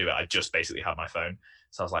be able to do it. I just basically had my phone.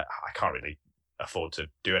 So I was like, I can't really afford to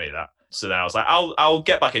do any of that. So then I was like, I'll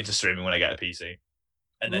get back into streaming when I get a PC.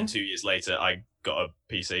 And then 2 years later, I got a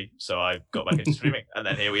PC, so I got back into streaming, and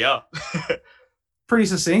then here we are. Pretty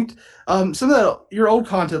succinct. Some of your old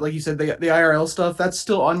content, like you said, the IRL stuff, that's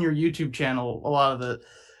still on your YouTube channel. A lot of it.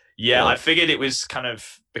 Yeah, I figured it was kind of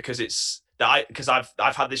because I've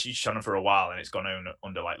had this YouTube channel for a while, and it's gone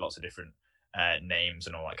under like lots of different names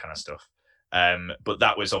and all that kind of stuff. But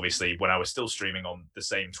that was obviously when I was still streaming on the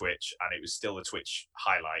same Twitch, and it was still a Twitch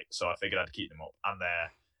highlight, so I figured I'd keep them up, and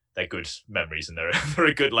they're good memories, and they're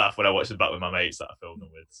a good laugh when I watch them back with my mates that I filmed them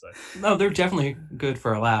with. So no, they're definitely good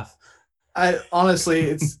for a laugh. I honestly,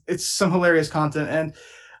 it's some hilarious content, and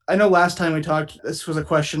I know last time we talked, this was a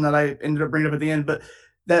question that I ended up bringing up at the end, but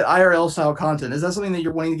that IRL style content, is that something that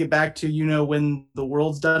you're wanting to get back to? When the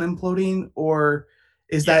world's done imploding, or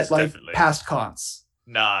is that like definitely past cons?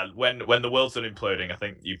 Nah, when the world's done imploding, I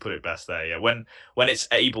think you put it best there. Yeah, when it's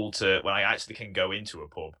able to, when I actually can go into a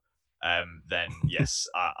pub. Then yes,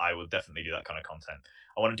 I will definitely do that kind of content.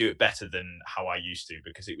 I want to do it better than how I used to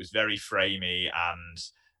because it was very framey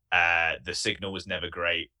and the signal was never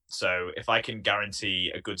great. So if I can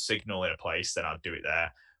guarantee a good signal in a place, then I'll do it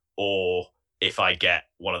there. Or if I get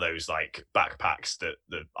one of those like backpacks that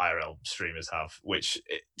the IRL streamers have, which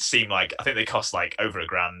it seemed like, I think they cost like over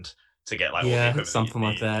 $1,000 to get like all the equipment something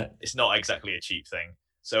like that. It's not exactly a cheap thing.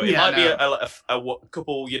 So it might be a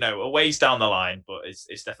couple, a ways down the line, but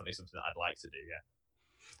it's definitely something that I'd like to do.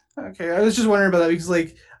 Yeah. Okay, I was just wondering about that because,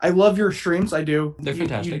 like, I love your streams. I do. They're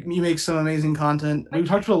fantastic. You make some amazing content. We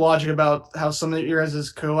talked to Logic about how some of your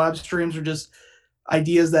guys' collab streams are just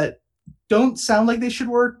ideas that don't sound like they should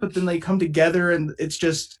work, but then they come together, and it's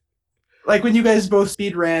just like when you guys both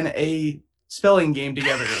speed ran a spelling game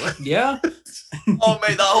together. Yeah. Oh,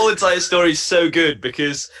 mate, that whole entire story is so good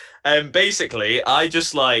because. Basically, I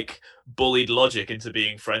just like bullied Logic into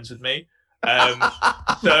being friends with me.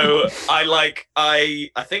 So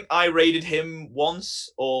I think I raided him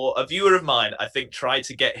once, or a viewer of mine, I think, tried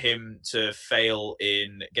to get him to fail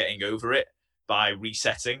in getting over it by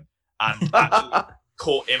resetting and actually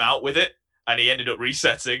caught him out with it. and he ended up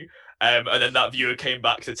resetting. And then that viewer came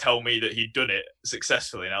back to tell me that he'd done it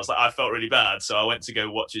successfully, and I was like, I felt really bad, so I went to go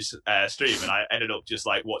watch his stream, and I ended up just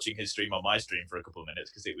like watching his stream on my stream for a couple of minutes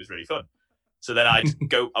because it was really fun. So then I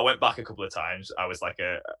went back a couple of times. I was like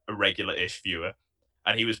a regular-ish viewer,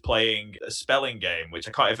 and he was playing a spelling game, which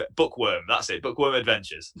I can't even... Bookworm, that's it, Bookworm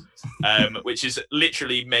Adventures, which is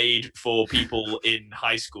literally made for people in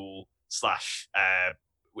high school / it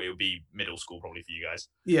would be middle school probably for you guys.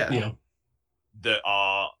 Yeah. That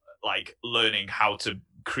are like learning how to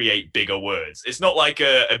create bigger words. It's not like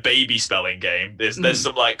a baby spelling game. There's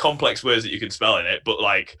some like complex words that you can spell in it, but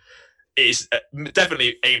like it's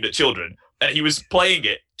definitely aimed at children. And he was playing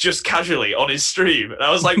it just casually on his stream. And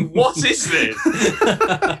I was like, what is this?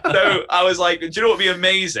 So I was like, do you know what would be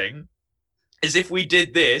amazing? Is if we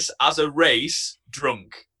did this as a race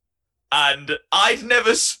drunk. And I'd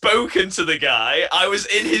never spoken to the guy. I was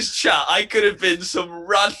in his chat. I could have been some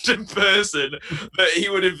random person that he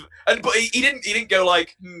would have... But he didn't go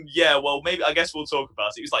like, yeah, well, maybe, I guess we'll talk about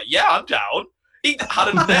it. He was like, yeah, I'm down. He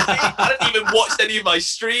hadn't even watched any of my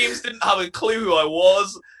streams, didn't have a clue who I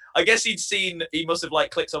was. I guess he must have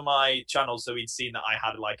like clicked on my channel, so he'd seen that I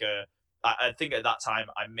had like I think at that time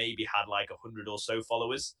I maybe had like 100 or so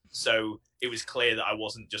followers. So it was clear that I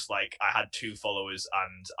wasn't just like, I had 2 followers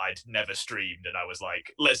and I'd never streamed and I was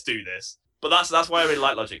like, let's do this. But that's why I really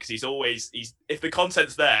like Logic, because he's if the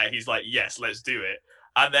content's there, he's like, yes, let's do it.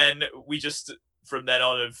 And then we just, from then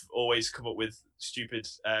on, have always come up with stupid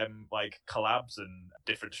like collabs and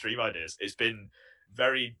different stream ideas. It's been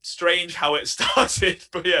very strange how it started,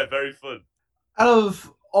 but yeah, very fun. Out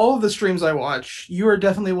of all of the streams I watch, you are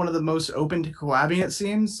definitely one of the most open to collabing, it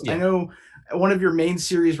seems. Yeah. I know one of your main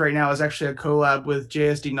series right now is actually a collab with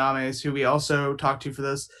JSD Names, who we also talked to for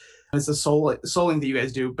this. It's a souling that you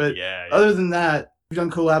guys do. But other than that, we've done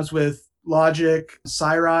collabs with Logic,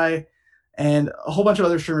 Syrai, and a whole bunch of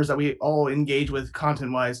other streamers that we all engage with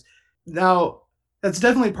content-wise. Now, that's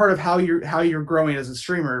definitely part of how you're growing as a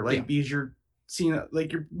streamer, because you're seeing,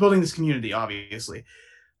 like, you're building this community, obviously.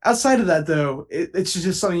 Outside of that, though, it's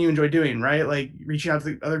just something you enjoy doing, right? Like reaching out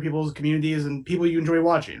to other people's communities and people you enjoy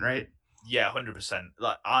watching, right? Yeah, 100%.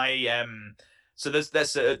 Like so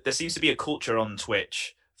there seems to be a culture on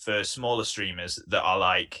Twitch for smaller streamers that are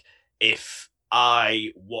like, if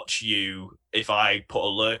I watch you, if I put a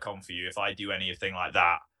lurk on for you, if I do anything like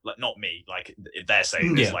that, like not me, like they're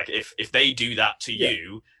saying this, like if they do that to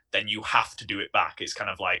you, then you have to do it back. It's kind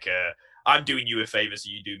of like I'm doing you a favor, so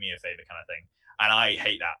you do me a favor kind of thing. And I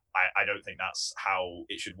hate that. I don't think that's how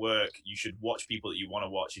it should work. You should watch people that you want to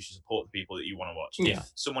watch. You should support the people that you want to watch. Yeah.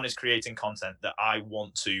 If someone is creating content that I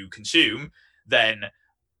want to consume, then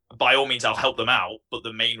by all means I'll help them out. But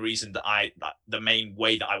the main reason the main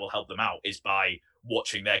way that I will help them out is by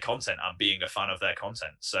watching their content and being a fan of their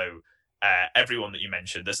content. So everyone that you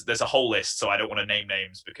mentioned, there's a whole list. So I don't want to name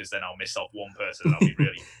names because then I'll miss off one person and I'll be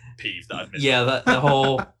really peeved that I've missed. Yeah, the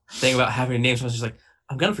whole thing about having names was just like,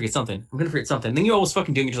 I'm gonna forget something. And then you're always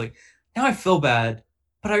fucking doing it. You're like, now I feel bad,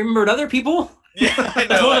 but I remembered other people. Yeah, I know.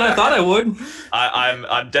 That's more than I thought I would.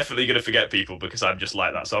 I'm definitely gonna forget people because I'm just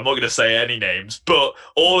like that. So I'm not gonna say any names, but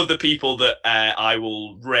all of the people that I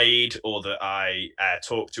will raid or that I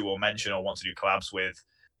talk to or mention or want to do collabs with,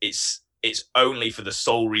 it's only for the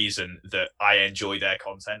sole reason that I enjoy their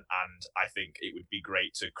content and I think it would be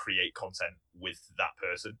great to create content with that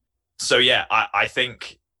person. So yeah, I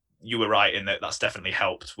think you were right in that that's definitely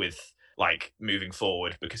helped with like moving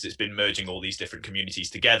forward because it's been merging all these different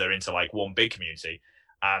communities together into like one big community.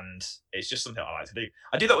 And it's just something I like to do.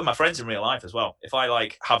 I do that with my friends in real life as well. If I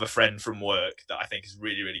like have a friend from work that I think is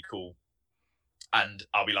really, really cool, and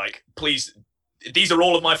I'll be like, please, these are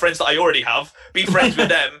all of my friends that I already have. Be friends with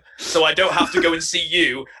them so I don't have to go and see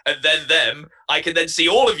you and then them. I can then see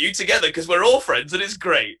all of you together because we're all friends and it's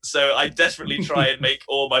great. So I desperately try and make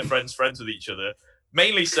all my friends with each other.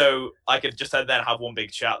 Mainly so I could just then have one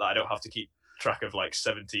big chat that I don't have to keep track of like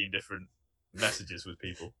 17 different messages with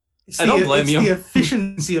people. I don't blame you. It's the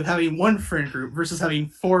efficiency of having one friend group versus having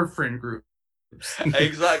 4 friend groups.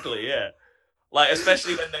 Exactly, yeah. Like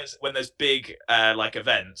especially when there's big like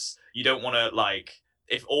events, you don't want to like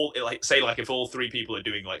if all 3 people are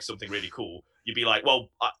doing like something really cool, you'd be like, well,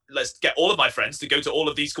 let's get all of my friends to go to all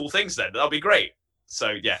of these cool things then. That'll be great.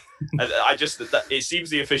 So yeah, I just it seems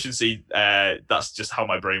the efficiency. That's just how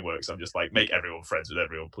my brain works. I'm just like, make everyone friends with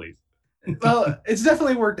everyone, please. Well, it's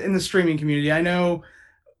definitely worked in the streaming community. I know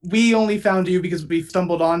we only found you because we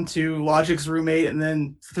stumbled onto Logic's roommate, and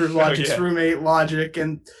then through Logic's roommate, Logic,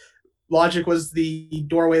 and Logic was the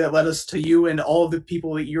doorway that led us to you and all of the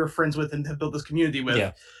people that you're friends with and have built this community with.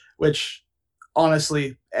 Yeah. Which,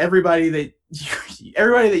 honestly, everybody that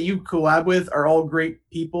everybody that you collab with are all great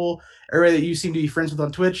people. Everybody that you seem to be friends with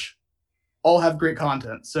on Twitch all have great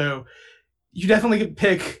content. So you definitely could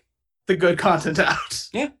pick the good content out.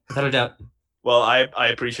 Yeah, without a doubt. Well, I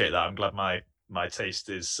appreciate that. I'm glad my taste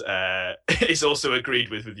is also agreed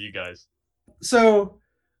with you guys. So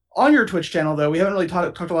on your Twitch channel, though, we haven't really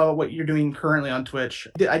talked a lot about what you're doing currently on Twitch.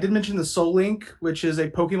 I did mention the Soul Link, which is a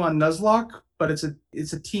Pokemon Nuzlocke, but it's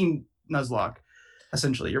a team Nuzlocke.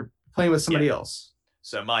 Essentially, you're playing with somebody else.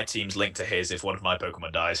 So my team's linked to his. If one of my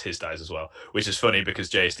Pokemon dies, his dies as well, which is funny because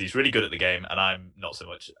JSD's really good at the game and I'm not so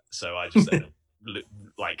much. So I just end up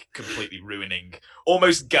like completely ruining,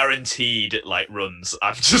 almost guaranteed like runs.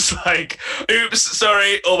 I'm just like, oops,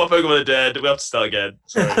 sorry, all my Pokemon are dead. We have to start again.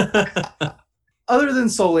 Sorry. Other than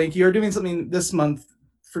Soul Link, you're doing something this month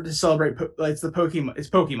to celebrate. It's the Pokemon. It's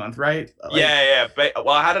Pokemon, right? Yeah. Well,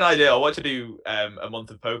 I had an idea. I wanted to do a month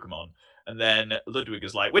of Pokemon. And then Ludwig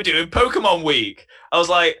is like, we're doing Pokemon Week. I was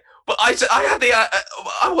like, but I had the,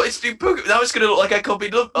 I wanted to do Pokemon. Now it's going to look like I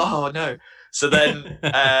copied Oh, no. So then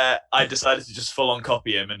I decided to just full on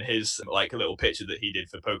copy him and his like a little picture that he did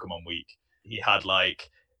for Pokemon Week. He had like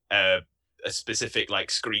a specific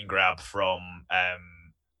like screen grab from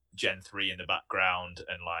Gen 3 in the background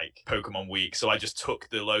and like Pokemon Week. So I just took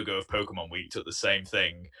the logo of Pokemon Week, took the same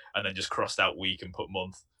thing, and then just crossed out week and put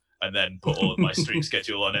month, and then put all of my stream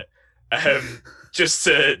schedule on it. Just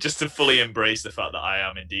to fully embrace the fact that I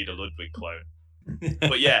am indeed a Ludwig clone.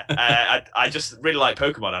 But yeah, I just really like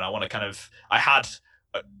Pokemon, and I want to kind of. I had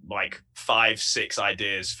like 5-6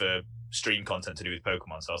 ideas for stream content to do with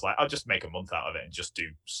Pokemon, so I was like, I'll just make a month out of it and just do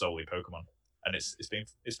solely Pokemon, and it's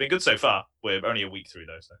been good so far. We're only a week through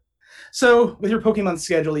though, So with your Pokemon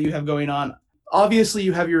schedule that you have going on, obviously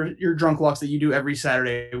you have your drunk locks that you do every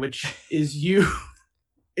Saturday, which is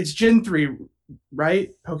it's Gen 3.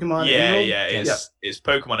 Right? Pokemon Emerald? Yeah. It's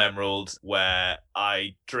Pokemon Emerald, where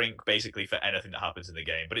I drink basically for anything that happens in the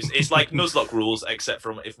game. But it's like Nuzlocke rules, except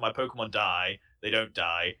from if my Pokemon die, they don't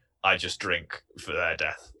die. I just drink for their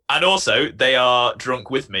death. And also, they are drunk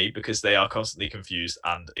with me because they are constantly confused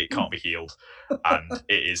and it can't be healed. And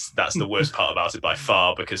that's the worst part about it by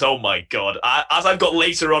far, because oh my god, as I've got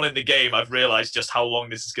later on in the game, I've realized just how long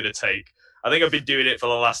this is going to take. I think I've been doing it for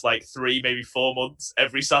the last like 3, maybe 4 months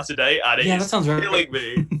every Saturday, and that sounds right. Killing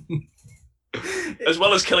me, as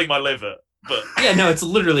well as killing my liver. But yeah, no, it's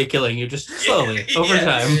literally killing you just slowly over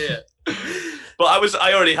time. Yeah. But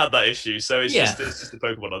I already had that issue, so it's just the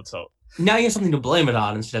Pokemon on top. Now you have something to blame it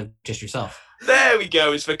on instead of just yourself. There we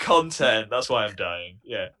go. It's for content. That's why I'm dying.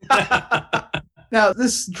 Yeah. Now,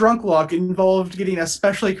 this drunk lock involved getting a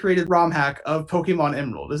specially created ROM hack of Pokemon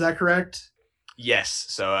Emerald. Is that correct? Yes,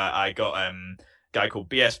 so I got a guy called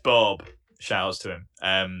BS Bob, shout outs to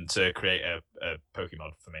him, to create a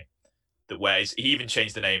Pokemon for me. Where he even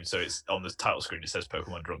changed the name, so it's on the title screen. It says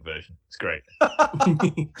Pokemon Drunk version. It's great.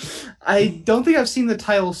 I don't think I've seen the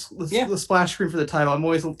the splash screen for the title. I'm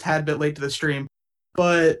always a tad bit late to the stream,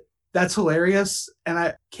 but that's hilarious, and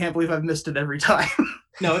I can't believe I've missed it every time.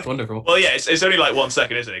 No, it's wonderful. Well, yeah, it's only like 1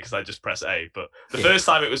 second, isn't it? Because I just press A. But the first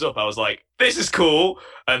time it was up, I was like, this is cool.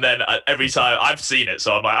 And then every time I've seen it,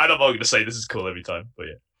 so I'm like, I'm not going to say this is cool every time. But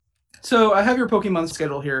yeah. So I have your Pokemon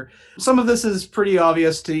schedule here. Some of this is pretty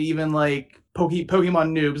obvious to even like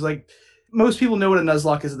Pokemon noobs. Like most people know what a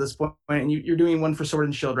Nuzlocke is at this point, and you're doing one for Sword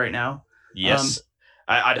and Shield right now. Yes.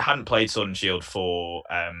 I hadn't played Sword and Shield for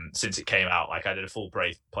since it came out. Like I did a full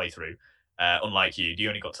playthrough. Unlike you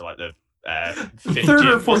only got to like the third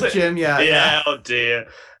or fourth gym, yeah. Oh dear.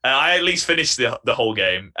 I at least finished the whole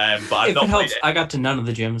game, but I've not played it. I got to none of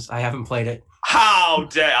the gyms. I haven't played it. How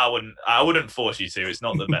dare I wouldn't force you to. It's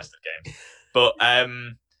not the best of games. But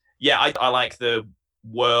yeah, I like the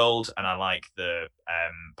world and I like the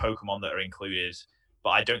Pokemon that are included, but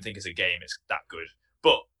I don't think as a game it's that good.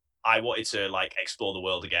 But I wanted to like explore the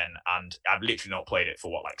world again, and I've literally not played it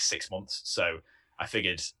for like 6 months. So I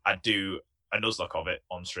figured I'd do a Nuzlocke of it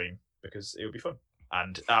on stream, because it would be fun.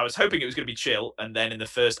 And I was hoping it was going to be chill, and then in the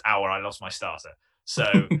first hour I lost my starter. So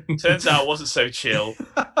turns out it wasn't so chill.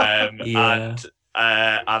 And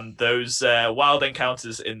those wild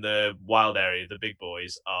encounters in the wild area, the big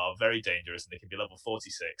boys, are very dangerous, and they can be level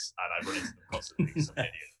 46, and I run into them constantly because I'm an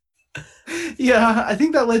idiot. Yeah, I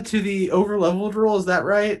think that led to the overleveled rule. Is that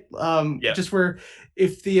right? Just where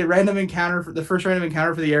if the first random encounter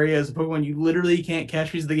for the area is a Pokemon you literally can't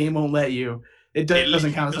catch because the game won't let you, it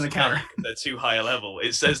doesn't count as an encounter. They're too high a level.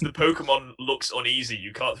 It says the Pokemon looks uneasy.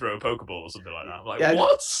 You can't throw a Pokeball or something like that. I'm like,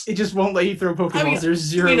 what? It just won't let you throw Pokeballs. There's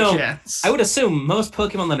zero chance. I would assume most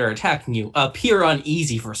Pokemon that are attacking you appear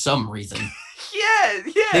uneasy for some reason. Yeah.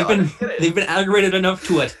 They've been aggravated enough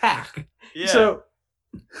to attack. Yeah. So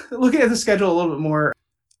looking at the schedule a little bit more,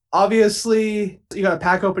 obviously you got a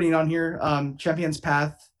pack opening on here. Champions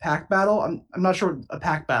Path pack battle. I'm not sure what a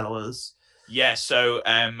pack battle is. Yeah, so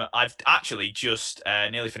I've actually just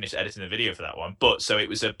nearly finished editing the video for that one. But so it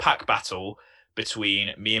was a pack battle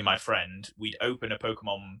between me and my friend. We'd open a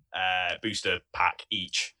Pokemon booster pack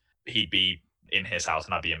each. He'd be in his house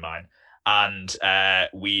and I'd be in mine. And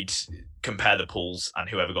we'd compare the pulls, and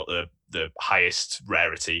whoever got the highest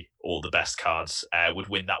rarity or the best cards would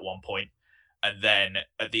win that 1 point. And then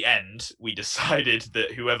at the end, we decided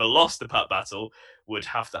that whoever lost the pack battle would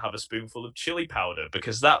have to have a spoonful of chili powder,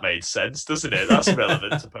 because that made sense, doesn't it? That's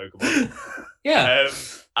relevant to Pokemon. Yeah.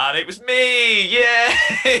 And it was me.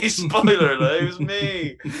 Yay! Spoiler alert, it was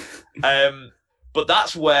me. But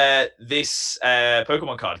that's where this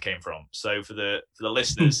Pokemon card came from. So for the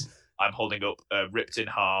listeners, I'm holding up a ripped in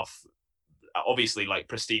half, obviously like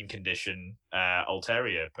pristine condition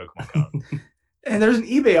Altaria Pokemon card. And there's an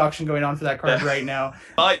eBay auction going on for that card right now.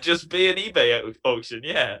 Might just be an eBay auction,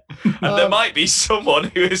 yeah. And there might be someone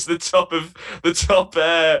who is the top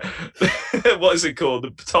what is it called? The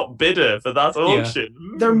top bidder for that auction.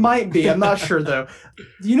 There might be. I'm not sure though.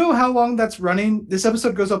 Do you know how long that's running? This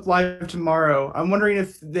episode goes up live tomorrow. I'm wondering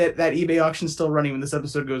if that eBay auction is still running when this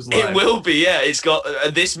episode goes live. It will be, yeah. It's got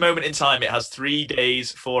at this moment in time, it has 3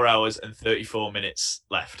 days, 4 hours, and 34 minutes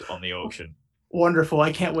left on the auction. Wonderful.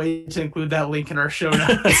 I can't wait to include that link in our show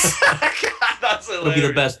notes. That's hilarious. It'll be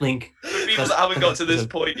the best link. For people that haven't got to this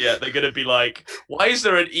point yet, they're going to be like, why is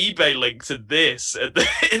there an eBay link to this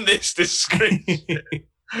in this description?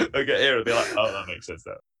 Okay, here it'll be like, oh, that makes sense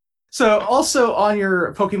now. So also on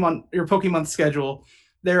your Pokemon schedule,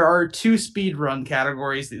 there are 2 speedrun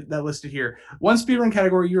categories that listed here. One speedrun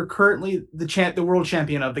category, you're currently the world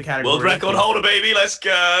champion of the category. World record holder, baby, let's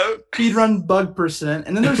go. Speedrun bug percent.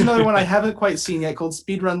 And then there's another one I haven't quite seen yet called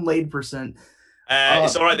speedrun laid percent.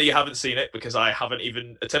 It's all right that you haven't seen it, because I haven't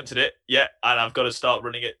even attempted it yet, and I've got to start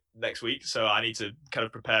running it next week, so I need to kind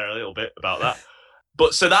of prepare a little bit about that.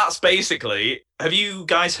 But so that's basically, have you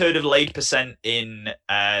guys heard of laid percent in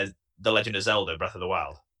The Legend of Zelda Breath of the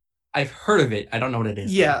Wild? I've heard of it. I don't know what it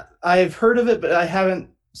is. Yeah, I've heard of it, but I haven't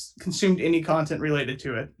consumed any content related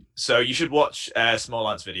to it. So you should watch Small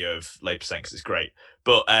Ant's video of laid percent, because it's great.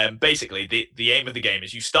 But basically, the aim of the game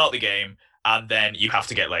is you start the game, and then you have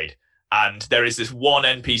to get laid. And there is this one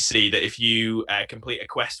NPC that if you complete a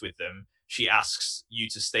quest with them, she asks you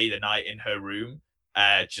to stay the night in her room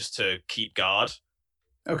just to keep guard.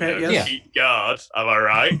 Okay, yes. Keep guard, am I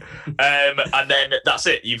right? And then that's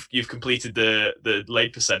it. You've completed the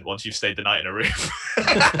laid percent once you've stayed the night in a room.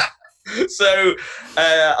 So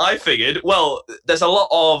I figured, well, there's a lot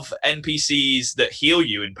of NPCs that heal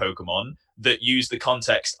you in Pokemon that use the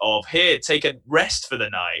context of, here, take a rest for the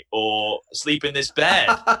night, or sleep in this bed.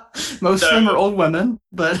 Most of them are old women,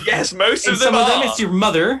 but yes, most of them some are. of them it's your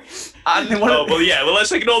mother. And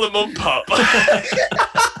let's ignore the mum pup. But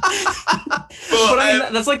I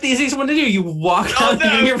mean, that's like the easiest one to do. You walk out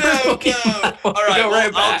your first Pokemon. All right, go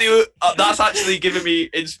right back. I'll do. That's actually giving me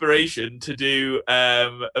inspiration to do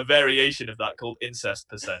a variation of that called incest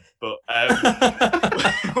percent. But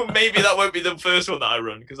maybe that won't be the first one that I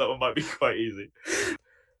run, because that one might be quite easy.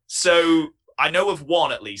 So I know of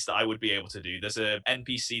one at least that I would be able to do. There's an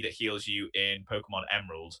NPC that heals you in Pokemon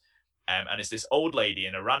Emerald, and it's this old lady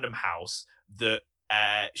in a random house that.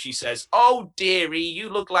 She says, "Oh, dearie, you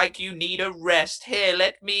look like you need a rest. Here,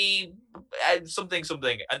 let me something.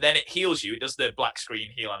 And then it heals you. It does the black screen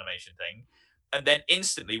heal animation thing. And then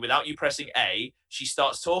instantly, without you pressing A, she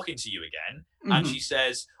starts talking to you again. Mm-hmm. And she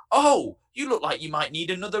says, "Oh, you look like you might need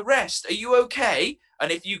another rest. Are you okay?"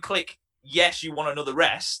 And if you click yes, you want another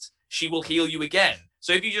rest, she will heal you again.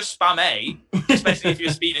 So if you just spam A, especially if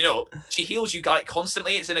you're speeding up, she heals you like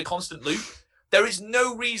constantly. It's in a constant loop. There is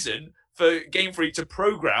no reason for Game Freak to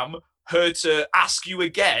program her to ask you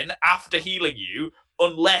again after healing you,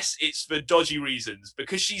 unless it's for dodgy reasons,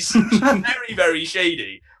 because she's very, very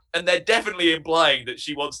shady. And they're definitely implying that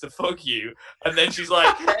she wants to fuck you. And then she's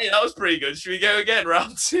like, "Hey, that was pretty good. Should we go again,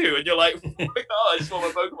 round 2?" And you're like, "Oh my God, I just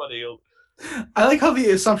want my Pokemon healed." I like how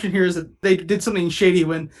the assumption here is that they did something shady,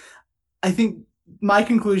 when I think my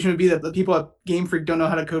conclusion would be that the people at Game Freak don't know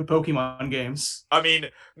how to code Pokemon games. I mean,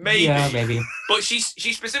 maybe. Yeah, maybe. But she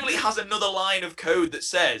specifically has another line of code that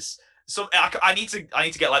says, so I need to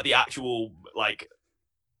get like the actual like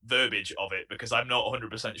verbiage of it, because I'm not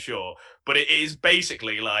 100% sure. But it is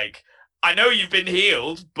basically like, "I know you've been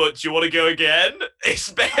healed, but do you want to go again?"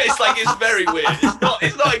 It's like, it's very weird.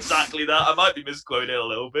 It's not exactly that. I might be misquoting it a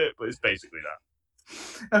little bit, but it's basically that.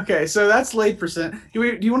 Okay, so that's late percent. Do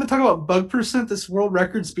you want to talk about bug percent, this world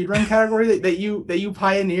record speedrun category that you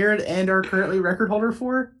pioneered and are currently record holder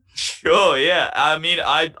for? Sure, yeah. I mean,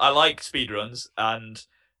 I like speedruns, and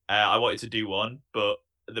I wanted to do one, but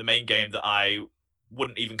the main game that I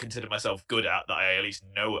wouldn't even consider myself good at, that I at least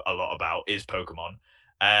know a lot about, is Pokemon.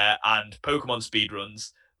 And Pokemon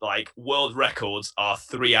speedruns, like, world records are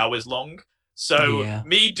 3 hours long. So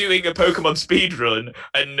me doing a Pokemon speedrun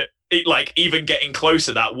and it, like, even getting close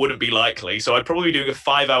to that wouldn't be likely. So I'd probably be doing a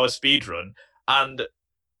 5-hour speedrun, and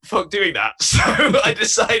fuck doing that. So I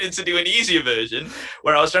decided to do an easier version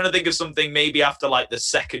where I was trying to think of something maybe after like the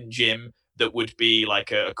second gym that would be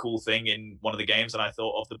like a cool thing in one of the games, and I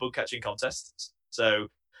thought of the bug catching contest. So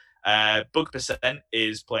bug percent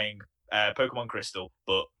is playing Pokemon Crystal,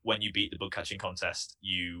 but when you beat the bug catching contest,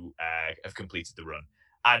 you have completed the run,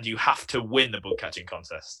 and you have to win the bug catching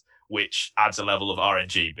contest, which adds a level of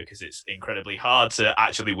RNG because it's incredibly hard to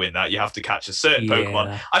actually win that. You have to catch a certain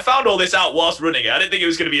Pokemon. I found all this out whilst running it. I didn't think it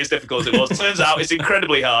was going to be as difficult as it was. Turns out it's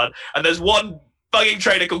incredibly hard, and there's one bugging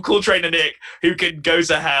trainer called Cool Trainer Nick who can go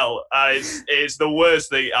to hell. It's the worst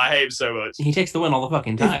thing. I hate him so much. He takes the win all the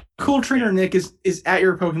fucking time. If Cool Trainer Nick is at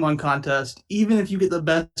your Pokemon contest, even if you get the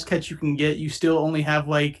best catch you can get, you still only have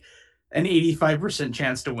like an 85%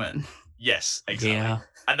 chance to win. Yes, exactly. Yeah.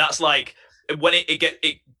 And that's like when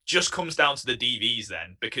it just comes down to the DVs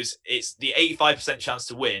then, because it's the 85% chance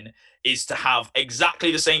to win is to have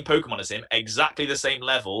exactly the same Pokemon as him, exactly the same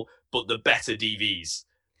level, but the better DVs.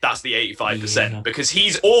 That's the 85%, because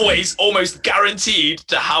he's always almost guaranteed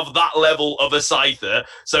to have that level of a Scyther,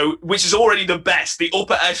 so which is already the best, the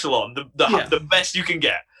upper echelon, the best you can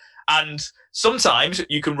get. And sometimes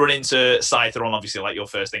you can run into Scyther on obviously like your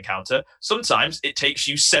first encounter. Sometimes it takes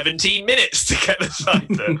you 17 minutes to get the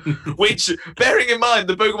Scyther, which, bearing in mind,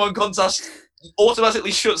 the Pokemon contest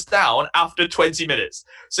automatically shuts down after 20 minutes.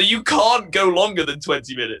 So you can't go longer than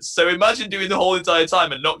 20 minutes. So imagine doing the whole entire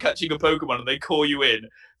time and not catching a Pokemon and they call you in,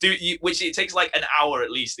 which it takes like an hour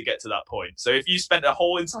at least to get to that point. So if you spent a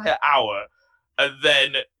whole entire hour and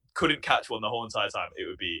then couldn't catch one the whole entire time, it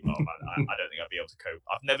would be, oh man, I don't think I'd be able to cope.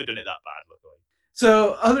 I've never done it that bad, luckily.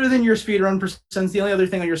 So other than your speedrun percents, the only other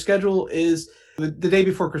thing on your schedule is the day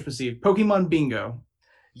before Christmas Eve, Pokemon Bingo.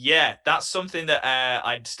 Yeah, that's something that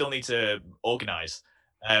I still need to organize.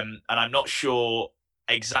 And I'm not sure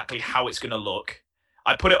exactly how it's going to look.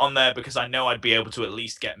 I put it on there because I know I'd be able to at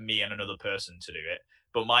least get me and another person to do it.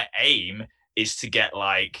 But my aim is to get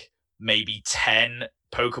like maybe 10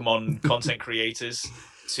 Pokemon content creators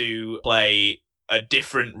to play a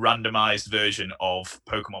different randomized version of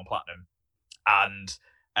Pokemon Platinum and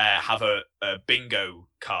have a bingo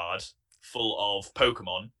card full of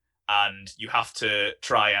Pokemon, and you have to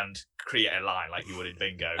try and create a line like you would in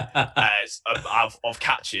bingo of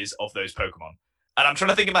catches of those Pokemon. And I'm trying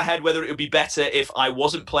to think in my head whether it would be better if I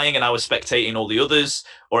wasn't playing and I was spectating all the others,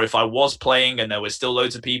 or if I was playing and there was still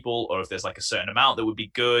loads of people, or if there's like a certain amount that would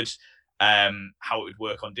be good, how it would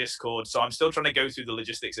work on Discord. So I'm still trying to go through the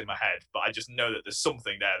logistics in my head, but I just know that there's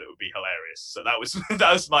something there that would be hilarious. So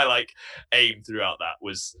that was my like aim throughout that.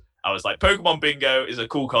 I was like, Pokemon Bingo is a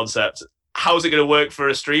cool concept. How's it going to work for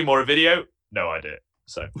a stream or a video? No idea.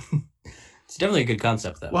 So it's definitely a good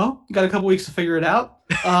concept, though. Well, you got a couple weeks to figure it out.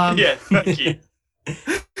 Yeah, thank you.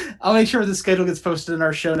 I'll make sure the schedule gets posted in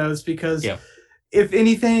our show notes because if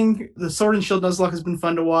anything, the Sword and Shield Nuzlocke has been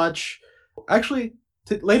fun to watch. Actually,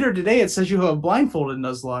 later today it says you have a blindfolded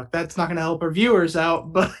Nuzlocke. That's not going to help our viewers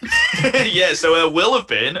out, but yeah. So there will have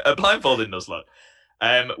been a blindfolded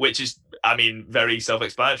Nuzlocke, which is, I mean, very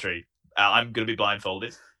self-explanatory. I'm going to be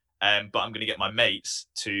blindfolded, but I'm going to get my mates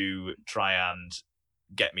to try and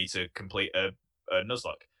get me to complete a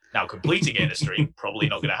Nuzlocke. Now, completing it in a stream probably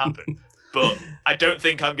not going to happen. But I don't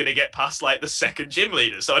think I'm going to get past like the second gym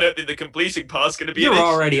leader, so I don't think the completing part's going to be. You're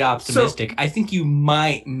already optimistic. So, I think you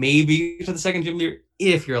might maybe get to the second gym leader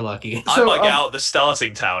if you're lucky. I might get out the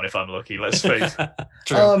starting town if I'm lucky. Let's face it.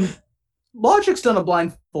 True. Logic's done a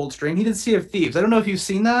blindfold stream. He did Sea of Thieves. I don't know if you've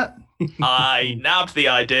seen that. I nabbed the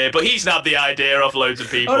idea, but he's nabbed the idea off loads of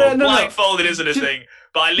people. Oh, no, blindfolded isn't a thing.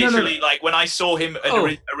 But I literally like when I saw him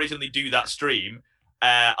originally do that stream.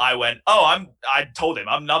 I went, I told him,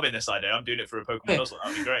 I'm nubbing this idea. I'm doing it for a Pokemon Nuzlocke.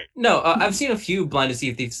 That'd be great. No, I've seen a few Blind to Sea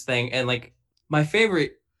of Thieves thing, and like my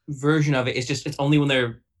favorite version of it is just it's only when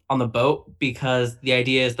they're on the boat, because the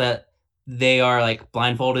idea is that they are like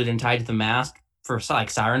blindfolded and tied to the mast for like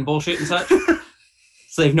siren bullshit and such.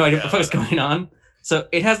 So they have no idea what the fuck's going on. So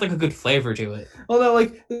it has like a good flavor to it. Well, no,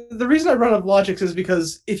 like the reason I brought up Logix is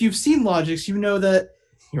because if you've seen Logix, you know that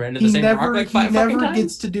he never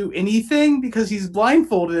gets to do anything because he's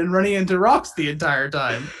blindfolded and running into rocks the entire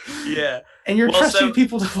time. Yeah. And you're Well, trusting so-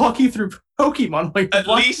 people to walk you through Pokemon like At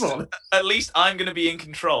least, blindfolded. at least I'm going to be in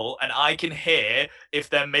control, and I can hear if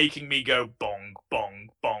they're making me go bong, bong,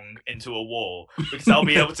 bong into a wall, because I'll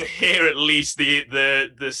be able to hear at least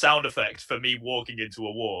the sound effect for me walking into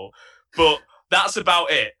a wall. But that's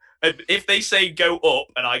about it. And if they say go up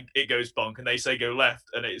and it goes bonk, and they say go left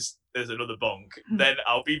and there's another bonk, then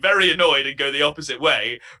I'll be very annoyed and go the opposite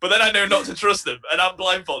way. But then I know not to trust them, and I'm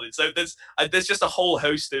blindfolded. So there's just a whole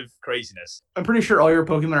host of craziness. I'm pretty sure all your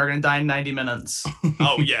Pokemon are going to die in 90 minutes.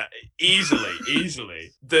 Oh yeah, easily.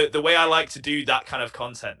 The way I like to do that kind of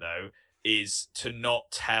content though is to not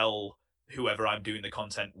tell whoever I'm doing the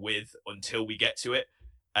content with until we get to it.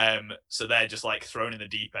 So they're just like thrown in the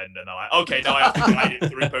deep end, and they're like, okay, now I have to guide it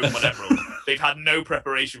through Pokemon Emerald. They've had no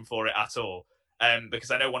preparation for it at all. Because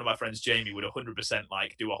I know one of my friends, Jamie, would 100%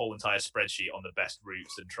 like do a whole entire spreadsheet on the best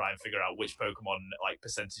routes and try and figure out which Pokemon like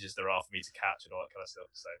percentages there are for me to catch and all that kind of stuff.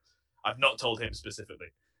 So I've not told him specifically.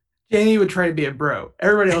 Danny would try to be a bro.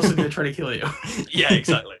 Everybody else is going to try to kill you. Yeah,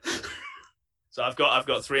 exactly. So I've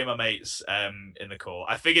got 3 of my mates in the call.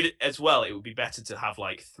 I figured as well it would be better to have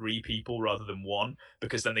like 3 people rather than 1,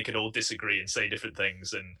 because then they could all disagree and say different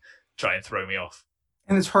things and try and throw me off.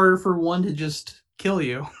 And it's harder for one to just kill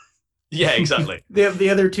you. Yeah, exactly. The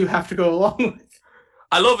other 2 have to go along with.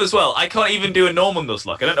 I love as well, I can't even do a normal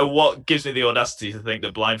Nuzlocke. I don't know what gives me the audacity to think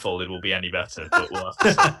that blindfolded will be any better, but we'll have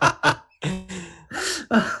to see.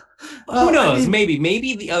 Who knows? I mean,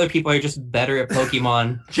 Maybe the other people are just better at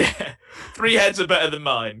Pokemon. Yeah, 3 heads are better than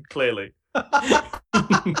mine, clearly.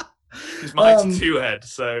 Because mine's 2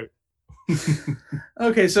 heads, so...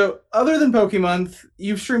 Okay, so other than Pokemon,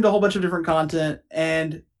 you've streamed a whole bunch of different content,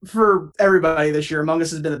 and for everybody this year, Among Us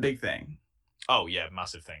has been a big thing. Oh yeah,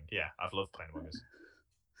 massive thing. Yeah, I've loved playing Among Us.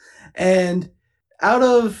 And out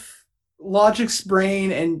of Logic's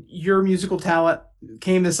brain and your musical talent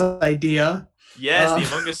came this idea, Yes, the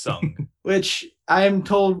Among Us song. which I'm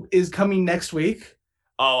told is coming next week.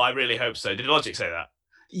 Oh, I really hope so. Did Logic say that?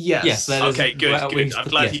 Yes. Yes, that is- Okay, good, well, good. I'm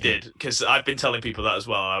glad yes. he did, because I've been telling people that as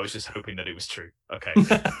well. I was just hoping that it was true. Okay.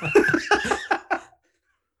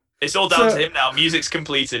 It's all down So- to him now. Music's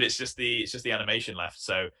completed. It's just the animation left.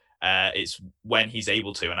 So it's when he's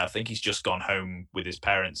able to, and I think he's just gone home with his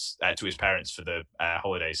parents to his parents for the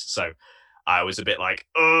holidays. So I was a bit like,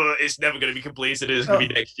 oh, it's never going to be completed. It's going to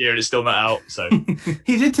be next year, and it's still not out. So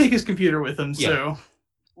He did take his computer with him, so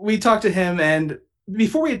we talked to him, and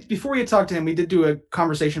before we had talked to him, we did do a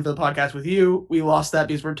conversation for the podcast with you. We lost that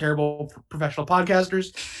because we're terrible professional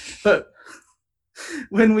podcasters. But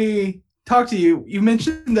when we talked to you, you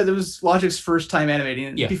mentioned that it was Logic's first time animating.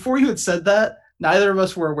 And Yeah. before you had said that, neither of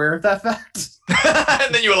us were aware of that fact.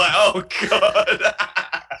 and then you were like, oh god.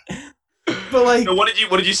 But like, So what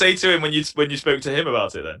did you say to him when you spoke to him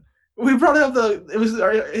about it then? we brought up it was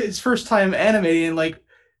his first time animating, and like,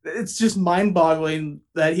 it's just mind-boggling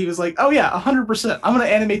that he was like, "Oh yeah, 100%. I'm gonna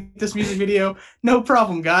animate this music video, no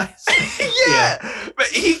problem, guys." Yeah, but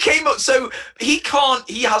he came up, so he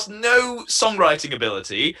has no songwriting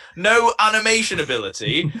ability, no animation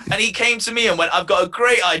ability, and he came to me and went, I've got a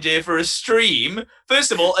great idea for a stream.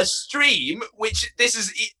 First of all, a stream, which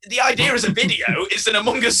the idea is a video. It's an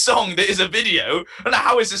Among Us song that is a video. I don't know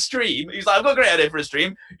how it's a stream. He's like, I've got a great idea for a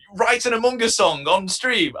stream. Write an Among Us song on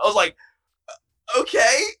stream. I was like,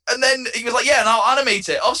 okay. And then he was like, yeah, and I'll animate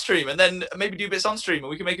it off stream, and then maybe do bits on stream, and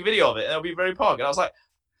we can make a video of it, and it'll be very pog. And I was like,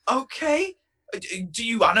 okay. Do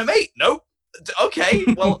you animate? Nope. Okay.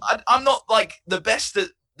 Well, I'm not like the best at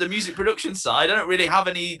the music production side. I don't really have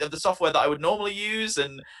any of the software that I would normally use,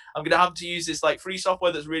 and I'm gonna have to use this like free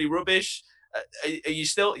software that's really rubbish. Are you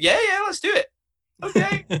still? Yeah, let's do it.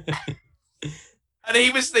 Okay. And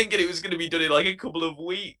he was thinking it was going to be done in like a couple of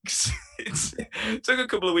weeks. It took a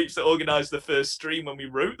couple of weeks to organize the first stream when we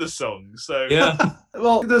wrote the song. So Yeah.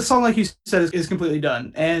 Well, the song, like you said, is completely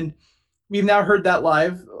done, and we've now heard that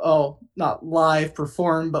live. Oh, not live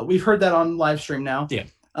performed, but we've heard that on live stream now. Yeah.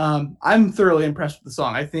 I'm thoroughly impressed with the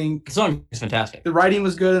song. I think The song is fantastic. the writing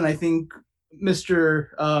was good, and I think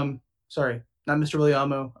Mr. Sorry, not Mr.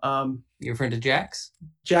 Williamo. Your friend to Jax?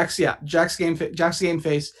 Jack's Game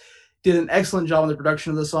Face did an excellent job on the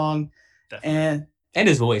production of the song, definitely. And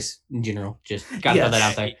his voice in general. Just gotta throw that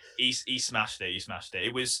out there. He smashed it. He smashed it.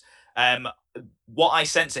 It was what I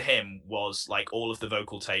sent to him was like all of the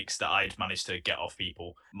vocal takes that I'd managed to get off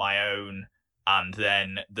people, my own, and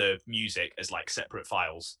then the music as like separate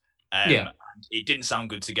files. Yeah. It didn't sound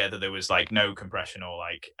good together. There was like no compression or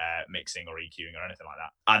like mixing or EQing or anything like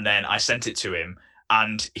that. And then I sent it to him,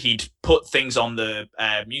 and he'd put things on the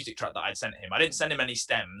music track that I'd sent him. I didn't send him any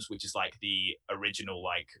stems, which is like the original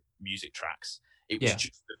like music tracks. It was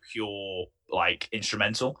just the pure like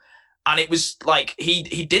instrumental. And it was like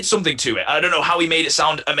he did something to it. I don't know how he made it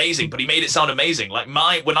sound amazing, but he made it sound amazing. Like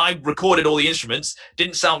when I recorded all the instruments,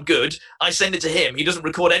 didn't sound good. I send it to him. He doesn't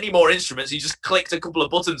record any more instruments. He just clicked a couple of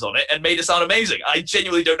buttons on it and made it sound amazing. I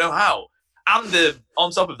genuinely don't know how. And on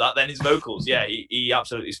top of that, then his vocals. Yeah, he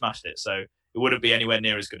absolutely smashed it. So it wouldn't be anywhere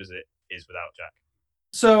near as good as it is without Jack.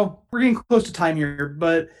 So we're getting close to time here,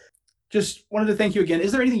 but just wanted to thank you again.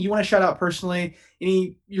 Is there anything you want to shout out personally?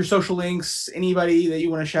 Your social links, anybody that you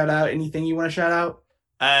want to shout out, anything you want to shout out?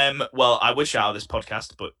 Well, I would shout out this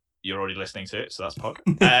podcast, but you're already listening to it, so that's pog.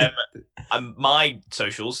 My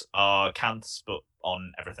socials are Cants, but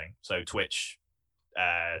on everything. So Twitch,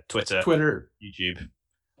 Twitter, YouTube,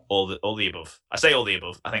 all the above. I say all the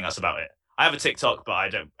above. I think that's about it. I have a TikTok, but I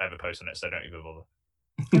don't ever post on it, so don't even bother.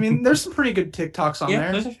 I mean, there's some pretty good TikToks on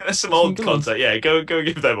there. There's some old content. Yeah, go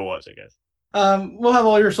give them a watch, I guess. We'll have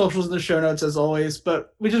all your socials in the show notes as always,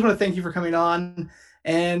 but we just want to thank you for coming on,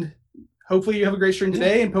 and hopefully you have a great stream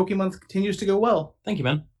today and Pokemon continues to go well. Thank you,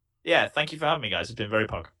 man. Yeah, thank you for having me, guys. It's been very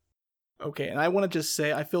pog. Okay, and I want to just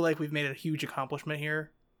say I feel like we've made a huge accomplishment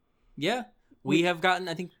here. Yeah, we have gotten,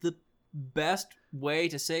 I think, the best way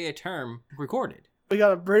to say a term recorded. We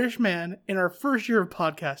got a British man in our first year of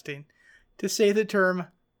podcasting to say the term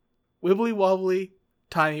wibbly wobbly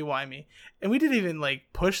timey wimey, and we didn't even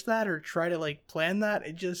push that or try to plan that.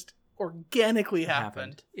 It just organically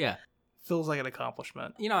happened. Yeah, feels like an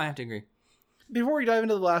accomplishment. I have to agree. Before we dive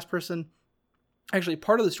into the last person, actually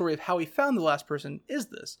part of the story of how we found the last person is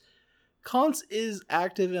this. Kance is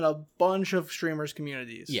active in a bunch of streamers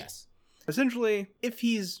communities. Yes. Essentially, if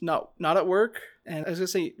he's not at work, and I was gonna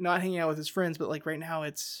say not hanging out with his friends, but right now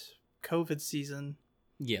it's COVID season.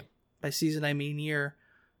 Yeah. By season I mean year.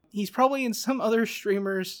 He's probably in some other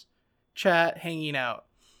streamers chat hanging out.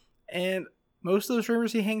 And most of the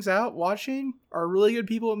streamers he hangs out watching are really good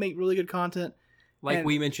people and make really good content. Like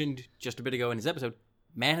we mentioned just a bit ago in his episode,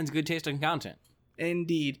 man has good taste in content.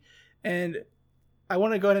 Indeed. And I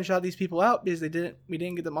want to go ahead and shout these people out because we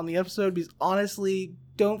didn't get them on the episode, because honestly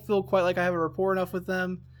don't feel quite like I have a rapport enough with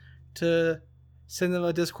them to send them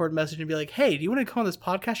a Discord message and be like, hey, do you want to come on this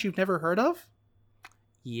podcast you've never heard of?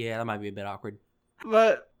 Yeah, that might be a bit awkward.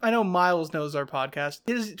 But I know Miles knows our podcast.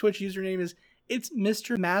 His Twitch username is It's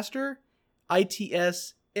Mr. Master,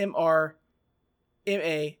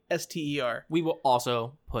 ITSMRMASTER. We will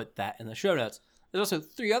also put that in the show notes. There's also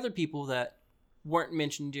 3 other people that weren't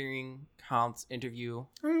mentioned during Kans's interview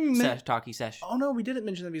talkie session. Oh no, we didn't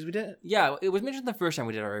mention them because we didn't. Yeah, it was mentioned the first time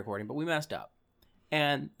we did our recording, but we messed up.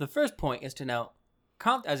 And the first point is to note,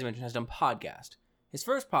 Kant, as you mentioned, has done podcast. His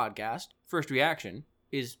first podcast, First Reaction,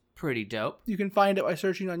 is pretty dope. You can find it by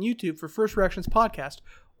searching on YouTube for First Reactions Podcast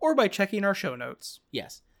or by checking our show notes.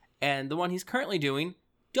 Yes. And the one he's currently doing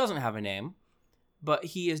doesn't have a name, but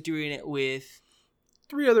he is doing it with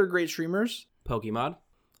 3 other great streamers. Pokemon,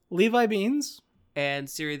 Levi Beans, and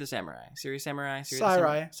Siri the Samurai.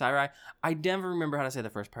 Sarai. I never remember how to say the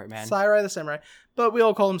first part, man. Sarai the Samurai. But we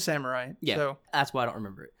all call him Samurai. Yeah, so that's why I don't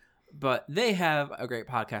remember it. But they have a great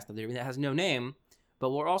podcast that they're doing that has no name,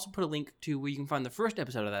 but we'll also put a link to where you can find the first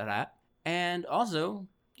episode of that at. And also,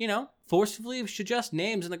 forcefully suggest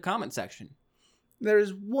names in the comment section.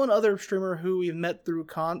 There's one other streamer who we've met through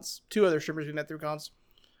cons. 2 other streamers we've met through cons.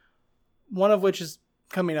 One of which is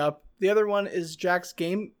coming up. The other one is Jack's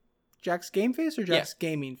Game Face or Jack's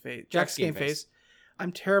Gaming Face? Jack's Game Face.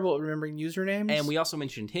 I'm terrible at remembering usernames. And we also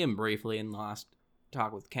mentioned him briefly in the last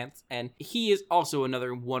talk with Kent. And he is also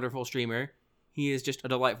another wonderful streamer. He is just a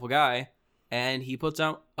delightful guy. And he puts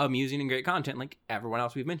out amusing and great content like everyone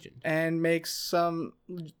else we've mentioned. And makes some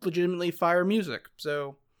legitimately fire music.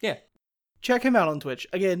 So, yeah. Check him out on Twitch.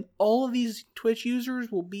 Again, all of these Twitch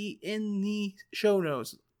users will be in the show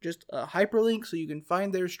notes. Just a hyperlink so you can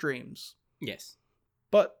find their streams. Yes.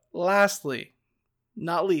 But lastly,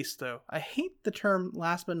 not least though, I hate the term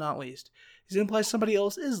last but not least. It implies somebody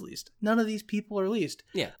else is least. None of these people are least.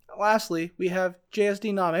 Yeah. Lastly, we have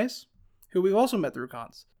JSD Names, who we've also met through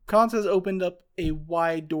Cons. Cons has opened up a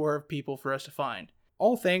wide door of people for us to find.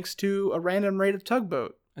 All thanks to a random raid of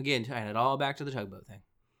Tugboat. Again, tying it all back to the Tugboat thing.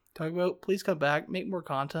 Tugboat, please come back. Make more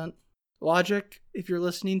content. Logic, if you're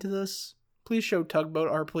listening to this, please show Tugboat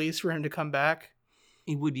our pleas for him to come back.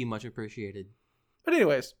 It would be much appreciated. But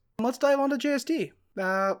anyways, let's dive on to JSD.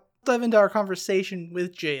 Let's dive into our conversation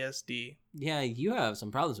with JSD. Yeah, you have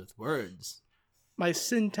some problems with words. My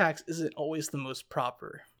syntax isn't always the most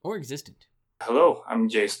proper. Or existent. Hello, I'm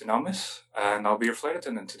Jace Dynamis, and I'll be your flight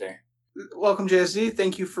attendant today. Welcome, JSD.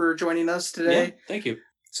 Thank you for joining us today. Yeah, thank you.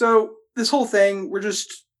 So this whole thing, we're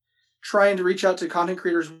just trying to reach out to content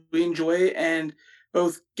creators we enjoy and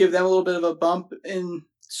both give them a little bit of a bump in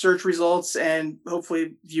search results and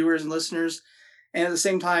hopefully viewers and listeners. And at the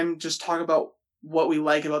same time, just talk about what we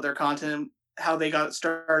like about their content, how they got it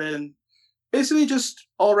started, and basically just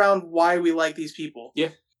all around why we like these people. Yeah.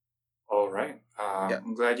 All right.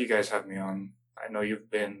 I'm glad you guys have me on. I know you've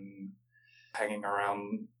been hanging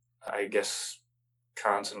around, I guess,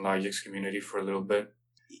 Cons and Logic's community for a little bit.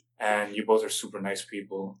 And you both are super nice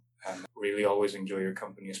people and really always enjoy your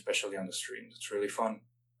company, especially on the streams. It's really fun.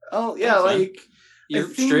 Oh, yeah, Thanks, your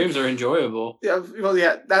streams are enjoyable. Yeah, well,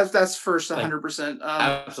 yeah, that's first 100%.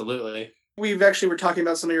 Absolutely. We've actually were talking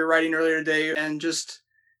about some of your writing earlier today and just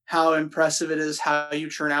how impressive it is how you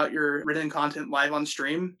churn out your written content live on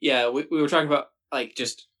stream. Yeah, we were talking about like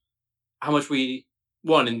just how much we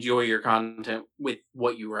enjoy your content with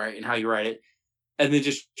what you write and how you write it, and then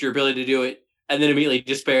just your ability to do it, and then immediately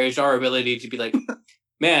disparaged our ability to be like,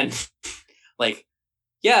 man, like,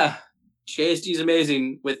 yeah, JSD is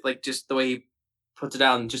amazing with like just the way he puts it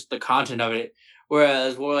down, just the content of it.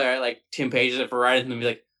 Whereas we'll like 10 pages for writing and be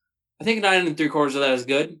like, I think 9 3/4 of that is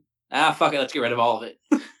good. Fuck it, let's get rid of all of it.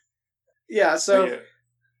 Yeah, so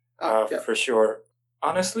for sure.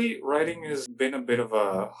 Honestly, writing has been a bit of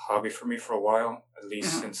a hobby for me for a while, at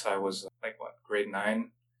least since I was grade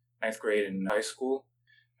 9, 9th grade in high school.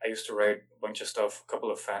 I used to write a bunch of stuff, a couple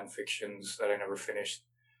of fan fictions that I never finished.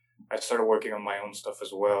 I started working on my own stuff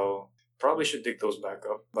as well. Probably should dig those back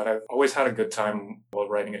up, but I've always had a good time while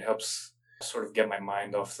writing. It helps sort of get my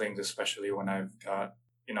mind off things, especially when I've got,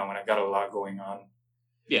 when I've got a lot going on.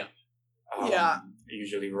 Yeah. I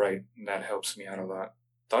usually write, and that helps me out a lot.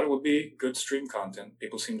 Thought it would be good stream content.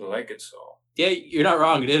 People seem to like it, so. Yeah, you're not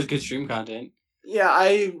wrong. It is good stream content. Yeah,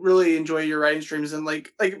 I really enjoy your writing streams, and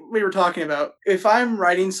like we were talking about, if I'm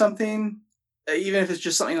writing something, even if it's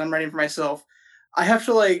just something I'm writing for myself, I have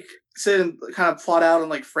to like sit and kind of plot out and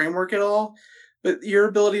like framework it all. But your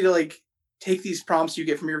ability to like take these prompts you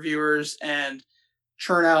get from your viewers and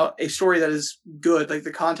churn out a story that is good, like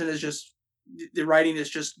the content is just, the writing is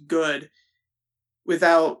just good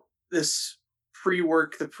without this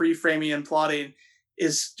pre-work, the pre-framing and plotting,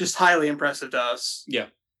 is just highly impressive to us. Yeah,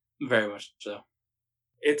 very much so.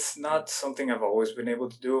 It's not something I've always been able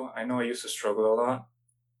to do. I know I used to struggle a lot,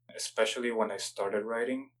 especially when I started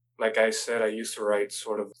writing. Like I said, I used to write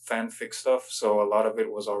sort of fanfic stuff, so a lot of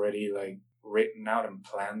it was already like written out and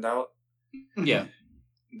planned out. Yeah.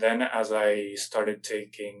 Then as I started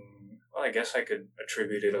taking, well, I guess I could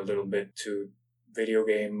attribute it a little bit to video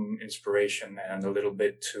game inspiration and a little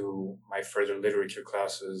bit to my further literature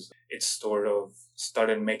classes. It sort of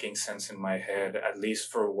started making sense in my head, at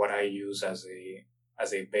least for what I use as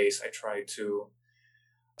a base. I try to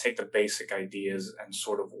take the basic ideas and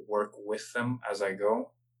sort of work with them as I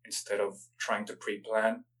go instead of trying to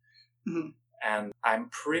pre-plan. Mm-hmm. And I'm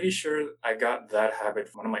pretty sure I got that habit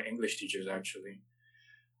from one of my English teachers, actually.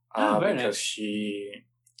 Very because nice. she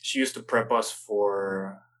used to prep us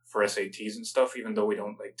for SATs and stuff, even though we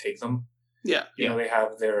don't like take them. Yeah. You know, they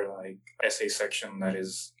have their like essay section that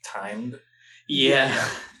is timed. Yeah.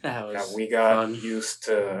 That was we got fun. used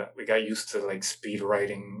to like speed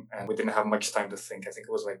writing, and we didn't have much time to think. I think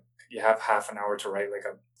it was like you have half an hour to write like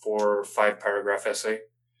a 4 or 5 paragraph essay.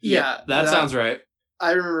 Yeah. That sounds right.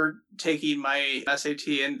 I remember taking my SAT,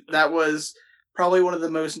 and that was probably one of the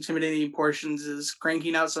most intimidating portions, is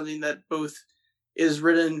cranking out something that both is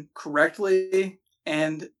written correctly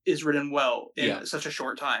and is written well in such a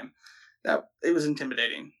short time. That it was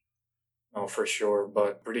intimidating. Oh, for sure.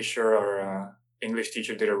 But pretty sure our English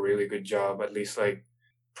teacher did a really good job, at least like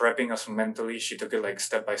prepping us mentally. She took it like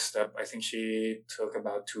step by step. I think she took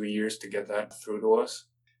about 2 years to get that through to us.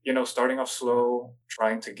 You know, starting off slow,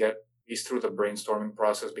 trying to get these through the brainstorming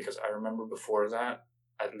process, because I remember before that,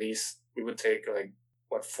 at least we would take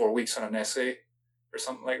 4 weeks on an essay or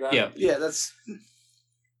something like that. Yeah, that's,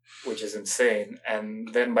 which is insane.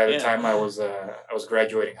 And then by the time I was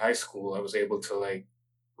graduating high school, I was able to like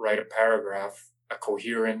write a paragraph, a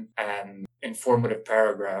coherent and informative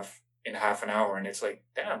paragraph in half an hour, and it's like,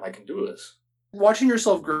 damn, I can do this. Watching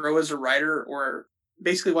yourself grow as a writer, or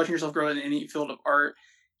basically watching yourself grow in any field of art,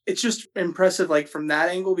 it's just impressive, like from that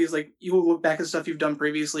angle, because like you will look back at stuff you've done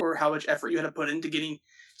previously or how much effort you had to put into getting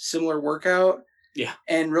similar workout,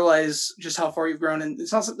 and realize just how far you've grown. And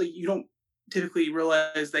it's not something you don't typically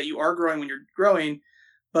realize that you are growing when you're growing,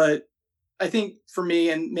 but I think for me,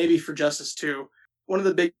 and maybe for Justice too, one of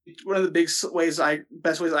the big best ways I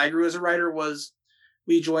grew as a writer was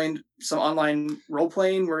we joined some online role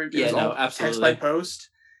playing where it was all text by post,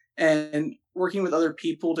 and working with other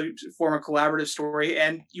people to form a collaborative story.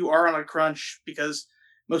 And you are on a crunch because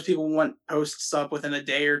most people want posts up within a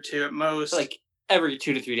day or two at most. Like every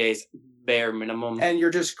 2 to 3 days, bare minimum. And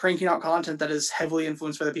you're just cranking out content that is heavily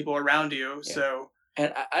influenced by the people around you. Yeah. So,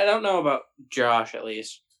 and I don't know about Josh at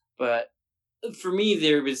least, but for me,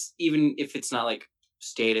 there was, even if it's not like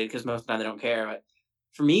stated, because most of the time they don't care, but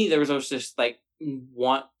for me, there was always just like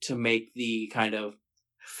want to make the kind of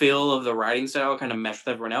feel of the writing style kind of mesh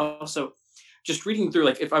with everyone else. So just reading through,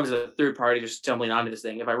 like if I was a third party just stumbling onto this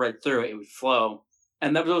thing, if I read through it, it would flow.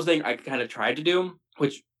 And that was the thing I kind of tried to do,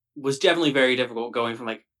 which was definitely very difficult, going from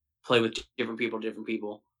like play with different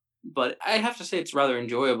people. But I have to say it's rather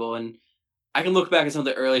enjoyable, and I can look back at some of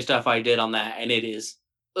the early stuff I did on that, and it is,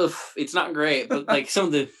 it's not great, but like some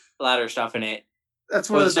of the latter stuff in it, that's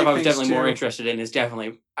one of the stuff I was things definitely more too, interested in, is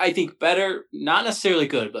definitely, I think, better, not necessarily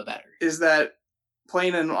good, but better. is that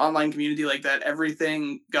playing in an online community like that,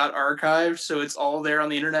 everything got archived, so it's all there on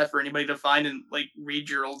the internet for anybody to find and like read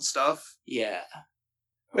your old stuff. Yeah.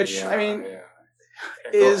 Which, I mean,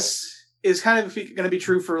 is kind of going to be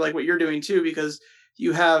true for like what you're doing too, because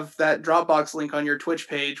you have that Dropbox link on your Twitch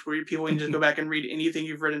page where people can just go back and read anything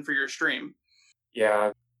you've written for your stream.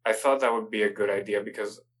 Yeah, I thought that would be a good idea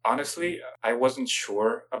because honestly, I wasn't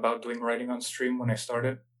sure about doing writing on stream when I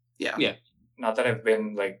started. Yeah. Not that I've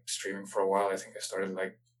been like streaming for a while. I think I started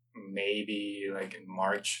like maybe like in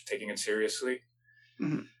March, taking it seriously.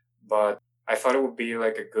 Mm-hmm. But I thought it would be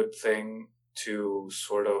like a good thing to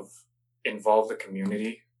sort of involve the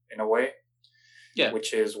community in a way. Yeah.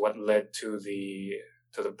 Which is what led to the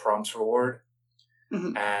prompts reward,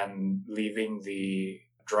 Mm-hmm. and leaving the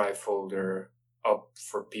Drive folder up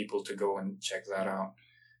for people to go and check that out.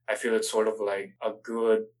 I feel it's sort of like a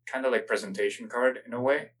good kind of like presentation card in a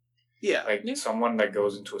way. Yeah. Like someone that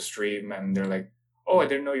goes into a stream and they're like, "Oh, I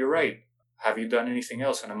didn't know you're right. Have you done anything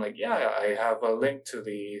else?" And I'm like, "Yeah, I have a link to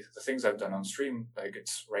the things I've done on stream. Like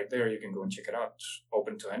it's right there. You can go and check it out. It's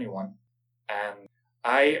open to anyone." And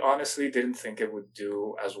I honestly didn't think it would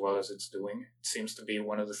do as well as it's doing. It seems to be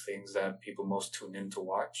one of the things that people most tune in to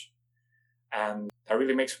watch. And that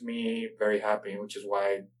really makes me very happy, which is why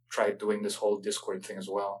I tried doing this whole Discord thing as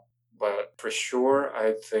well. But for sure,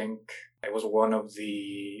 I think it was one of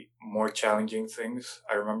the more challenging things.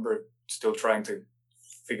 I remember still trying to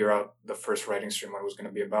figure out the first writing stream what it was going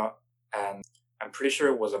to be about. And I'm pretty sure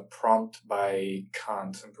it was a prompt by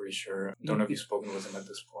Kant. I'm pretty sure. I don't know if you've spoken with him at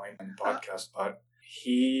this point in the podcast, but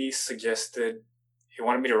he suggested he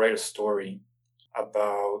wanted me to write a story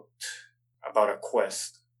about a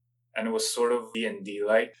quest. And it was sort of D&D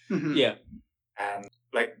like. Mm-hmm. Yeah. And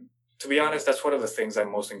like, to be honest, that's one of the things I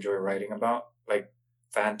most enjoy writing about. Like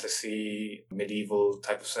fantasy, medieval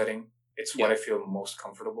type of setting. It's what I feel most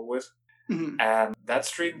comfortable with. Mm-hmm. And that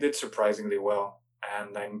stream did surprisingly well.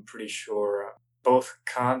 And I'm pretty sure both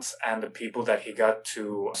Kant and the people that he got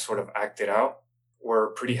to sort of act it out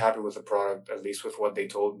were pretty happy with the product, at least with what they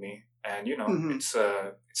told me. And, you know, Mm-hmm. it's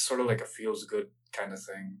sort of like a feels good kind of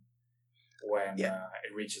thing when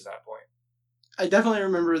it reaches that point. I definitely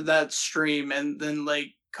remember that stream, and then like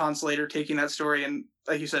Kant's later taking that story and,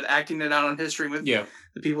 like you said, acting it out on his stream with the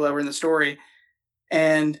people that were in the story.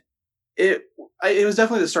 And it was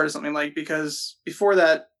definitely the start of something, like, because before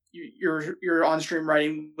that, your on stream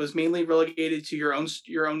writing was mainly relegated to your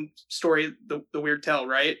own story, the Weird Tale,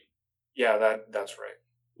 right? Yeah, that's right.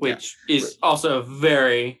 Which is also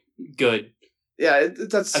very good. Yeah,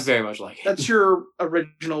 that's I very much like it. That's your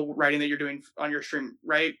original writing that you're doing on your stream,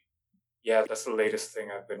 right? Yeah, that's the latest thing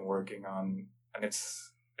I've been working on, and I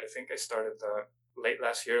think I started that late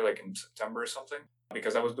last year, like in September or something,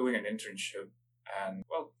 because I was doing an internship, and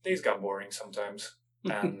well, days got boring sometimes,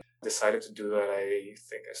 and decided to do that. I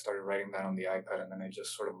think I started writing that on the iPad, and then I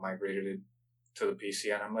just sort of migrated it to the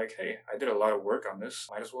PC, and I'm like, hey, I did a lot of work on this.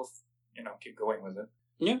 Might as well, keep going with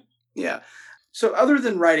it. Yeah. So other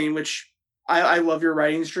than writing, which I love your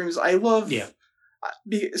writing streams, I love,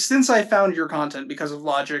 since I found your content because of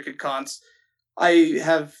Logic and Cons, I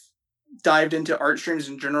have dived into art streams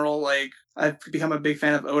in general. Like, I've become a big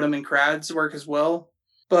fan of Odom and Krad's work as well.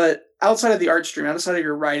 But outside of the art stream, outside of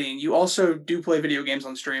your writing, you also do play video games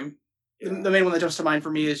on stream. Yeah. The main one that jumps to mind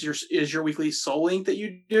for me is your weekly Soul Link that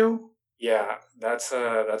you do. Yeah, that's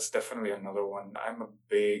definitely another one. I'm a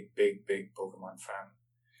big Pokemon fan.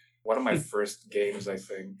 One of my first games, I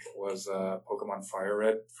think, was Pokemon Fire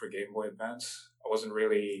Red for Game Boy Advance. I wasn't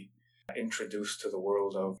really introduced to the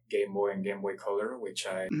world of Game Boy and Game Boy Color, which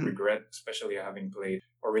I regret, especially having played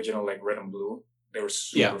original like Red and Blue. They were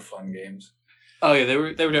super fun games. Oh yeah, they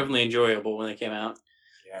were definitely enjoyable when they came out.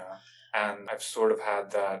 Yeah, and I've sort of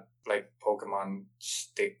had that like Pokemon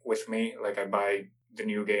stick with me. Like I buy the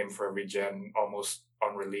new game for every gen almost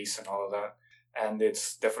on release and all of that. And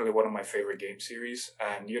it's definitely one of my favorite game series.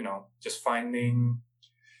 And, just finding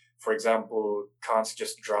For example, Kans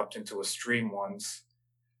just dropped into a stream once,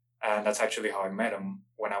 and that's actually how I met him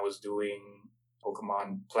when I was doing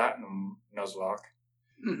Pokemon Platinum Nuzlocke.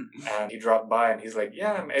 And he dropped by and he's like,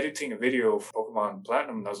 yeah, I'm editing a video for Pokemon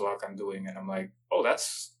Platinum Nuzlocke I'm doing. And I'm like, oh,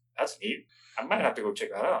 that's neat. I might have to go check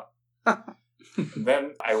that out.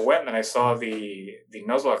 Then I went and I saw the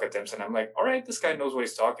Nuzlocke attempts and I'm like, all right, this guy knows what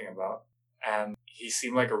he's talking about. And he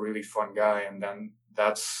seemed like a really fun guy. And then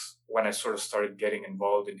that's when I sort of started getting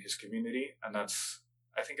involved in his community. And that's,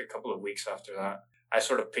 I think, a couple of weeks after that, I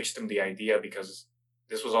sort of pitched him the idea because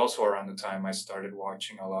this was also around the time I started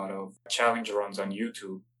watching a lot of challenge runs on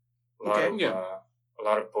YouTube, a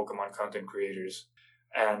lot of Pokemon content creators.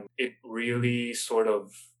 And it really sort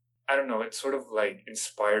of, I don't know, it sort of like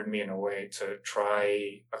inspired me in a way to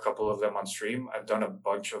try a couple of them on stream. I've done a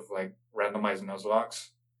bunch of like randomized Nuzlockes.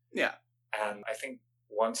 Yeah. And I think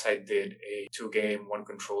once I did a 2-game,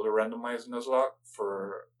 1-controller randomized Nuzlocke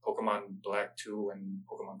for Pokemon Black 2 and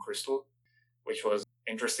Pokemon Crystal, which was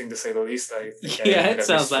interesting to say the least. I think it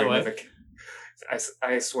sounds that way.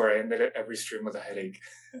 I swear I ended every stream with a headache.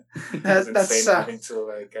 That's insane having to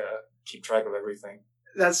like keep track of everything.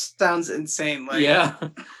 That sounds insane. Like yeah,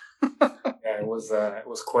 it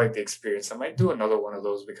was quite the experience. I might do another one of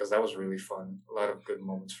those because that was really fun. A lot of good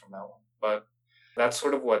moments from that one. But that's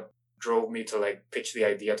sort of what drove me to like pitch the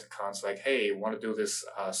idea to Kans. Like, hey, want to do this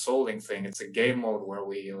Soul Link thing? It's a game mode where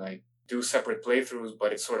we like do separate playthroughs,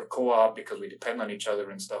 but it's sort of co-op because we depend on each other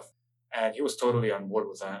and stuff. And he was totally on board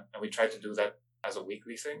with that. And we tried to do that as a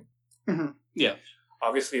weekly thing. Mm-hmm. Yeah.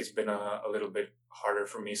 Obviously, it's been a little bit harder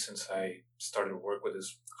for me since I started work with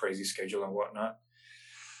this crazy schedule and whatnot.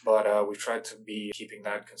 But we tried to be keeping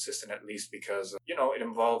that consistent at least because, it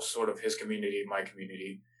involves sort of his community, my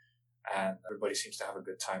community, and everybody seems to have a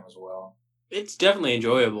good time as well. It's definitely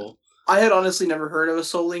enjoyable. I had honestly never heard of a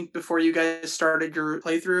Soul Link before you guys started your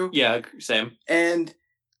playthrough. Yeah, same. And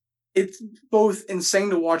it's both insane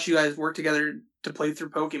to watch you guys work together to play through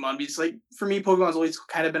Pokemon because, like, for me, Pokemon's always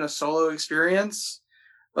kind of been a solo experience.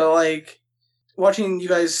 But, like, watching you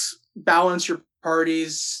guys balance your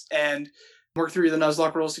parties and work through the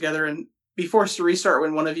Nuzlocke rules together and be forced to restart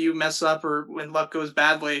when one of you mess up or when luck goes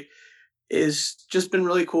badly is just been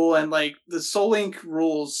really cool. And, like, the Soul Link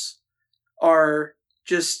rules are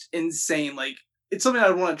just insane. Like, it's something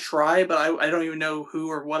I'd want to try, but I don't even know who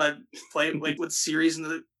or what I'd play, like, what series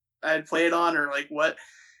I'd play it on or, like, what.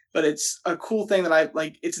 But it's a cool thing that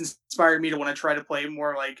it's inspired me to want to try to play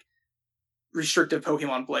more, like, restrictive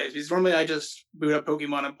Pokemon plays. Because normally I just boot up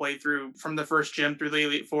Pokemon and play through from the first gym through the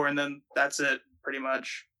Elite Four, and then that's it, pretty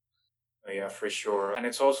much. Yeah, for sure. And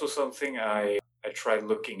it's also something I tried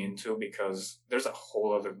looking into because there's a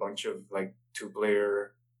whole other bunch of, like,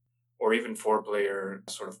 2-player or even 4-player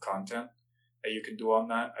sort of content that you can do on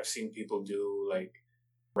that. I've seen people do, like,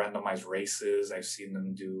 randomized races. I've seen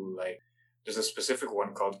them do, like, there's a specific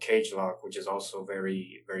one called Cage Lock, which is also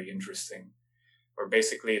very, very interesting, where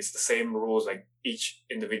basically it's the same rules, like each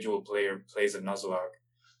individual player plays a Nuzlocke,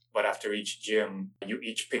 but after each gym, you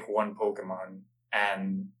each pick one Pokemon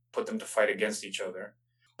and put them to fight against each other.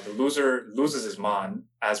 The loser loses his Mon,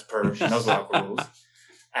 as per Nuzlocke rules,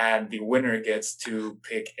 and the winner gets to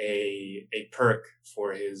pick a perk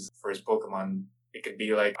for his Pokemon. It could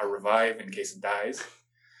be like a revive in case it dies.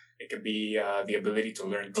 It could be the ability to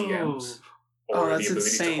learn TMs or the ability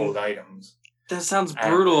insane. to hold items. That sounds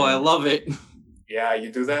brutal. I love it. Yeah,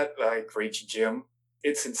 you do that like for each gym.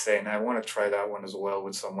 It's insane. I want to try that one as well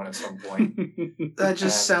with someone at some point. That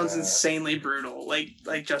just sounds insanely brutal,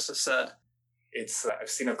 like Justice said. It's I've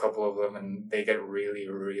seen a couple of them and they get really,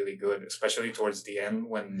 really good, especially towards the end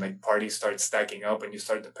when like parties start stacking up and you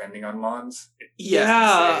start depending on Mons.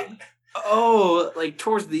 Yeah. Oh, like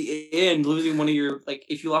towards the end, losing one of your, like,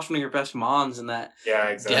 if you lost one of your best Mons in that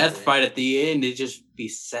death fight at the end, it'd just be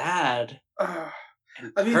sad.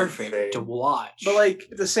 Perfect to watch. But, like,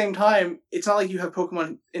 at the same time, it's not like you have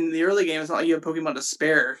Pokemon in the early game. It's not like you have Pokemon to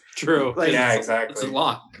spare. True. Like, yeah, exactly. It's a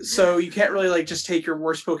lot. So you can't really, like, just take your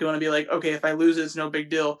worst Pokemon and be like, okay, if I lose it, it's no big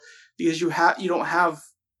deal. Because you don't have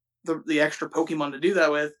the extra Pokemon to do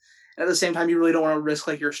that with. And at the same time, you really don't want to risk,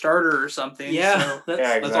 like, your starter or something. Yeah, so.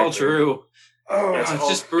 That's all true. Oh, it's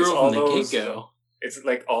just brutal from the get-go. It's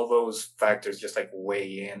like all those factors just, like,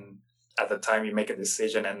 weigh in at the time you make a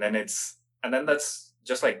decision. And then that's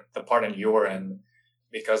just, like, the part on your end.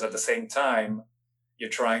 Because at the same time, you're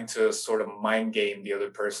trying to sort of mind game the other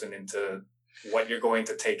person into what you're going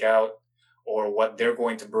to take out or what they're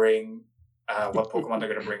going to bring, what Pokemon they're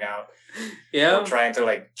going to bring out. Yeah. Or trying to,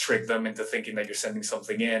 like, trick them into thinking that you're sending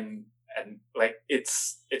something in. And, like,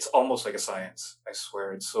 it's almost like a science. I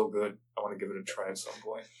swear, it's so good. I want to give it a try at some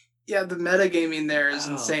point. Yeah, the metagaming there is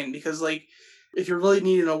insane because, like, if you're really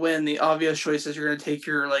needing a win, the obvious choice is you're going to take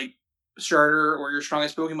your, like, starter or your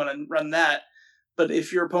strongest Pokemon and run that. But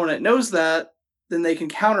if your opponent knows that, then they can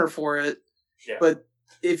counter for it. Yeah. But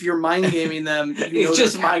if you're mind gaming them, it's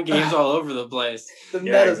just mind games all over the place. The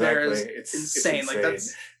meta there is insane. Like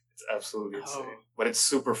it's absolutely insane. But it's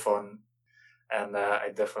super fun, and I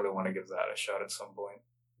definitely want to give that a shot at some point.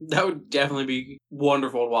 That would definitely be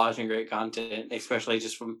wonderful to watch and great content, especially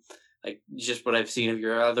just from just what I've seen of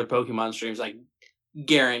your other Pokemon streams. Like,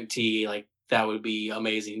 guarantee that would be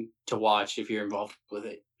amazing to watch if you're involved with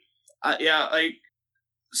it. Yeah, like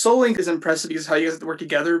Soul Link is impressive because how you guys have to work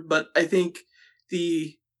together, but I think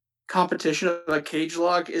the competition of a cage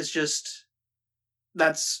lock is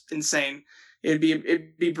that's insane. It'd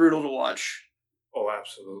be brutal to watch. Oh,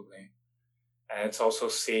 absolutely. And it's also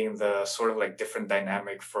seeing the sort of like different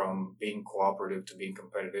dynamic from being cooperative to being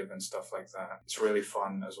competitive and stuff like that. It's really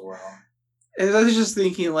fun as well. And I was just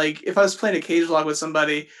thinking, like, if I was playing a cage log with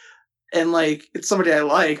somebody and, like, it's somebody I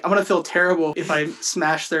like, I'm going to feel terrible if I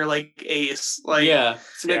smash their, like, ace. Like, I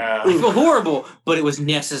feel horrible, but it was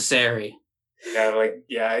necessary. Yeah,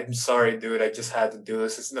 I'm sorry, dude. I just had to do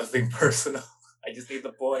this. It's nothing personal. I just need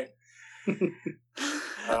the point.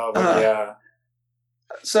 Yeah.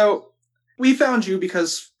 So we found you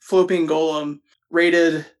because Flopping Golem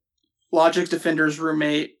raided Logic Defender's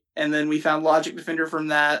roommate, and then we found Logic Defender from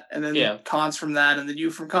that, and then Cons from that, and then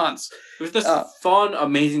you from Cons. It was this fun,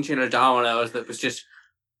 amazing chain of dominoes that was just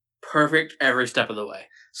perfect every step of the way.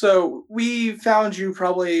 So we found you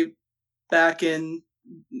probably back in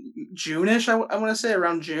June-ish, I want to say,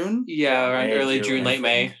 around June. Yeah, around early June, late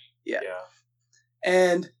May. Yeah.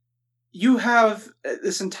 And you have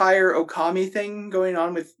this entire Okami thing going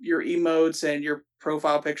on with your emotes and your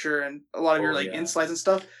profile picture and a lot of your insights and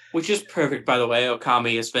stuff. Which is perfect, by the way.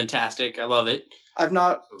 Okami is fantastic. I love it. I've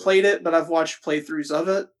not played it, but I've watched playthroughs of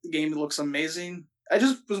it. The game looks amazing. I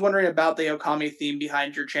just was wondering about the Okami theme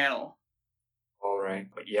behind your channel. All right.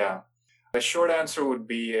 But yeah, the short answer would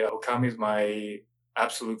be Okami is my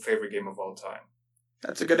absolute favorite game of all time.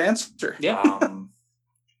 That's a good answer. Yeah.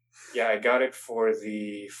 Yeah, I got it for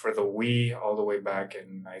the Wii all the way back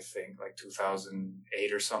in, I think, like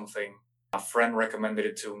 2008 or something. A friend recommended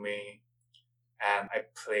it to me, and I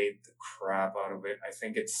played the crap out of it. I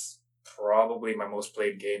think it's probably my most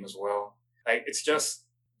played game as well. Like, it's just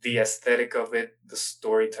the aesthetic of it, the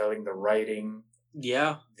storytelling, the writing.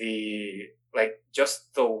 Yeah.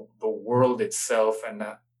 Just the world itself, and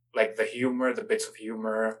the humor, the bits of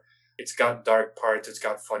humor. It's got dark parts, it's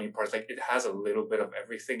got funny parts. Like, it has a little bit of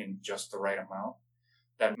everything in just the right amount.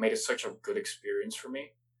 That made it such a good experience for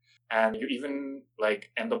me. And you even,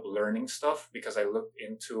 end up learning stuff, because I looked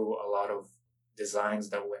into a lot of designs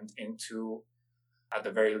that went into, at the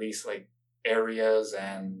very least, areas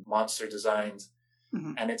and monster designs.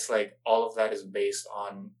 Mm-hmm. And it's all of that is based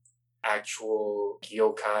on actual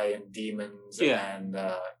yokai and demons and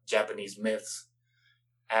Japanese myths.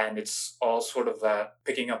 And it's all sort of that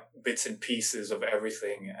picking up bits and pieces of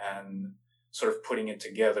everything and sort of putting it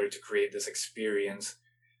together to create this experience.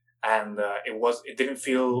 And it didn't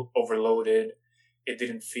feel overloaded. It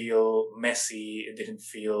didn't feel messy. It didn't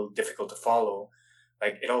feel difficult to follow.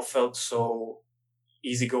 It all felt so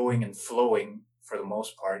easygoing and flowing for the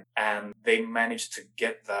most part. And they managed to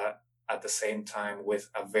get that at the same time with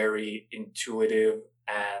a very intuitive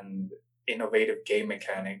and innovative game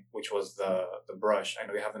mechanic, which was the brush. I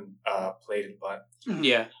know you haven't played it, but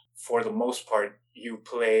for the most part, you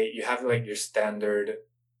have your standard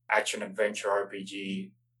action adventure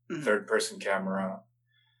RPG, third person camera,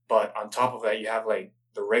 but on top of that, you have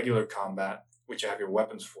the regular combat, which you have your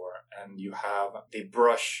weapons for, and you have the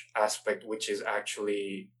brush aspect, which is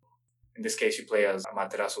actually, in this case, you play as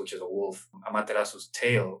Amaterasu, which is a wolf. Amaterasu's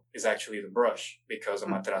tail is actually the brush, because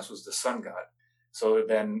Amaterasu is the sun god. So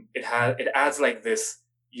then it adds this,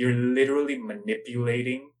 you're literally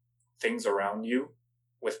manipulating things around you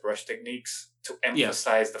with brush techniques to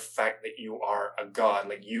emphasize the fact that you are a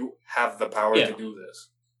god. You have the power to do this.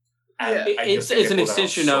 And it's an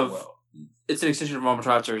extension of it's an extension of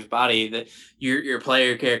Amaterasu's body, that your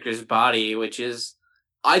player character's body, which is,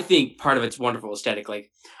 I think, part of its wonderful aesthetic.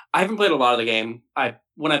 I haven't played a lot of the game.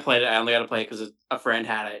 When I played it, I only got to play it because a friend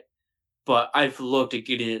had it. But I've looked at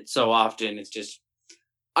getting it so often. It's just,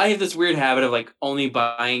 I have this weird habit of only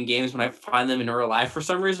buying games when I find them in real life for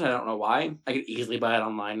some reason. I don't know why. I could easily buy it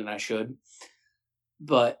online, and I should.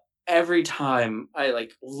 But every time I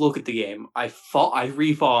look at the game, I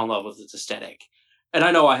re-fall in love with its aesthetic. And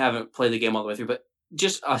I know I haven't played the game all the way through, but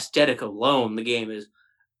just aesthetic alone, the game is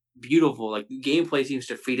beautiful. The gameplay seems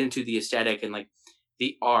to feed into the aesthetic, and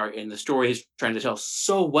the art and the story he's trying to tell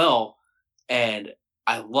so well, and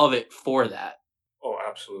I love it for that. Oh,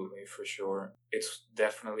 absolutely, for sure. It's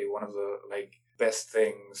definitely one of the best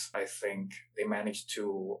things. I think they managed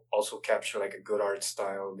to also capture like a good art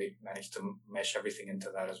style. They managed to mesh everything into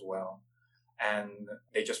that as well, and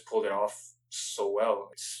they just pulled it off so well.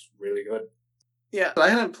 It's really good. Yeah, I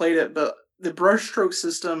hadn't played it, but the brushstroke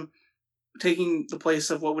system taking the place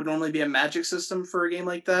of what would normally be a magic system for a game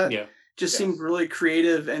like that just seemed really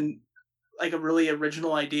creative and like a really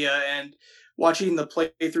original idea. And watching the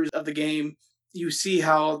playthroughs of the game, you see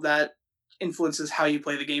how that influences how you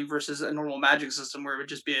play the game versus a normal magic system where it would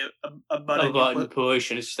just be a button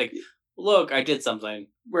push, and it's just like, look, I did something.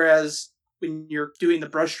 Whereas when you're doing the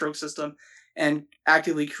brushstroke system and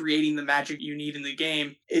actively creating the magic you need in the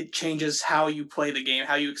game, it changes how you play the game,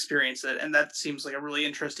 how you experience it. And that seems like a really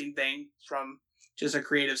interesting thing from just a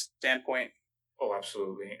creative standpoint. Oh,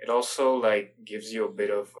 absolutely. It also gives you a bit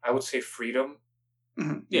of, I would say, freedom.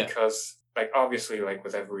 Mm-hmm. Because obviously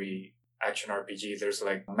with every action RPG, there's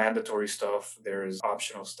mandatory stuff, there's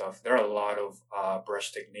optional stuff. There are a lot of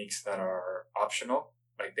brush techniques that are optional.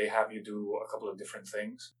 They have you do a couple of different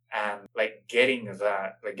things. And getting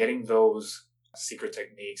those secret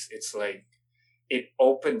techniques, it's it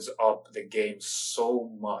opens up the game so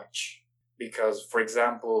much. Because, for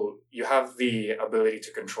example, you have the ability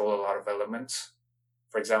to control a lot of elements.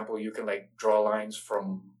 For example, you can draw lines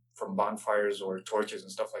from bonfires or torches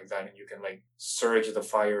and stuff like that, and you can surge the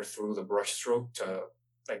fire through the brush stroke to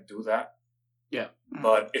do that. Yeah.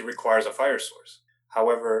 But it requires a fire source.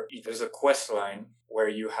 However, there's a quest line where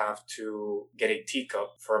you have to get a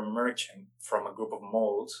teacup for a merchant from a group of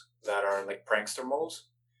moles that are prankster moles.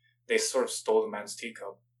 They sort of stole the man's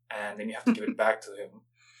teacup, and then you have to give it back to him.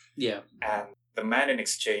 Yeah. And the man in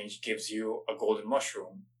exchange gives you a golden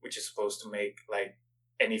mushroom, which is supposed to make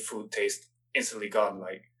any food taste instantly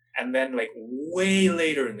godlike. And then way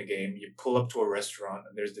later in the game, you pull up to a restaurant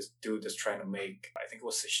and there's this dude that's trying to make, I think it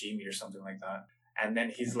was sashimi or something like that. And then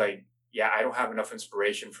he's I don't have enough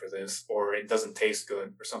inspiration for this, or it doesn't taste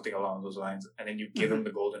good, or something along those lines. And then you give him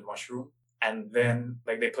the golden mushroom. And then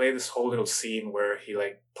they play this whole little scene where he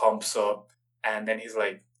pumps up, and then he's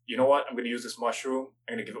you know what? I'm going to use this mushroom.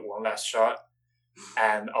 I'm going to give it one last shot,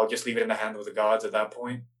 and I'll just leave it in the hand of the gods at that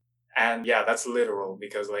point. And yeah, that's literal,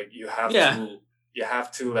 because you have to you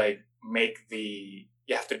have to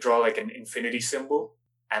draw an infinity symbol,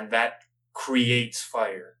 and that creates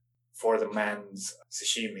fire for the man's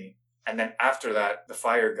sashimi. And then after that, the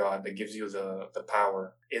fire god that gives you the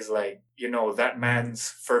power is that man's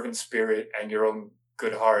fervent spirit and your own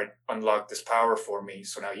good heart unlocked this power for me,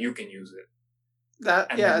 so now you can use it.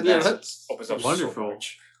 That's opens up wonderful. So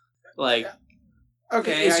much.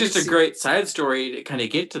 Okay, it's just a great side story to kind of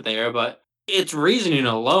get to there, but its reasoning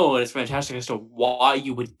alone is fantastic as to why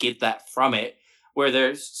you would get that from it. Where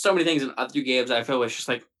there's so many things in other games I feel it's just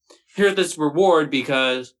here's this reward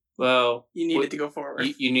because, well, you needed to go forward.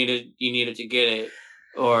 You needed to get it,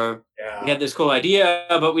 or we had this cool idea,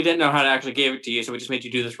 but we didn't know how to actually give it to you, so we just made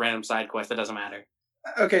you do this random side quest that doesn't matter.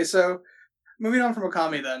 Okay, so moving on from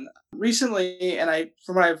Okami then. Recently, and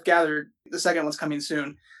from what I've gathered, the second one's coming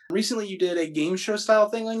soon. Recently, you did a game show style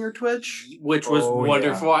thing on your Twitch, which was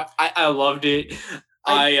wonderful. Yeah. I loved it.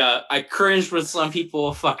 I cringed when some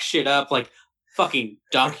people fuck shit up, fucking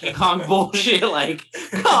Donkey Kong bullshit.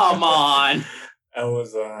 Come on. That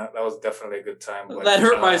was definitely a good time. But, that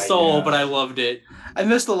hurt my soul, but I loved it. I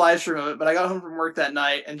missed the live stream of it, but I got home from work that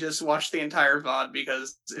night and just watched the entire VOD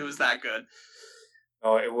because it was that good.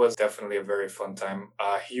 No, it was definitely a very fun time.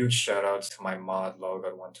 Huge shout outs to my mod,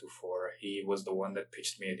 Logout124. He was the one that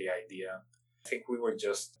pitched me the idea. I think we were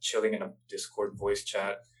just chilling in a Discord voice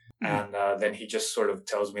chat, and then he just sort of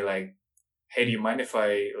tells me hey, do you mind if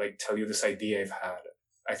I tell you this idea I've had?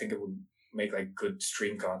 I think it would make good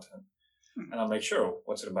stream content. And I'm sure,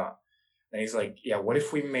 what's it about? And he's yeah, what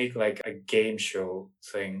if we make a game show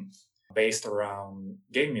thing based around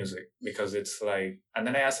game music? Because it's and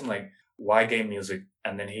then I asked him why game music?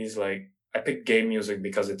 And then he's I picked game music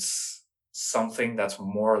because it's something that's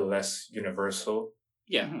more or less universal.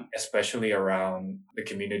 Yeah. Especially around the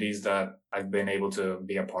communities that I've been able to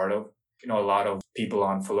be a part of. A lot of people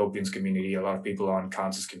on Fallopian's community, a lot of people on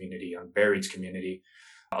Kansas community, on Buried's community,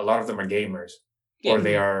 a lot of them are gamers. Or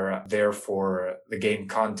they are there for the game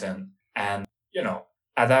content. And,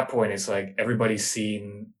 at that point, it's everybody's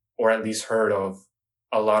seen or at least heard of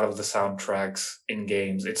a lot of the soundtracks in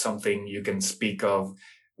games. It's something you can speak of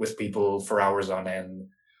with people for hours on end.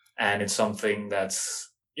 And it's something that's,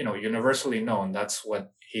 universally known. That's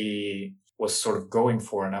what he was sort of going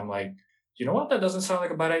for. And I'm you know what? That doesn't sound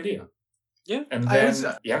like a bad idea. Yeah. And then,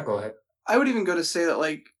 go ahead. I would even go to say that,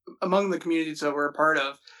 like, among the communities that we're a part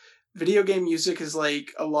of, video game music is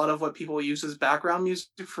like a lot of what people use as background music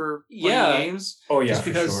for playing games. Oh yeah, just for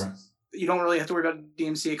because sure. you don't really have to worry about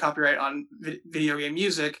DMCA copyright on video game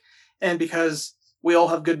music, and because we all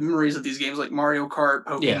have good memories of these games like Mario Kart,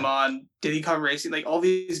 Pokemon, Diddy Kong Racing. Like, all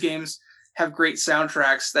these games have great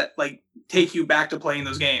soundtracks that like take you back to playing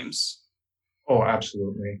those games. Oh,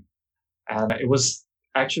 absolutely. And it was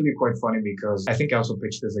actually quite funny because I think I also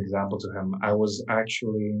pitched this example to him. I was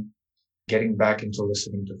actually getting back into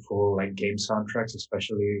listening to full like game soundtracks,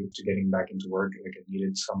 especially to getting back into work. Like, I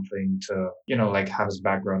needed something to, like have as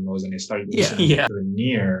background noise, and I started listening to the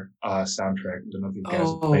Nier soundtrack. I don't know if you guys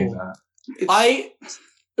have played that. I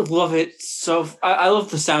love it so. I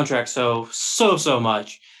love the soundtrack so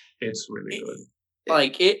much. It's really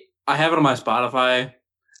good. I have it on my Spotify,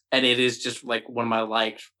 and it is just like one of my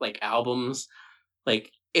like albums.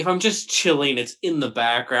 Like, if I'm just chilling, it's in the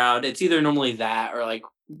background. It's either normally that or like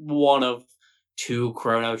one of two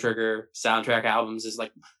Chrono Trigger soundtrack albums is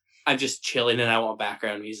like I'm just chilling and I want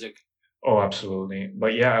background music. Oh, absolutely.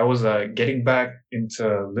 But yeah, I was getting back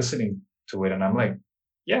into listening to it, and I'm like,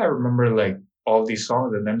 yeah, I remember like all these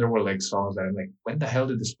songs, and then there were like songs that I'm like, when the hell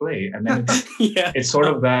did this play? And then it's sort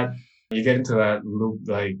of that you get into that loop,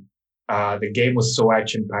 like the game was so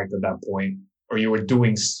action packed at that point, or you were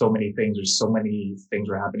doing so many things, or so many things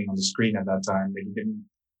were happening on the screen at that time that you didn't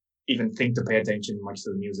even think to pay attention much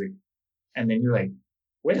to the music. And then you're like,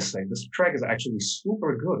 wait a second, this track is actually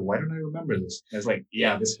super good. Why don't I remember this? And it's like,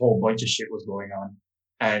 yeah, this whole bunch of shit was going on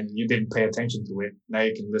and you didn't pay attention to it. Now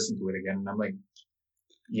you can listen to it again. And I'm like,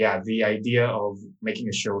 yeah, the idea of making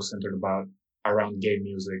a show centered around game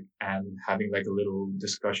music and having like a little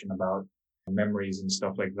discussion about memories and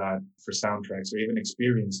stuff like that for soundtracks or even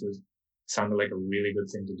experiences sounded like a really good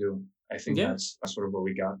thing to do. I think that's sort of what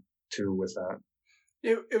we got to with that.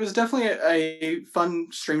 It was definitely a fun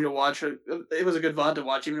stream to watch. It was a good VOD to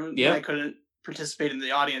watch, even when I couldn't participate in the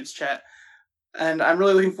audience chat. And I'm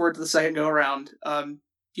really looking forward to the second go around. Do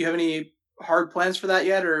you have any hard plans for that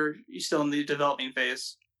yet, or are you still in the developing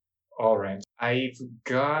phase? All right. I've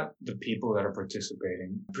got the people that are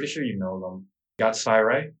participating. I'm pretty sure you know them. You got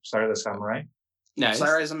Sairai the Samurai. Nice.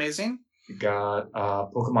 Sairai is amazing. You got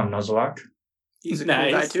Pokemon Nuzlocke. He's a cool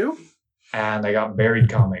guy too. And I got Buried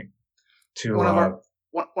Comic.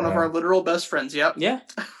 One of our literal best friends. Yep. Yeah.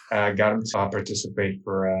 I got him to participate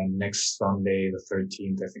for next Sunday, the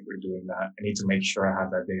 13th. I think we're doing that. I need to make sure I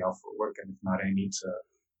have that day off for work, and if not, I need to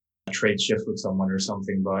trade shift with someone or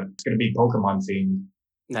something. But it's going to be Pokemon themed.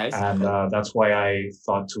 Nice. And that's why I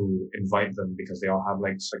thought to invite them, because they all have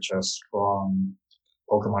like such a strong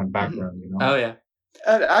Pokemon background, Oh yeah.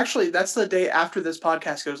 Actually, that's the day after this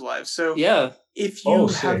podcast goes live. So if you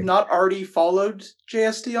have not already followed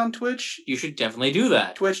JSD on Twitch, you should definitely do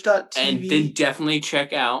that. Twitch.tv. And then definitely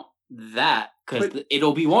check out that, because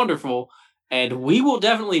it'll be wonderful. And we will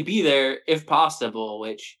definitely be there if possible,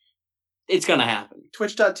 which it's going to happen.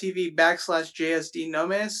 Twitch.tv/JSD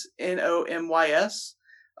Nomes, NOMYS.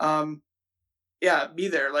 Be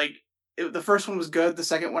there. Like, the first one was good. The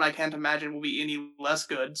second one I can't imagine will be any less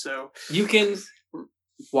good. So you can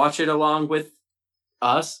watch it along with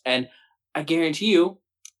us, and I guarantee you,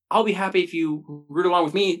 I'll be happy if you root along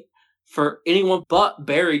with me for anyone but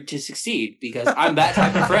Buried to succeed, because I'm that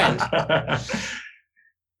type of friend.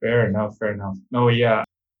 Fair enough. No, yeah,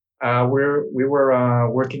 we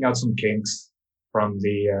were working out some kinks from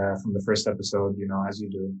the first episode, as you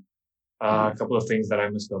do. A couple of things that I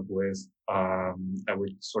messed up with that we're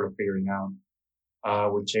sort of figuring out.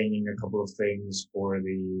 We're changing a couple of things for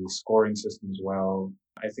the scoring system as well.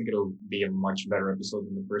 I think it'll be a much better episode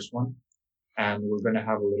than the first one. And we're going to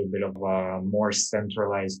have a little bit of a more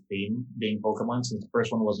centralized theme, being Pokemon, since the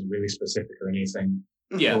first one wasn't really specific or anything.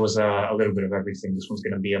 Yeah. It was a little bit of everything. This one's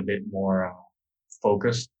going to be a bit more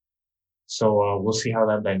focused. So we'll see how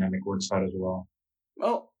that dynamic works out as well.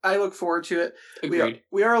 Well, I look forward to it. Agreed.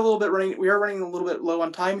 We are running a little bit low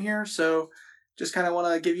on time here, so just kind of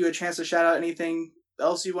want to give you a chance to shout out anything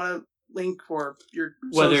else you want to link for your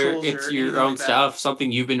whether socials, it's or your own stuff,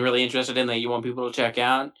 something you've been really interested in that you want people to check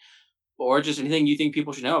out, or just anything you think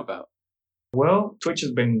people should know about. Well, Twitch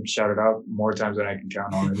has been shouted out more times than I can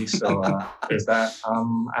count already, so there's that.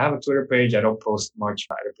 I have a Twitter page. I don't post much.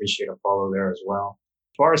 I'd appreciate a follow there as well.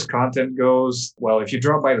 As far as content goes, well, if you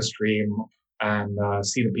drop by the stream and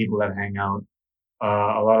see the people that hang out,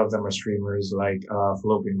 a lot of them are streamers like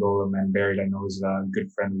Fallopian Golem and Buried. I know is a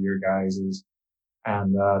good friend of your guys's.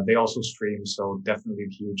 And they also stream, so definitely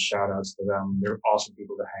huge shout outs to them. They're awesome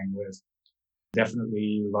people to hang with.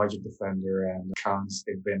 Definitely Logic Defender and Cons.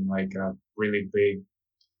 They've been like a really big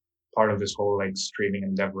part of this whole like streaming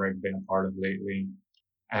endeavor I've been a part of lately.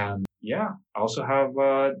 And yeah, I also have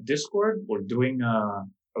Discord. We're doing a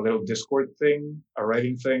little Discord thing, a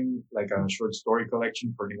writing thing, like a short story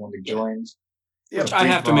collection for anyone that joins. Yeah, I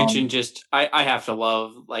have to mention I have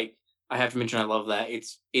to mention I love that.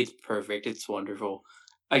 It's perfect. It's wonderful.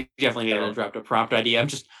 I definitely need to drop a prompt idea. I'm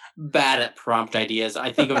just bad at prompt ideas.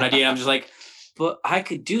 I think of an idea and I'm just like, but I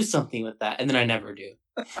could do something with that, and then I never do.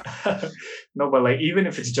 No, but like even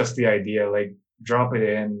if it's just the idea, like drop it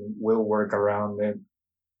in, we'll work around it.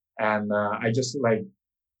 And I just like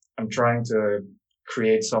I'm trying to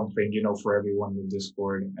create something, for everyone in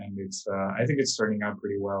Discord, and it's I think it's turning out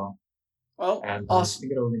pretty well. Well, and awesome. I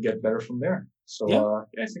think it'll only get better from there. So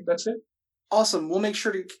I think that's it. Awesome. We'll make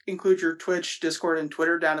sure to include your Twitch, Discord, and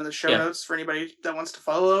Twitter down in the show notes for anybody that wants to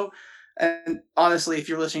follow. And honestly, if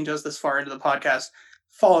you're listening to us this far into the podcast,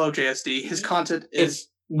 follow JSD. His content is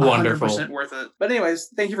wonderful. 100% worth it. But anyways,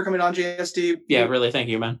 thank you for coming on, JSD. Yeah, really, thank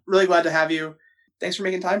you, man. Really glad to have you. Thanks for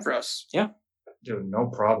making time for us. Yeah. Dude, no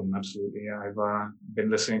problem. Absolutely. Yeah, I've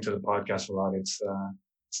been listening to the podcast a lot. It's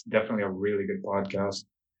definitely a really good podcast,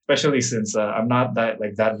 especially since I'm not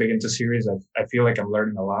that big into series. I feel like I'm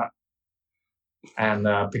learning a lot and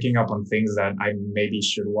picking up on things that I maybe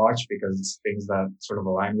should watch because it's things that sort of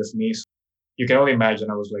align with me. So you can only imagine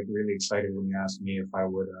I was like really excited when you asked me if I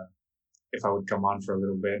would come on for a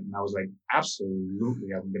little bit, and I was like, absolutely,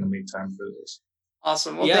 I'm going to make time for this.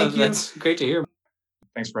 Awesome. Well, thank you. That's great to hear.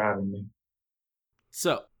 Thanks for having me.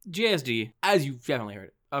 So, JSD, as you've definitely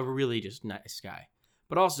heard, a really just nice guy.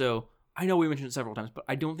 But also, I know we mentioned it several times, but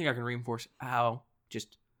I don't think I can reinforce how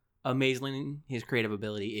just amazing his creative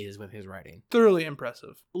ability is with his writing. Thoroughly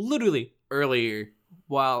impressive. Literally, earlier,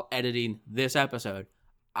 while editing this episode,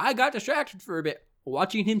 I got distracted for a bit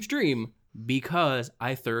watching him stream because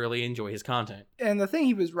I thoroughly enjoy his content. And the thing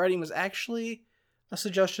he was writing was actually a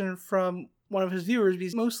suggestion from one of his viewers,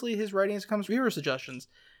 because mostly his writings comes from viewer suggestions.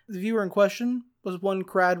 The viewer in question was one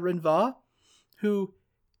Krad Rinva, who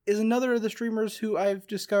is another of the streamers who I've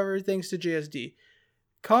discovered thanks to JSD.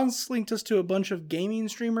 Cons linked us to a bunch of gaming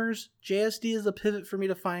streamers. JSD is a pivot for me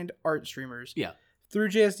to find art streamers. Yeah. Through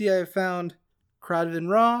JSD, I have found Krad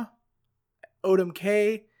Rinva, Odom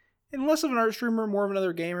K, and less of an art streamer, more of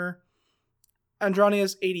another gamer,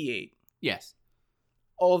 Andronius88. Yes.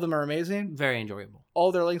 All of them are amazing. Very enjoyable.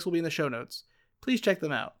 All their links will be in the show notes. Please check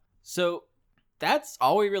them out. So that's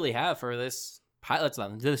all we really have for this Pilots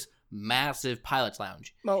Lounge, this massive Pilots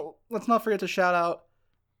Lounge. Well, let's not forget to shout out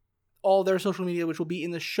all their social media, which will be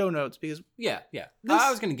in the show notes, because yeah. I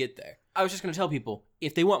was going to get there. I was just going to tell people,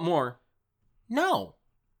 if they want more, no.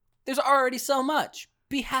 There's already so much.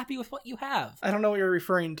 Be happy with what you have. I don't know what you're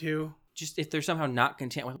referring to. Just if they're somehow not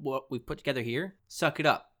content with what we've put together here, suck it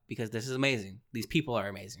up, because this is amazing. These people are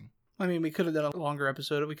amazing. I mean, we could have done a longer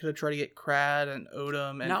episode. We could have tried to get Krad and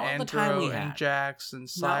Odom and Antro and Jax and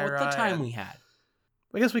Syra. Not with the time we had.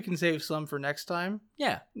 I guess we can save some for next time.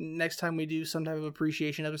 Yeah. Next time we do some type of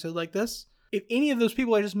appreciation episode like this. If any of those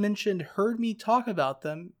people I just mentioned heard me talk about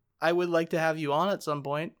them, I would like to have you on at some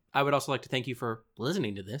point. I would also like to thank you for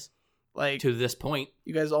listening to this. To this point.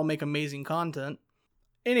 You guys all make amazing content.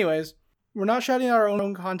 Anyways, we're not shouting out our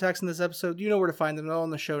own contacts in this episode. You know where to find them. They're all in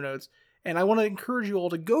the show notes. And I want to encourage you all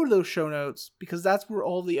to go to those show notes, because that's where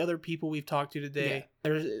all the other people we've talked to today,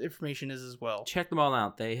 their information is as well. Check them all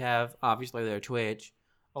out. They have, obviously, their Twitch.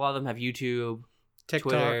 A lot of them have YouTube,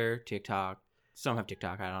 TikTok. Twitter, TikTok. Some have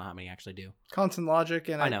TikTok. I don't know how many actually do. Constant Logic.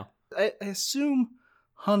 And I know. I assume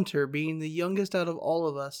Hunter, being the youngest out of all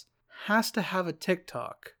of us, has to have a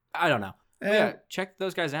TikTok. I don't know. Yeah, check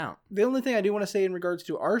those guys out. The only thing I do want to say in regards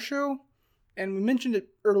to our show, and we mentioned it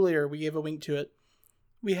earlier, we gave a wink to it,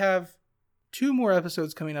 we have 2 more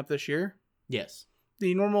episodes coming up this year. Yes.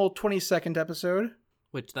 The normal 22nd episode.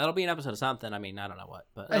 Which, that'll be an episode of something. I mean, I don't know what,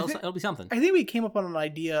 but it'll be something. I think we came up on an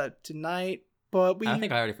idea tonight, but I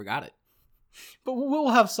think I already forgot it. But we'll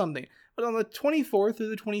have something. But on the 24th through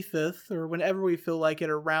the 25th, or whenever we feel like it,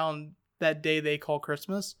 around that day they call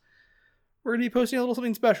Christmas, we're going to be posting a little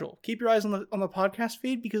something special. Keep your eyes on the podcast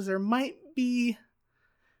feed, because there might be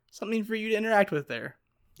something for you to interact with there.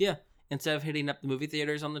 Yeah. Instead of hitting up the movie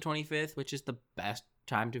theaters on the 25th, which is the best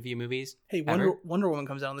time to view movies. Hey, Wonder Woman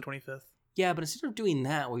comes out on the 25th. Yeah, but instead of doing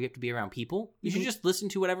that where you have to be around people, you should just listen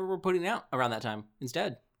to whatever we're putting out around that time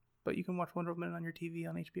instead. But you can watch Wonder Woman on your TV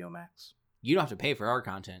on HBO Max. You don't have to pay for our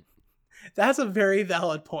content. That's a very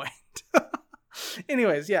valid point.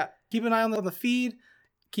 Anyways, yeah. Keep an eye on the feed.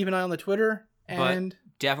 Keep an eye on the Twitter. And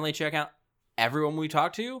but definitely check out everyone we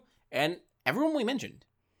talked to and everyone we mentioned.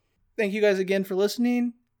 Thank you guys again for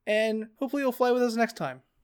listening. And hopefully you'll fly with us next time.